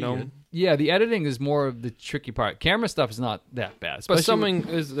do, That'd you be know. good. Yeah, the editing is more of the tricky part. Camera stuff is not that bad. But especially with-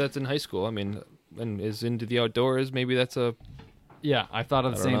 someone that's in high school, I mean, and is into the outdoors, maybe that's a Yeah, I thought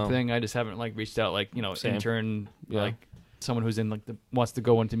of the I same don't know. thing. I just haven't like reached out, like Same. intern, Yeah. like someone who's in like wants to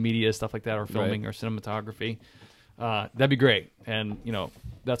go into media stuff like that, or filming or cinematography. That'd be great. And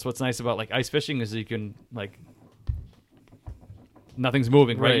that's what's nice about like ice fishing is you can like nothing's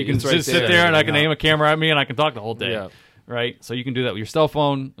moving, right? Right, You can it's right just sit there. there and I can Yeah. aim a camera at me and I can talk the whole day. Yeah. Right? So you can do that with your cell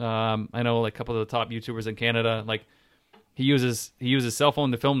phone. I know like a couple of the top YouTubers in Canada, like he uses cell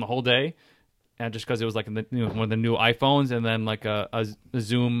phone to film the whole day, and just because it was like one of the new iPhones, and then like a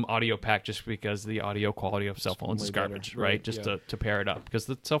Zoom audio pack, just because the audio quality of cell phones way is better, garbage, right, right? Just yeah. to pair it up, because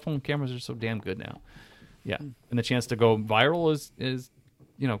the cell phone cameras are so damn good now. Yeah, and the chance to go viral is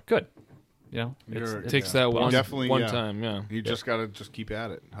good. You're- takes Yeah. that one Definitely, one yeah. time. Yeah. You just gotta just keep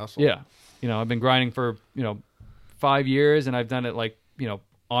at it, hustle. Yeah. I've been grinding for, 5 years, and I've done it like,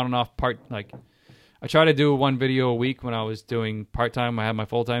 on and off part. Like, I try to do one video a week when I was doing part time. I had my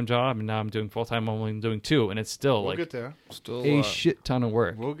full time job, and now I'm doing full time. I'm only doing 2, and it's still We'll like get there. Still a shit ton of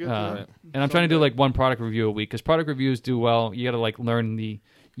work. We'll get there. Right. And I'm trying to do like one product review a week, because product reviews do well. You got to like learn the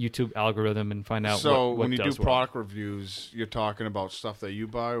YouTube algorithm and find out So what when you do does well. product reviews, you're talking about stuff that you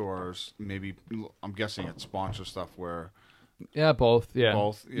buy, or maybe I'm guessing it's sponsor stuff where Yeah, both. Yeah,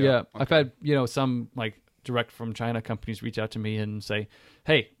 Both? Yeah, Yeah, I've okay. had some like direct from China companies reach out to me and say,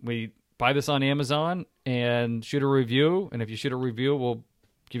 "Hey, we buy this on Amazon and shoot a review, and if you shoot a review, we'll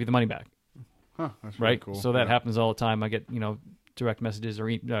give you the money back." that's really Right. cool. So that Yeah. happens all the time. I get direct messages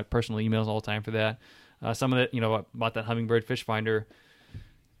or personal emails all the time for that. Some of it, I bought that Hummingbird fish finder,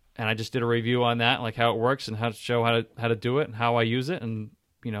 and I just did a review on that, like how it works and how to show how to do it and how I use it, and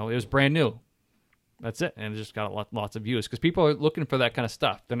it was brand new. That's it, and it just got lots of views because people are looking for that kind of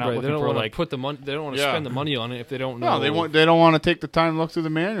stuff. They're not Right, they looking don't for want to like put the money. They don't want to Yeah. spend the money on it if they don't know. No, they don't want to take the time to look through the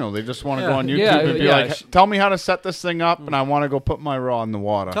manual. They just want to go on YouTube Yeah, and be yeah. like, "Tell me how to set this thing up, and I want to go put my rod in the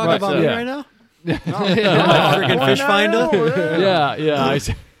water." Talking Right, about so- me yeah. right now? Yeah. Freaking fish finder? yeah.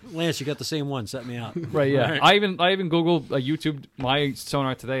 Lance, you got the same one. Set me up. Right, yeah. I even Googled YouTube my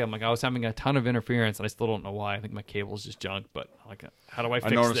sonar today. I'm like, I was having a ton of interference, and I still don't know why. I think my cable's just junk, but like, how do I I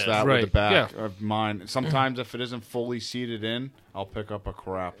fix noticed this? that Right, with the back yeah. of mine. Sometimes if it isn't fully seated in, I'll pick up a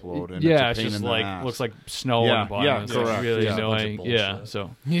crap load. And Yeah, it's, it's a pain just in the like ass. looks like snow Yeah, on the bottom. yeah, It's correct. really Yeah. annoying. Bunch of Yeah, bullshit.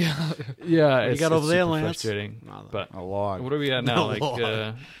 so Yeah. yeah, you it's, got over it's there, super Lance? frustrating. Nothing. But a log. what are we at now? No Like, log.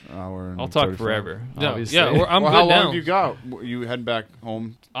 Hour and I'll talk 35. forever. Yeah, Obviously. yeah. I'm Well, good how now. long do you got? You heading back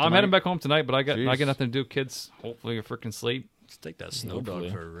home? I'm tonight? heading back home tonight, but I got Jeez. nothing to do. Kids, hopefully, are freaking sleep. Let's take that snow dog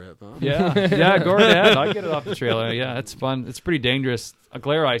for a rip, huh? Yeah, yeah. Go right ahead. I get it off the trailer. Yeah, it's fun. It's pretty dangerous. A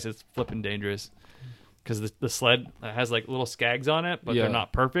glare ice is flipping dangerous because the sled has like little skags on it, but Yeah. they're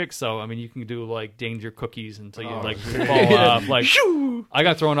not perfect. So I mean, you can do like danger cookies until you Oh, like shit. fall off. Like I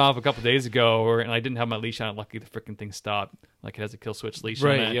got thrown off a couple days ago, and I didn't have my leash on it. Luckily, the freaking thing stopped. Like it has a kill switch leash on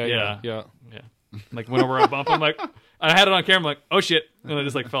Right. it. Yeah. yeah. Like went over a bump. I'm like, I had it on camera. Like, oh shit, and I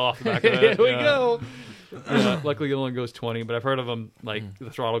just like fell off the back of it. Here we Yeah. go. Yeah, luckily it only goes 20, but I've heard of them like the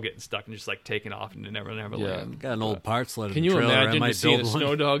throttle getting stuck and just like taking off and it never Yeah. land. Got an old part sled in Can the you trailer. I imagine might just seeing a build one.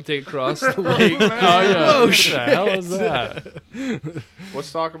 snow dog take across the lake? Oh yeah! What the hell is that?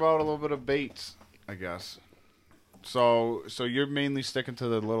 Let's talk about a little bit of baits, I guess. So you're mainly sticking to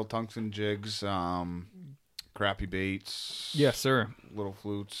the little tungsten jigs, crappy baits, Yes, sir. little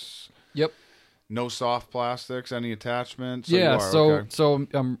flutes. Yep. No soft plastics, any attachments. Yeah. you are, So okay. so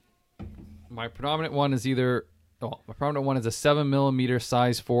my predominant one is my predominant one is a 7mm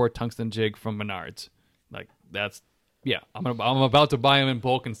size 4 tungsten jig from Menards. Like that's I'm about to buy them in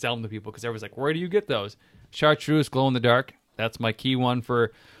bulk and sell them to people because everyone's like, where do you get those? Chartreuse glow in the dark. That's my key one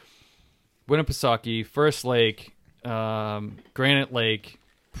for Winnipesaukee, First Lake, Granite Lake.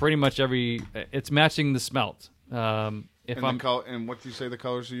 Pretty much it's matching the smelt. If I'm and what do you say the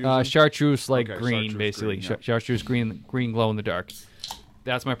colors are using? chartreuse like Okay, green, chartreuse basically. green, yeah. Chartreuse green glow in the dark.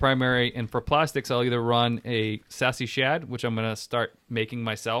 That's my primary. And for plastics, I'll either run a Sassy Shad, which I'm going to start making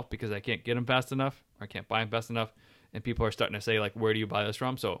myself because I can't get them fast enough, or I can't buy them fast enough. And people are starting to say, like, where do you buy this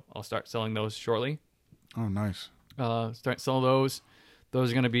from? So I'll start selling those shortly. Oh, nice. Start selling those.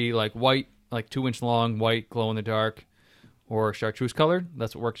 Those are going to be like white, like 2-inch long, white, glow in the dark, or chartreuse colored.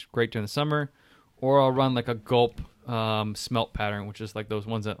 That's what works great during the summer. Or I'll run like a gulp smelt pattern, which is like those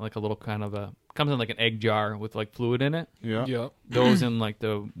ones that like a little kind of comes in like an egg jar with like fluid in it. Yeah. Yeah. Those in like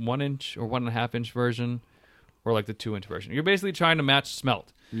the 1-inch or 1.5-inch version, or like the 2-inch version. You're basically trying to match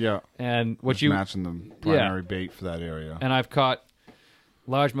smelt. Yeah. And what Just you matching the primary bait for that area. and I've caught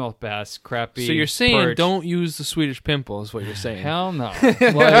largemouth bass, crappie. So you're saying perch. don't use the Swedish pimple is what you're saying. Hell no. Like,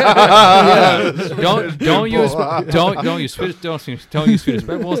 yeah. Don't use Swedish don't use Swedish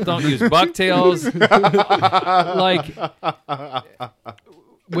pimples. Don't use bucktails. Like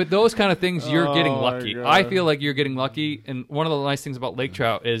with those kind of things, you're getting lucky. God. I feel like you're getting lucky. And one of the nice things about lake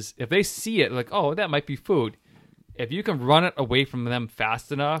trout is if they see it, like, oh, that might be food. If you can run it away from them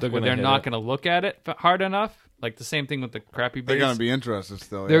fast enough, where they're not going to look at it hard enough, like the same thing with the crappie baits. They're gonna be interested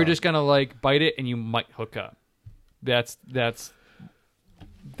still. They're just gonna like bite it, and you might hook up. That's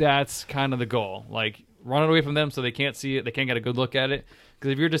kind of the goal. Like run it away from them so they can't see it, they can't get a good look at it.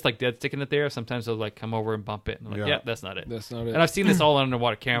 Because if you're just like dead sticking it there, sometimes they'll like come over and bump it, and they're like, yeah, that's not it. That's not it. And I've seen this all on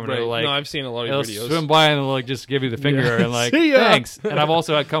underwater camera. Right. They're like, No, I've seen a lot they'll of videos. swim by and they'll like just give you the finger and like See ya. thanks. And I've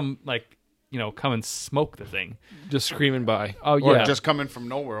also had come and smoke the thing. Just screaming by. Oh Or yeah, just coming from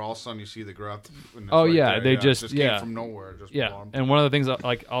nowhere. All of a sudden, you see the grub. and it's Oh, right yeah, there. they it just came from nowhere. Just yeah. bombed. And one of the things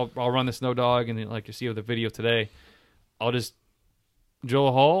like I'll run the snow dog, and like you see with the video today, I'll just drill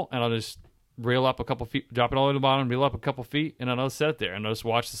a hole and I'll just reel up a couple feet, drop it all the way to the bottom, reel up a couple feet, and then I'll set it there and I'll just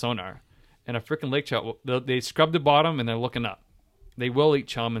watch the sonar. And a freaking lake trout, they scrub the bottom and they're looking up. They will eat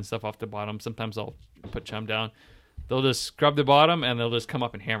chum and stuff off the bottom. Sometimes I'll put chum down. They'll just scrub the bottom and they'll just come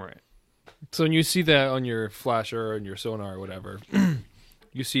up and hammer it. So when you see that on your flasher or on your sonar or whatever,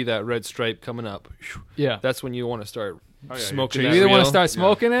 you see that red stripe coming up. Yeah. That's when you want to start smoking You that either want to reel. start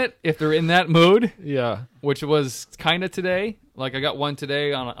smoking it if they're in that mood, Yeah. which was kind of today. Like I got one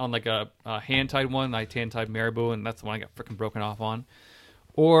today on like a hand-tied one. I hand-tied marabou, and that's the one I got freaking broken off on.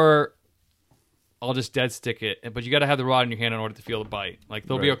 Or I'll just dead stick it. But you got to have the rod in your hand in order to feel the bite. Like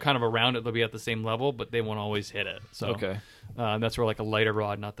they'll be kind of around it. They'll be at the same level, but they won't always hit it. So Okay. that's where like a lighter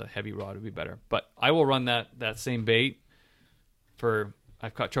rod, not the heavy rod, would be better. But I will run that same bait for.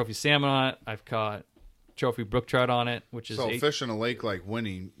 I've caught trophy salmon on it. I've caught trophy brook trout on it, which is So fishing a lake like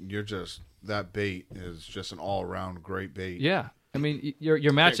Winnie, that bait is just an all around great bait. Yeah, I mean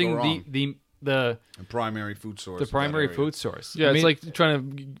you're matching wrong. the A primary food source. the in that primary area. food source. Yeah, I it's mean, like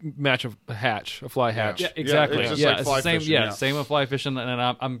trying to match a fly hatch. yeah, exactly. it's just Yeah, like it's fly the same. fishing, Yeah, yeah. same with fly fishing,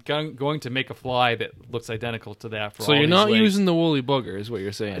 and I'm going to make a fly that looks identical to that. For So all you're these not lakes. using the woolly bugger, is what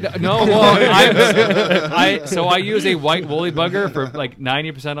you're saying. No, well, I use a white woolly bugger for like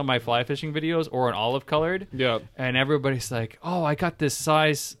 90% of my fly fishing videos, or an olive colored. Yeah. And everybody's like, "Oh, I got this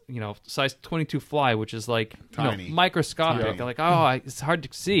size 22 fly, which is like Tiny. microscopic." Tiny. They're like, "Oh, it's hard to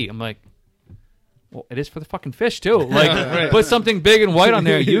see." I'm like, well, it is for the fucking fish too. Like, put something big and white on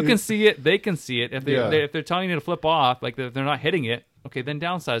there. You can see it. They can see it. If if they're telling you to flip off, like if they're not hitting it, okay, then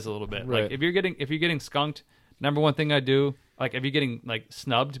downsize a little bit. Right. Like if you're getting skunked, number one thing I do, like if you're getting like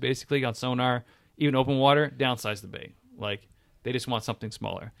snubbed basically on sonar, even open water, downsize the bait. Like they just want something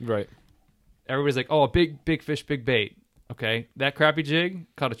smaller. Right. Everybody's like, oh, big fish, big bait. Okay, that crappie jig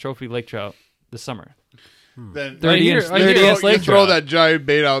caught a trophy lake trout this summer. Then 30-inch you lake throw trout. that giant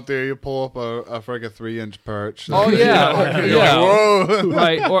bait out there. You pull up a freaking 3-inch perch. Oh yeah, You're like, whoa.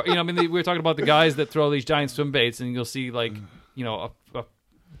 right. Or we were talking about the guys that throw these giant swim baits, and you'll see like a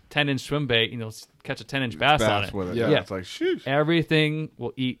 10-inch swim bait, catch a 10-inch bass on it. with it. Yeah. Yeah. It's like, shoot. Everything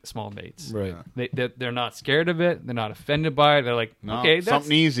will eat small baits. Right. They're not scared of it. They're not offended by it. They're like, No, okay, that's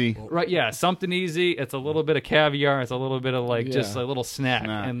something easy. right. Yeah, something easy. It's a little bit of caviar. It's a little bit of just a little snack,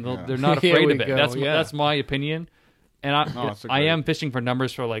 and yeah. they're not Here afraid we of it. go, That's my opinion. And it's a I great- am fishing for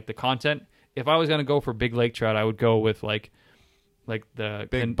numbers for like the content. If I was gonna go for big lake trout, I would go with like the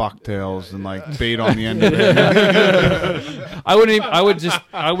Big bucktails and like bait on the end of it. I would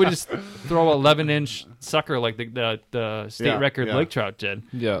just throw 11-inch sucker like the state Yeah, record yeah. lake trout did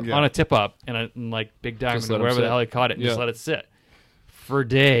Yeah. Yeah. on a tip up and like big diamond let or 'em wherever the sit. hell he caught it and just Yeah. let it sit for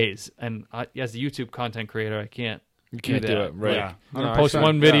days. And as a YouTube content creator, I can't can't do that. it, right. Like, Yeah. I'm gonna 100%, post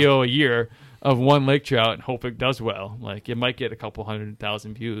one yeah. video a year of one lake trout and hope it does well. Like it might get a couple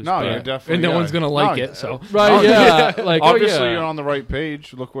 100,000 views. No, but- you're definitely. And no yeah. one's gonna like No, it. So right, yeah. Like Obviously, oh, yeah. you're on the right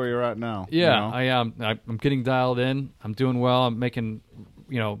page. Look where you're at now. Yeah, you know? I am. I'm getting dialed in. I'm doing well. I'm making,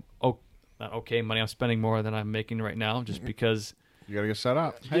 not okay money. I'm spending more than I'm making right now, just because. You gotta get set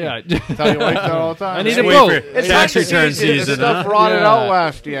up. Yeah. Tell you like that all the time. I need It's a wait boat. for- It's tax return season, Stuff huh? rotted Yeah. out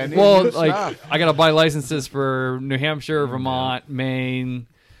last year. I need well, new like stuff. I gotta buy licenses for New Hampshire, Vermont, Maine.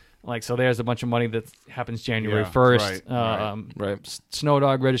 Like so, there's a bunch of money that happens January Yeah, 1st. right. right. Snow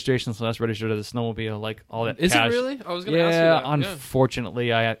dog registration, so that's registered as a snowmobile. Like all that. Is it cash. really? I was gonna ask you Yeah, that.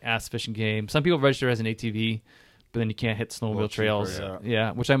 unfortunately, I asked Fish and Game. Some people register as an ATV, but then you can't hit snowmobile little trails. cheaper,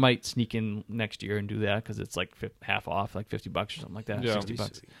 Yeah, which I might sneak in next year and do that because it's like half off, like $50 or something like that. Yeah.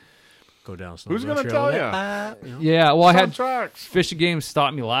 $60. Go down. Who's gonna tell you? Yeah, well, I had Contracts. Fish and Game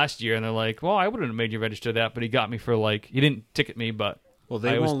stop me last year, and they're like, "Well, I wouldn't have made you register that," but he got me for like he didn't ticket me, but Well,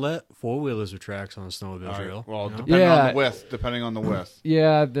 they I was- won't let 4-wheelers with tracks on a snowmobile All right. trail. Well, you know? depending on Yeah. the width. Depending on the width.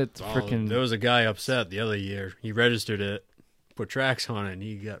 Yeah, that's Well, freaking. There was a guy upset the other year. He registered it, put tracks on it, and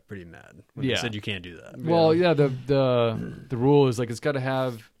he got pretty mad. When Yeah. He said you can't do that. Well, yeah, the rule is like it's got to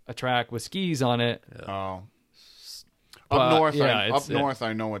have a track with skis on it. Oh. But, Up north, yeah, up it's- north,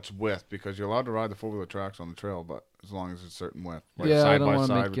 I know it's width because you're allowed to ride the 4-wheeler tracks on the trail, but as long as it's a certain width, like yeah, I side don't by want to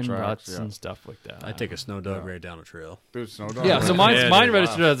side make with tracks. ruts Yeah. and stuff like that. I take a snow dog right down the trail. Dude, snow dog. Yeah, so mine Yeah,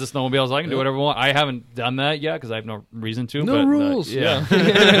 registered as a snowmobile, so I can do whatever I want. I haven't done that yet because I have no reason to. No but, rules. yeah,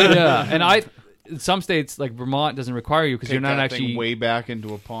 yeah. And in some states like Vermont doesn't require you because Take you're not that actually. thing way back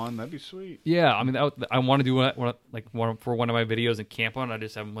into a pond. That'd be sweet. Yeah, I mean, I want to do for one of my videos and camp on. I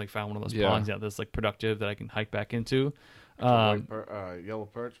just haven't like found one of those Yeah. ponds yet that's like productive that I can hike back into. Yellow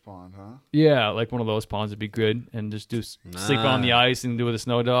perch pond, huh? Yeah, like one of those ponds would be good, and just sleep on the ice and do with a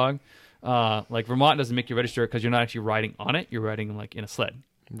snow dog. Like Vermont doesn't make you register because you're not actually riding on it; you're riding like in a sled.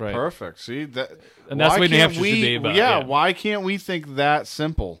 Right. Perfect. See that, And that's why the way New can't Hampshire should be about it, yeah, yeah. why can't we think that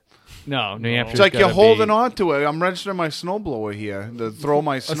simple? No, New Hampshire. It's like you're holding on to it. I'm registering my snowblower here to throw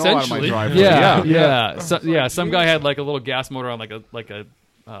my snow out of my Essentially. driveway. Yeah. Some guy had like a little gas motor on like a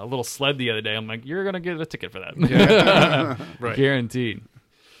little sled the other day. I'm like, you're gonna get a ticket for that. Right. Guaranteed.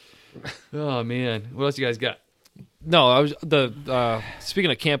 Oh man, what else you guys got? No, I was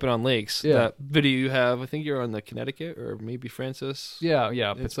speaking of camping on lakes. Yeah. That video you have, I think you're on the Connecticut or maybe Francis. Yeah,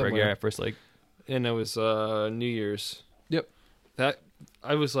 It's Pittsburgh somewhere. area, First Lake. And it was New Year's. Yep. That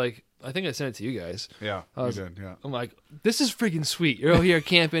I was like, I think I sent it to you guys. Yeah, I we was- did. Yeah. I'm like, this is freaking sweet. You're out here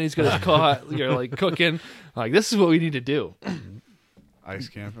camping. He's got his cot. You're like cooking. I'm like, this is what we need to do. Ice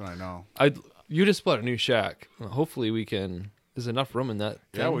camping, I know. You just bought a new shack. Hopefully we can. There's enough room in that.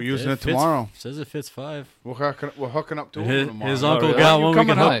 Yeah, thing. we're using it fits- tomorrow. Says it fits 5. We're hooking up to it His, tomorrow. his uncle really? got You one we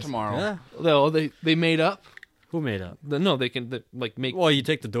coming can up hook. tomorrow? Yeah. No, they made up. Who made up? No, they can like make. Well, you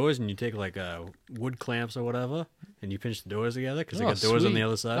take the doors and you take like wood clamps or whatever, and you pinch the doors together because they Oh, got doors on sweet. the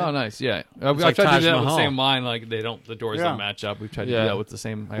other side. Oh, nice. Yeah, It's I've like tried to Taj do that with the Mahal. same line. Like the doors Yeah. don't match up. We've tried to Yeah. do that with the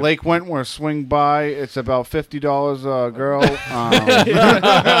same. Lake Wentworth, swing by. It's about $50 a girl.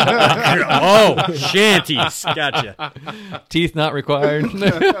 Oh, shanties. Gotcha. Teeth not required.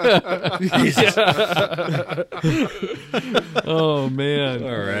 Oh man. All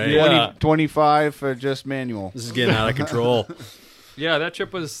right. Yeah. 25 for just manual. This is getting out of control. Yeah, that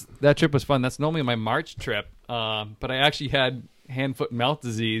trip was fun. That's normally my March trip, but I actually had hand, foot, and mouth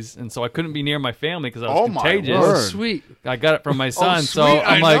disease, and so I couldn't be near my family because I was Oh, my contagious. word. Sweet. I got it from my son, so sweet,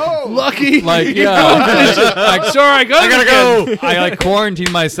 I'm I like, know. Lucky. like yeah, like sorry, I gotta go. I like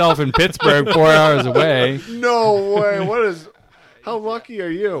quarantined myself in Pittsburgh, 4 hours away. No way. How lucky are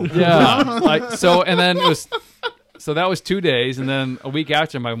you? Yeah, like so, and then that was 2 days, and then a week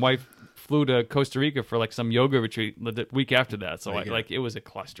after, my wife flew to Costa Rica for like some yoga retreat the week after that. So it was a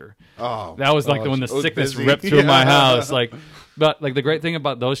cluster. Oh, That was like when the it was sickness busy. ripped through my Yeah. house. Like, but like the great thing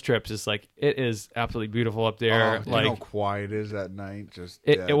about those trips is like it is absolutely beautiful up there. Oh, you like know how quiet it is at night. Just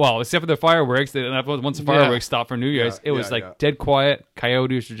well, except for the fireworks. Once the fireworks stopped for New Year's, it was like dead quiet.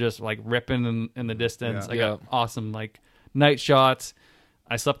 Coyotes were just like ripping in the distance. Yeah. I got awesome like night shots.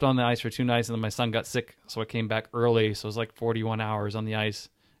 I slept on the ice for 2 nights, and then my son got sick, so I came back early. So it was like 41 hours on the ice.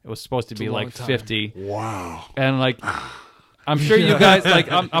 It was supposed to be a long like time. 50. 50. Wow. And like, I'm sure you guys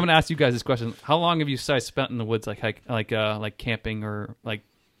like. I'm gonna ask you guys this question: how long have you guys spent in the woods, like camping, or like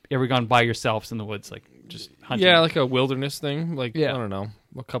ever gone by yourselves in the woods, like just hunting? Yeah, like a wilderness thing. Like Yeah. I don't know,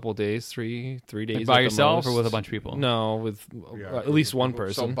 a couple days, three days. Like by at the yourself or most. with a bunch of people? No, with at least one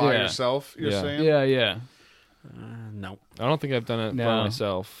person. So by Yeah. yourself, you're Yeah. saying? Yeah. No. I don't think I've done it No. by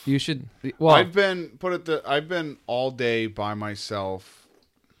myself. You should. Well, I've been all day by myself,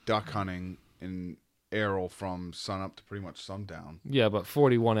 duck hunting in Errol from sun up to pretty much sundown. Yeah, but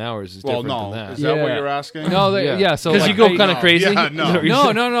 41 hours is Well, different no, than that. is that what Yeah. you're asking? no, Yeah. So because like, you go I- kind of no. crazy. Yeah, Is that what you're No,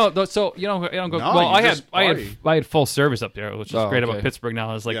 saying? no. So you don't go. No, well, you I just had party. full service up there, which is Oh, great about okay. Pittsburgh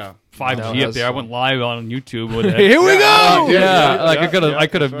now. It's like Yeah. 5G No, up there. I that's- went live on YouTube with it. Here we go. Yeah, like I could have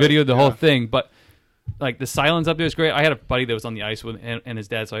that's right. videoed the whole Yeah. thing, but like the silence up there is great. I had a buddy that was on the ice with and his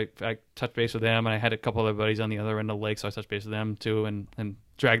dad, so I touched base with them, and I had a couple other buddies on the other end of the lake, so I touched base with them too, and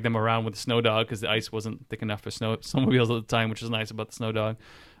dragged them around with the snow dog because the ice wasn't thick enough for snowmobiles at the time, which is nice about the snow dog.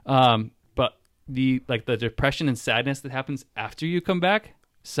 But the depression and sadness that happens after you come back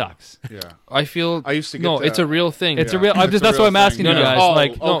sucks. Yeah. I feel. I used to get No, to- it's a real thing. It's Yeah. a real. It's a That's real what I'm thing. asking you No, no. guys. Oh,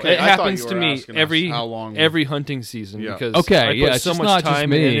 like, No, okay. it I thought happens you to were me asking us every how long- every hunting season Yeah. because Okay, I yeah, put it's so just much not just time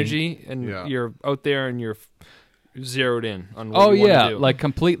me. and energy, and Yeah. you're out there and zeroed in on what Oh you want yeah, to do. like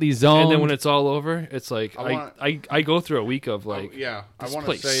completely zoned. and then when it's all over, it's like I I go through a week of like yeah, I this want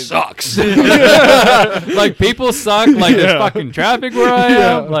to place say sucks. like people suck. Like there's fucking traffic where I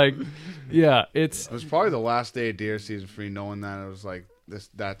am. Like, yeah, it's it was probably the last day of deer season for me, knowing that it was like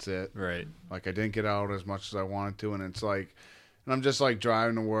that's it. Right. Like I didn't get out as much as I wanted to, and it's like, and I'm just like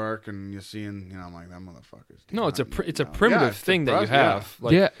driving to work, and you're seeing, I'm like, that motherfucker's. No, it's a hunting, it's a you know? primitive it's thing that you depressing, yeah. have.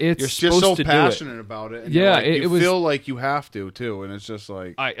 Like, yeah, it's you're Just supposed so to passionate about it. And Yeah, you're like, it you was- feel like you have to too, and it's just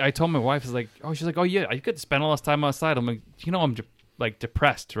like, I told my wife, she's like, oh yeah, I could spend all this time outside. I'm like, I'm like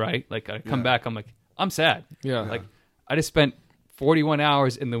depressed, right? Like I come Yeah. back, I'm like, I'm sad. do it. Yeah, Like I just spent 41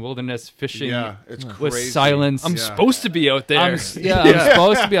 hours in the wilderness fishing yeah, it's with crazy. silence. I'm Yeah. supposed to be out there. I'm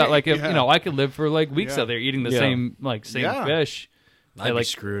supposed to be out. Like if, Yeah. I could live for like weeks Yeah. out there eating the Yeah. same Yeah. fish. I'd like- be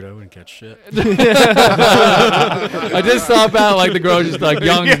screwed. I wouldn't catch shit. I just saw about like the girl just like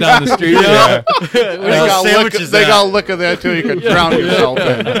young down the street. Yeah. There. They got sandwiches liquor, they at? got liquor there too. You could drown yourself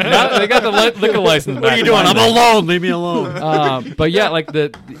in. Now they got the liquor license. What are you doing? I'm alone. Leave me alone. But yeah, like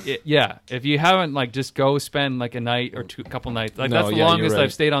if you haven't like just go spend like a night or couple nights. Like No, that's the yeah, you're longest right.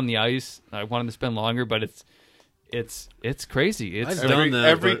 I've stayed on the ice. I wanted to spend longer, but it's crazy. It's I've done that,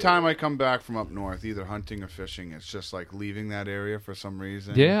 Every but- time I come back from up north, either hunting or fishing, it's just like leaving that area for some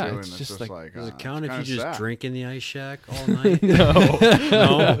reason. Yeah, too, it's and just like- Does it it's count if you kinda just sad. drink in the ice shack all night? no.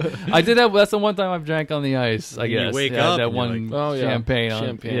 I did that. That's the one time I've drank on the ice. I You guess. wake Yeah, up that and you're one like, oh, yeah, champagne.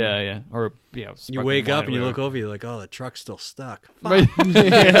 champagne. Yeah, or You sparkling wake wine up or and you look whatever. over, you're like, oh, the truck's still stuck. Right.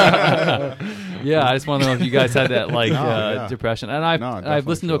 yeah. I just want to know if you guys had that like No, yeah. depression. And No, I I've definitely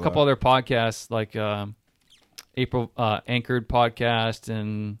listened to a feel couple that. other podcasts like April Anchored podcast,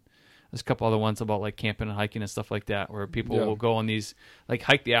 and there's a couple other ones about like camping and hiking and stuff like that, where people Yeah. will go on these like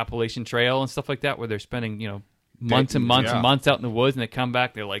hike the Appalachian Trail and stuff like that, where they're spending months and months yeah. and months out in the woods, and they come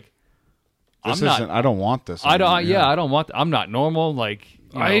back, they're like, This I'm not. isn't. I don't want this. I don't. anymore. Yeah, I don't want. I'm not normal. Like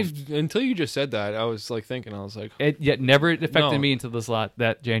Until you just said that, I was like thinking, I was like, it yet never affected No. me until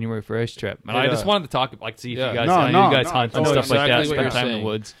that January 1st trip, and I Yeah. just wanted to talk, like, see if Yeah. you guys, No, I know no, you guys no, hunt I and know stuff like that, exactly what spend you're time in saying. the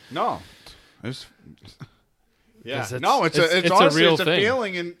woods. No. It's, yeah. It's- no, it's it's a honestly real it's a thing.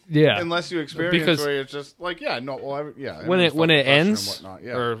 feeling, and Yeah. unless you experience Because- where it's just like, yeah, no, well, yeah. when it everyone's fucking ends, passionate and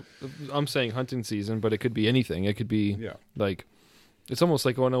whatnot, yeah. or I'm saying hunting season, but it could be anything. It could be Yeah. like, it's almost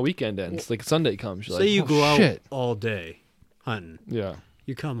like when a weekend ends, like Sunday comes. You're Say like, you oh, go out shit. all day hunting. Yeah,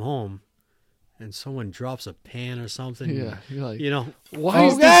 You come home and someone drops a pan or something. yeah. You're like, Why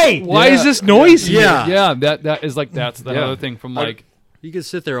is Okay. this? Why is this noisy? Yeah. Yeah, that is like that's Yeah. another thing from like You could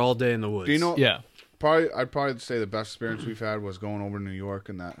sit there all day in the woods. Do you know? yeah. I'd probably say the best experience we've had was going over to New York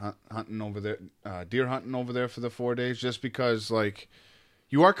and that hunting over there, deer hunting over there for the 4 days, just because like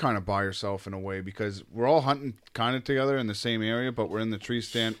you are kind of by yourself in a way, because we're all hunting kind of together in the same area, but we're in the tree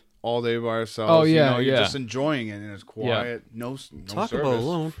stand all day by ourselves. Oh, yeah, you're yeah. just enjoying it, and it's quiet. No Talk service. about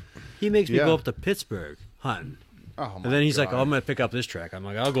alone. He makes me Yeah. go up to Pittsburgh hunting. Oh, And then he's like, God. oh, I'm going to pick up this track. I'm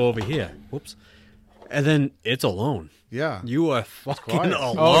like, I'll go over here. Whoops. And then it's alone. yeah. You are fucking quiet.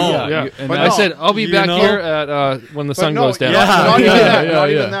 alone. Oh, yeah. Yeah, You- and but I I said I'll be you back know? here at when the sun goes down. Not, Yeah. not even Yeah, that. yeah, Not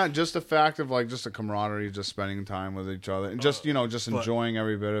yeah. even that. Just the fact of like just the camaraderie, just spending time with each other, and just just enjoying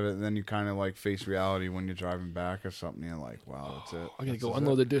every bit of it. And then you kind of like face reality when you're driving back or something. You're like, wow, that's it. I gotta This go is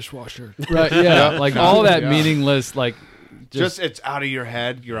unload it. the dishwasher. Right, yeah. Like all that Yeah. meaningless like Just it's out of your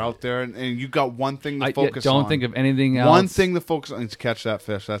head. You're out there, and you got one thing to I focus don't on. think of anything else. one thing to focus on is catch that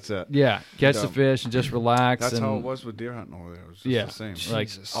fish. That's it. Yeah, catch the Yeah. fish and just relax. That's and, how it was with deer hunting over there. It was just Yeah. the same. Like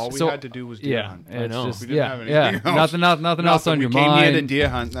All we so- had to do was deer yeah, hunt. it's know. just We didn't yeah, have yeah. anything else. Nothing else on we your came mind. here to deer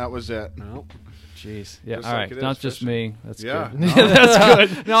hunt. And that was it. No. Jeez, yeah. Just All like right, it is not just fishing. me. That's Yeah, good. no.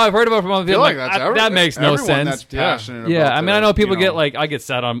 That's good. No, I've heard about it from other I people. feel like Like, that's that makes no everyone sense. That's passionate Yeah, about I mean, I their, know people you get like I get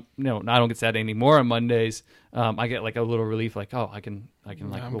sad on. No, I don't get sad anymore on Mondays. I get like a little relief, like I can like I'm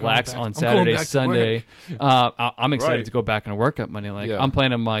going relax back- on I'm going Saturday, back to Sunday. I'm excited Right. to go back and work up Monday. Like Yeah. I'm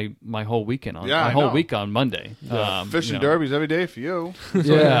planning my whole weekend on Yeah, my I whole know. week on Monday. fishing you know. derbies every day for you.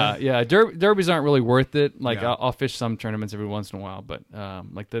 Yeah, yeah. Derbies aren't really worth it. Like Yeah. I'll fish some tournaments every once in a while, but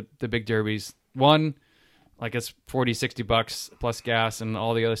like the big derbies, one, like it's $40-$60 plus gas and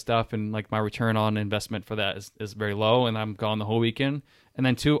all the other stuff, and like my return on investment for that is very low, and I'm gone the whole weekend. And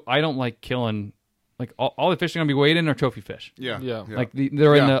then two, I don't like killing. Like all the fish are gonna be weighed in are trophy fish. Yeah, Yeah. Like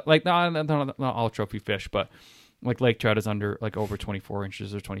they're in Yeah. the like not all trophy fish, but like lake trout is under like over 24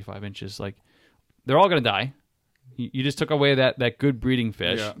 inches or 25 inches. Like they're all gonna die. You just took away that good breeding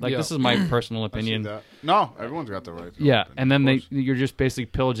fish. Yeah. Like Yeah. this is my personal I see opinion. that. No, everyone's got the right. to Yeah, opinion, and then of course. you're just basically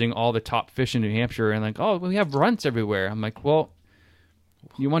pillaging all the top fish in New Hampshire, and like, oh, we have runts everywhere. I'm like, well,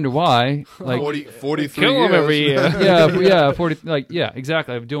 You wonder why. Like 43 Kill years. them every year. yeah, 40. Like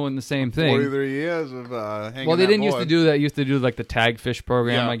exactly. I'm doing the same thing. 43 years of hanging. Well, they that didn't used to board. do that. Used to do like the tag fish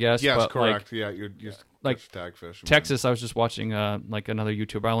program, I guess. Yes, but correct. Like, Yeah, you're just like tagfish. Texas, I was just watching like another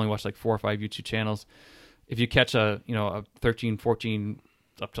YouTuber. I only watch like 4 or 5 YouTube channels. If you catch a 13, 14,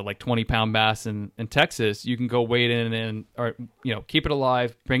 up to like 20-pound bass in Texas, you can go wade in and or keep it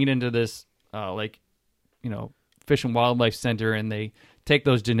alive, bring it into this Fish and Wildlife Center, and they take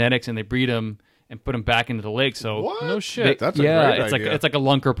those genetics and they breed them and put them back into the lake. So What? No shit. That's a great it's idea. like a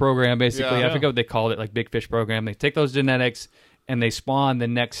lunker program basically. Yeah. I forget what they called it, like big fish program. They take those genetics and they spawn the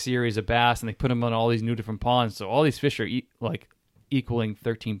next series of bass and they put them on all these new different ponds. So all these fish are equaling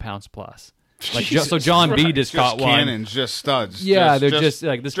 13 pounds plus. Like so John B just caught one. Cannons, just studs. Yeah, they're just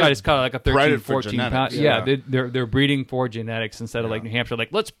like this guy just caught like a 13, bred for 14 pound. genetics, Yeah, yeah. they're breeding for genetics instead of like New Hampshire. Like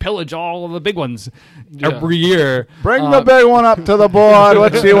let's pillage all of the big ones Yeah. every year. Bring the big one up to the board.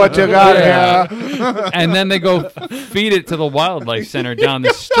 Let's see what you got here. And then they go feed it to the wildlife center down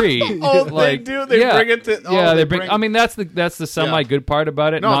the street. Oh, they do? They bring it to- oh, yeah, they they bring. bring- I mean, that's the semi good part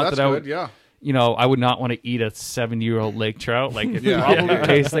about it. No, Not that's that I good. would, Yeah. I would not want to eat a 7-year-old lake trout. Like it Yeah. probably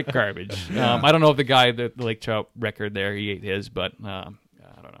tastes like garbage. I don't know if the guy the lake trout record there he ate his, but I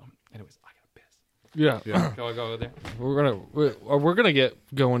don't know. Anyways, I got pissed. Yeah. Yeah. Go over there. We're gonna get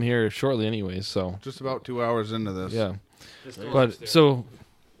going here shortly, anyways. So Just about 2 hours into this. yeah. But so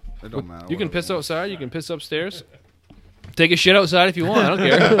It don't matter. you can whatever. piss outside. You can piss upstairs. Take a shit outside if you want. I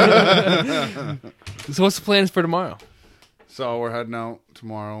don't care. So what's the plans for tomorrow? So we're heading out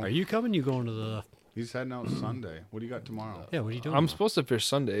tomorrow. Are you coming? You going to the? He's heading out Sunday. What do you got tomorrow? Yeah. What are you doing? I'm supposed to fish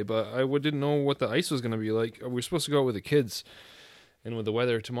Sunday, but I didn't know what the ice was going to be like. We're supposed to go out with the kids, and with the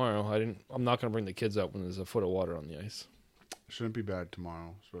weather tomorrow, I'm not going to bring the kids out when there's a foot of water on the ice. Shouldn't be bad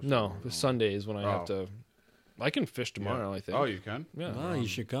tomorrow. especially No, when we're the going. Sunday is when I have Oh. to. I can fish tomorrow. I think. Oh, you can? Yeah. Oh, you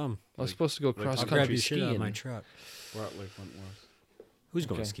should come. I was supposed to go cross I'll grab country your shit out of skiing. my truck. We're at Lake Wentworth. Who's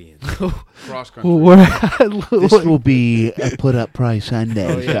going Okay. skiing? Cross country. This will be a put up price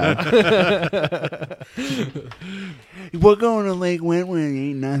Sunday. So. We're going to Lake Wentworth.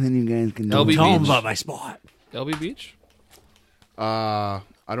 Ain't nothing you guys can do. LB Tell them Beach. about my spot. LB Beach. I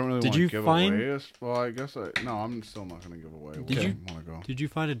don't really Did want to you give find- away. Well, I guess no. I'm still not going to give away. Did you- want to go? Did you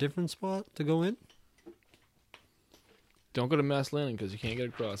find a different spot to go in? Don't go to Mass Landing because you can't get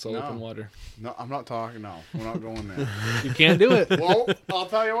across. All No. open water. No, I'm not talking. No, we're not going there. You can't do it. Well, I'll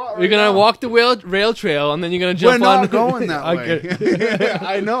tell you what. You're gonna walk the rail trail and then you're gonna We're jump on. not going that I way. get-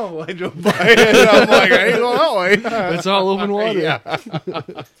 I know. I drove by it. I'm like, I ain't going that way. It's all open water. Yeah.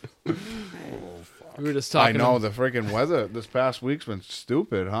 We were just I talking. know the freaking weather this past week's been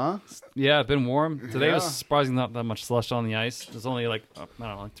stupid, huh? Yeah, it's been warm. Today was Yeah. surprisingly not that much slush on the ice. There's only like I don't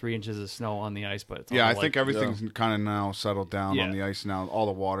know, like 3 inches of snow on the ice, but it's Yeah, all I like, think everything's kind of now settled down Yeah. on the ice now. All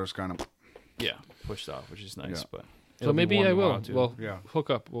the water's kind of. pushed off, which is nice. Yeah. But So it'll be maybe warm I will. tomorrow, too. Well, Yeah. hook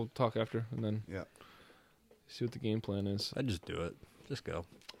up. We'll talk after and then Yeah. see what the game plan is. I'd just do it. Just go.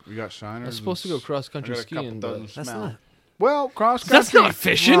 We got shiners. I was supposed to go cross I country got a couple skiing, dozen but That's smell. not. Well, cross country. that's not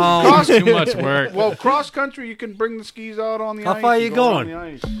fishing. Oh, too much work. Well, cross country, you can bring the skis out on the How ice. far and you go on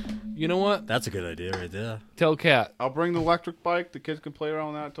going? the ice. You know what? That's a good idea right there. Tell Kat. I'll bring the electric bike. The kids can play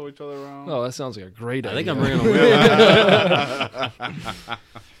around that, tow each other around. Oh, that sounds like a great I idea. think I'm bringing a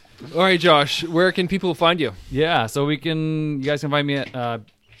wheel. All right, Josh. Where can people find you? Yeah, so you guys can find me at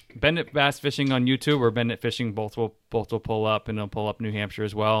Bennett Bass Fishing on YouTube or Bennett Fishing. Both will pull up, and they'll pull up New Hampshire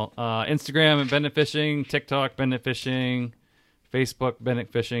as well. Instagram at Bennett Fishing, TikTok Bennett Fishing, Facebook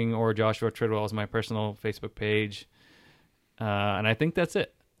Bennett Fishing, or Joshua Tridwell is my personal Facebook page. And I think that's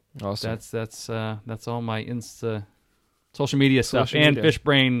it. Awesome. That's all my social media stuff. Social And media.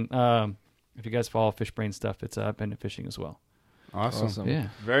 Fishbrain. If you guys follow Fishbrain stuff, it's Bennett Fishing as well. Awesome. Yeah.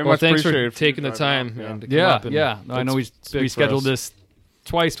 Very Well, much thanks appreciated for taking the you driving time out. Yeah. and to come Yeah, up and yeah. No, I know we it's big for rescheduled us. this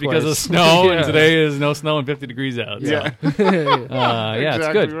twice because of Twice. snow, Yeah. and today is no snow and 50 degrees out. So. Yeah. Yeah, it's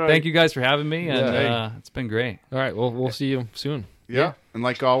Exactly good. right. Thank you guys for having me, and Yeah. it's been great. All right. Well, we'll see you soon. Yeah. And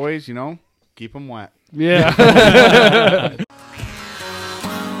like always, keep them wet. Yeah.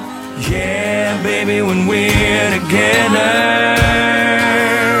 Yeah, baby, when we're together,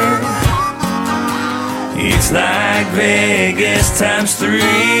 it's like Vegas times 3.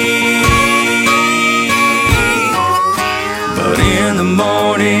 But in the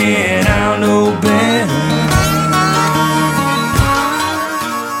morning, I'll know better.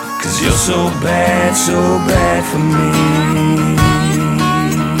 'Cause you're so bad for me.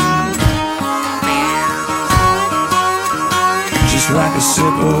 Just like a sip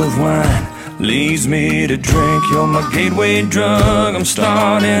of wine leads me to drink. You're my gateway drug. I'm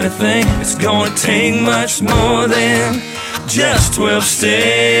starting to think it's gonna take much more than just 12 steps.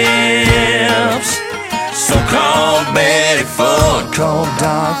 So call Betty Ford, call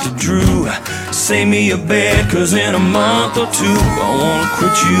Dr. Drew. Save me a bed, 'cause in a month or two I wanna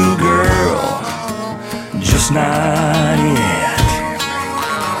quit you, girl, just not yet.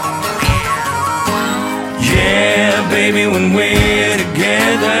 Yeah, baby, when we're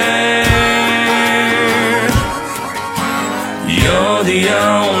together, you're the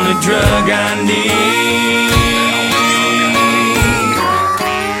only drug I need.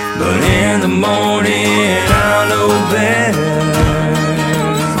 But in the morning I'll know better,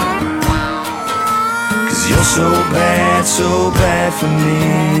 'cause you're so bad for me.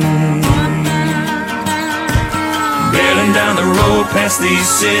 Barreling down the road past these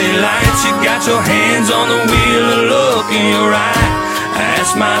city lights, you got your hands on the wheel, a look in your eye. I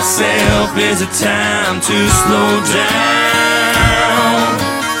ask myself, is it time to slow down?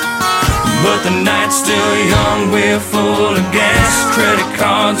 But the night's still young, we're full of gas, credit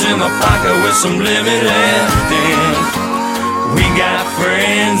cards in my pocket with some limit left, and we got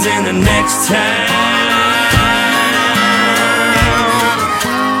friends in the next town.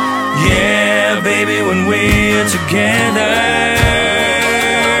 Yeah, baby, when we're together,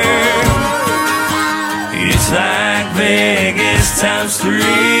 it's like Vegas times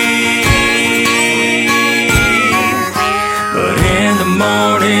 3. But in the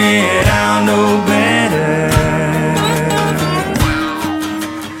morning I'll know better,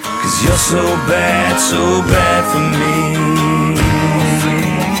 'cause you're so bad for me.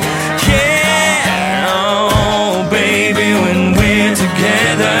 Yeah, oh baby, when we're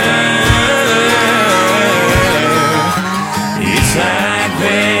together, it's like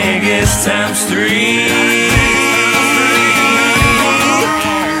Vegas times 3.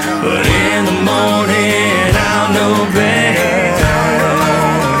 But in the morning I'll know better,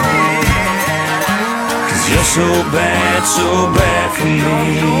 'cause you're so bad for me.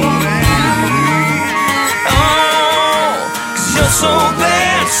 Oh, 'cause you're so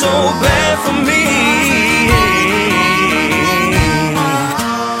bad for me.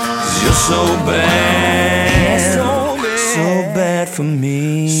 'Cause you're so bad.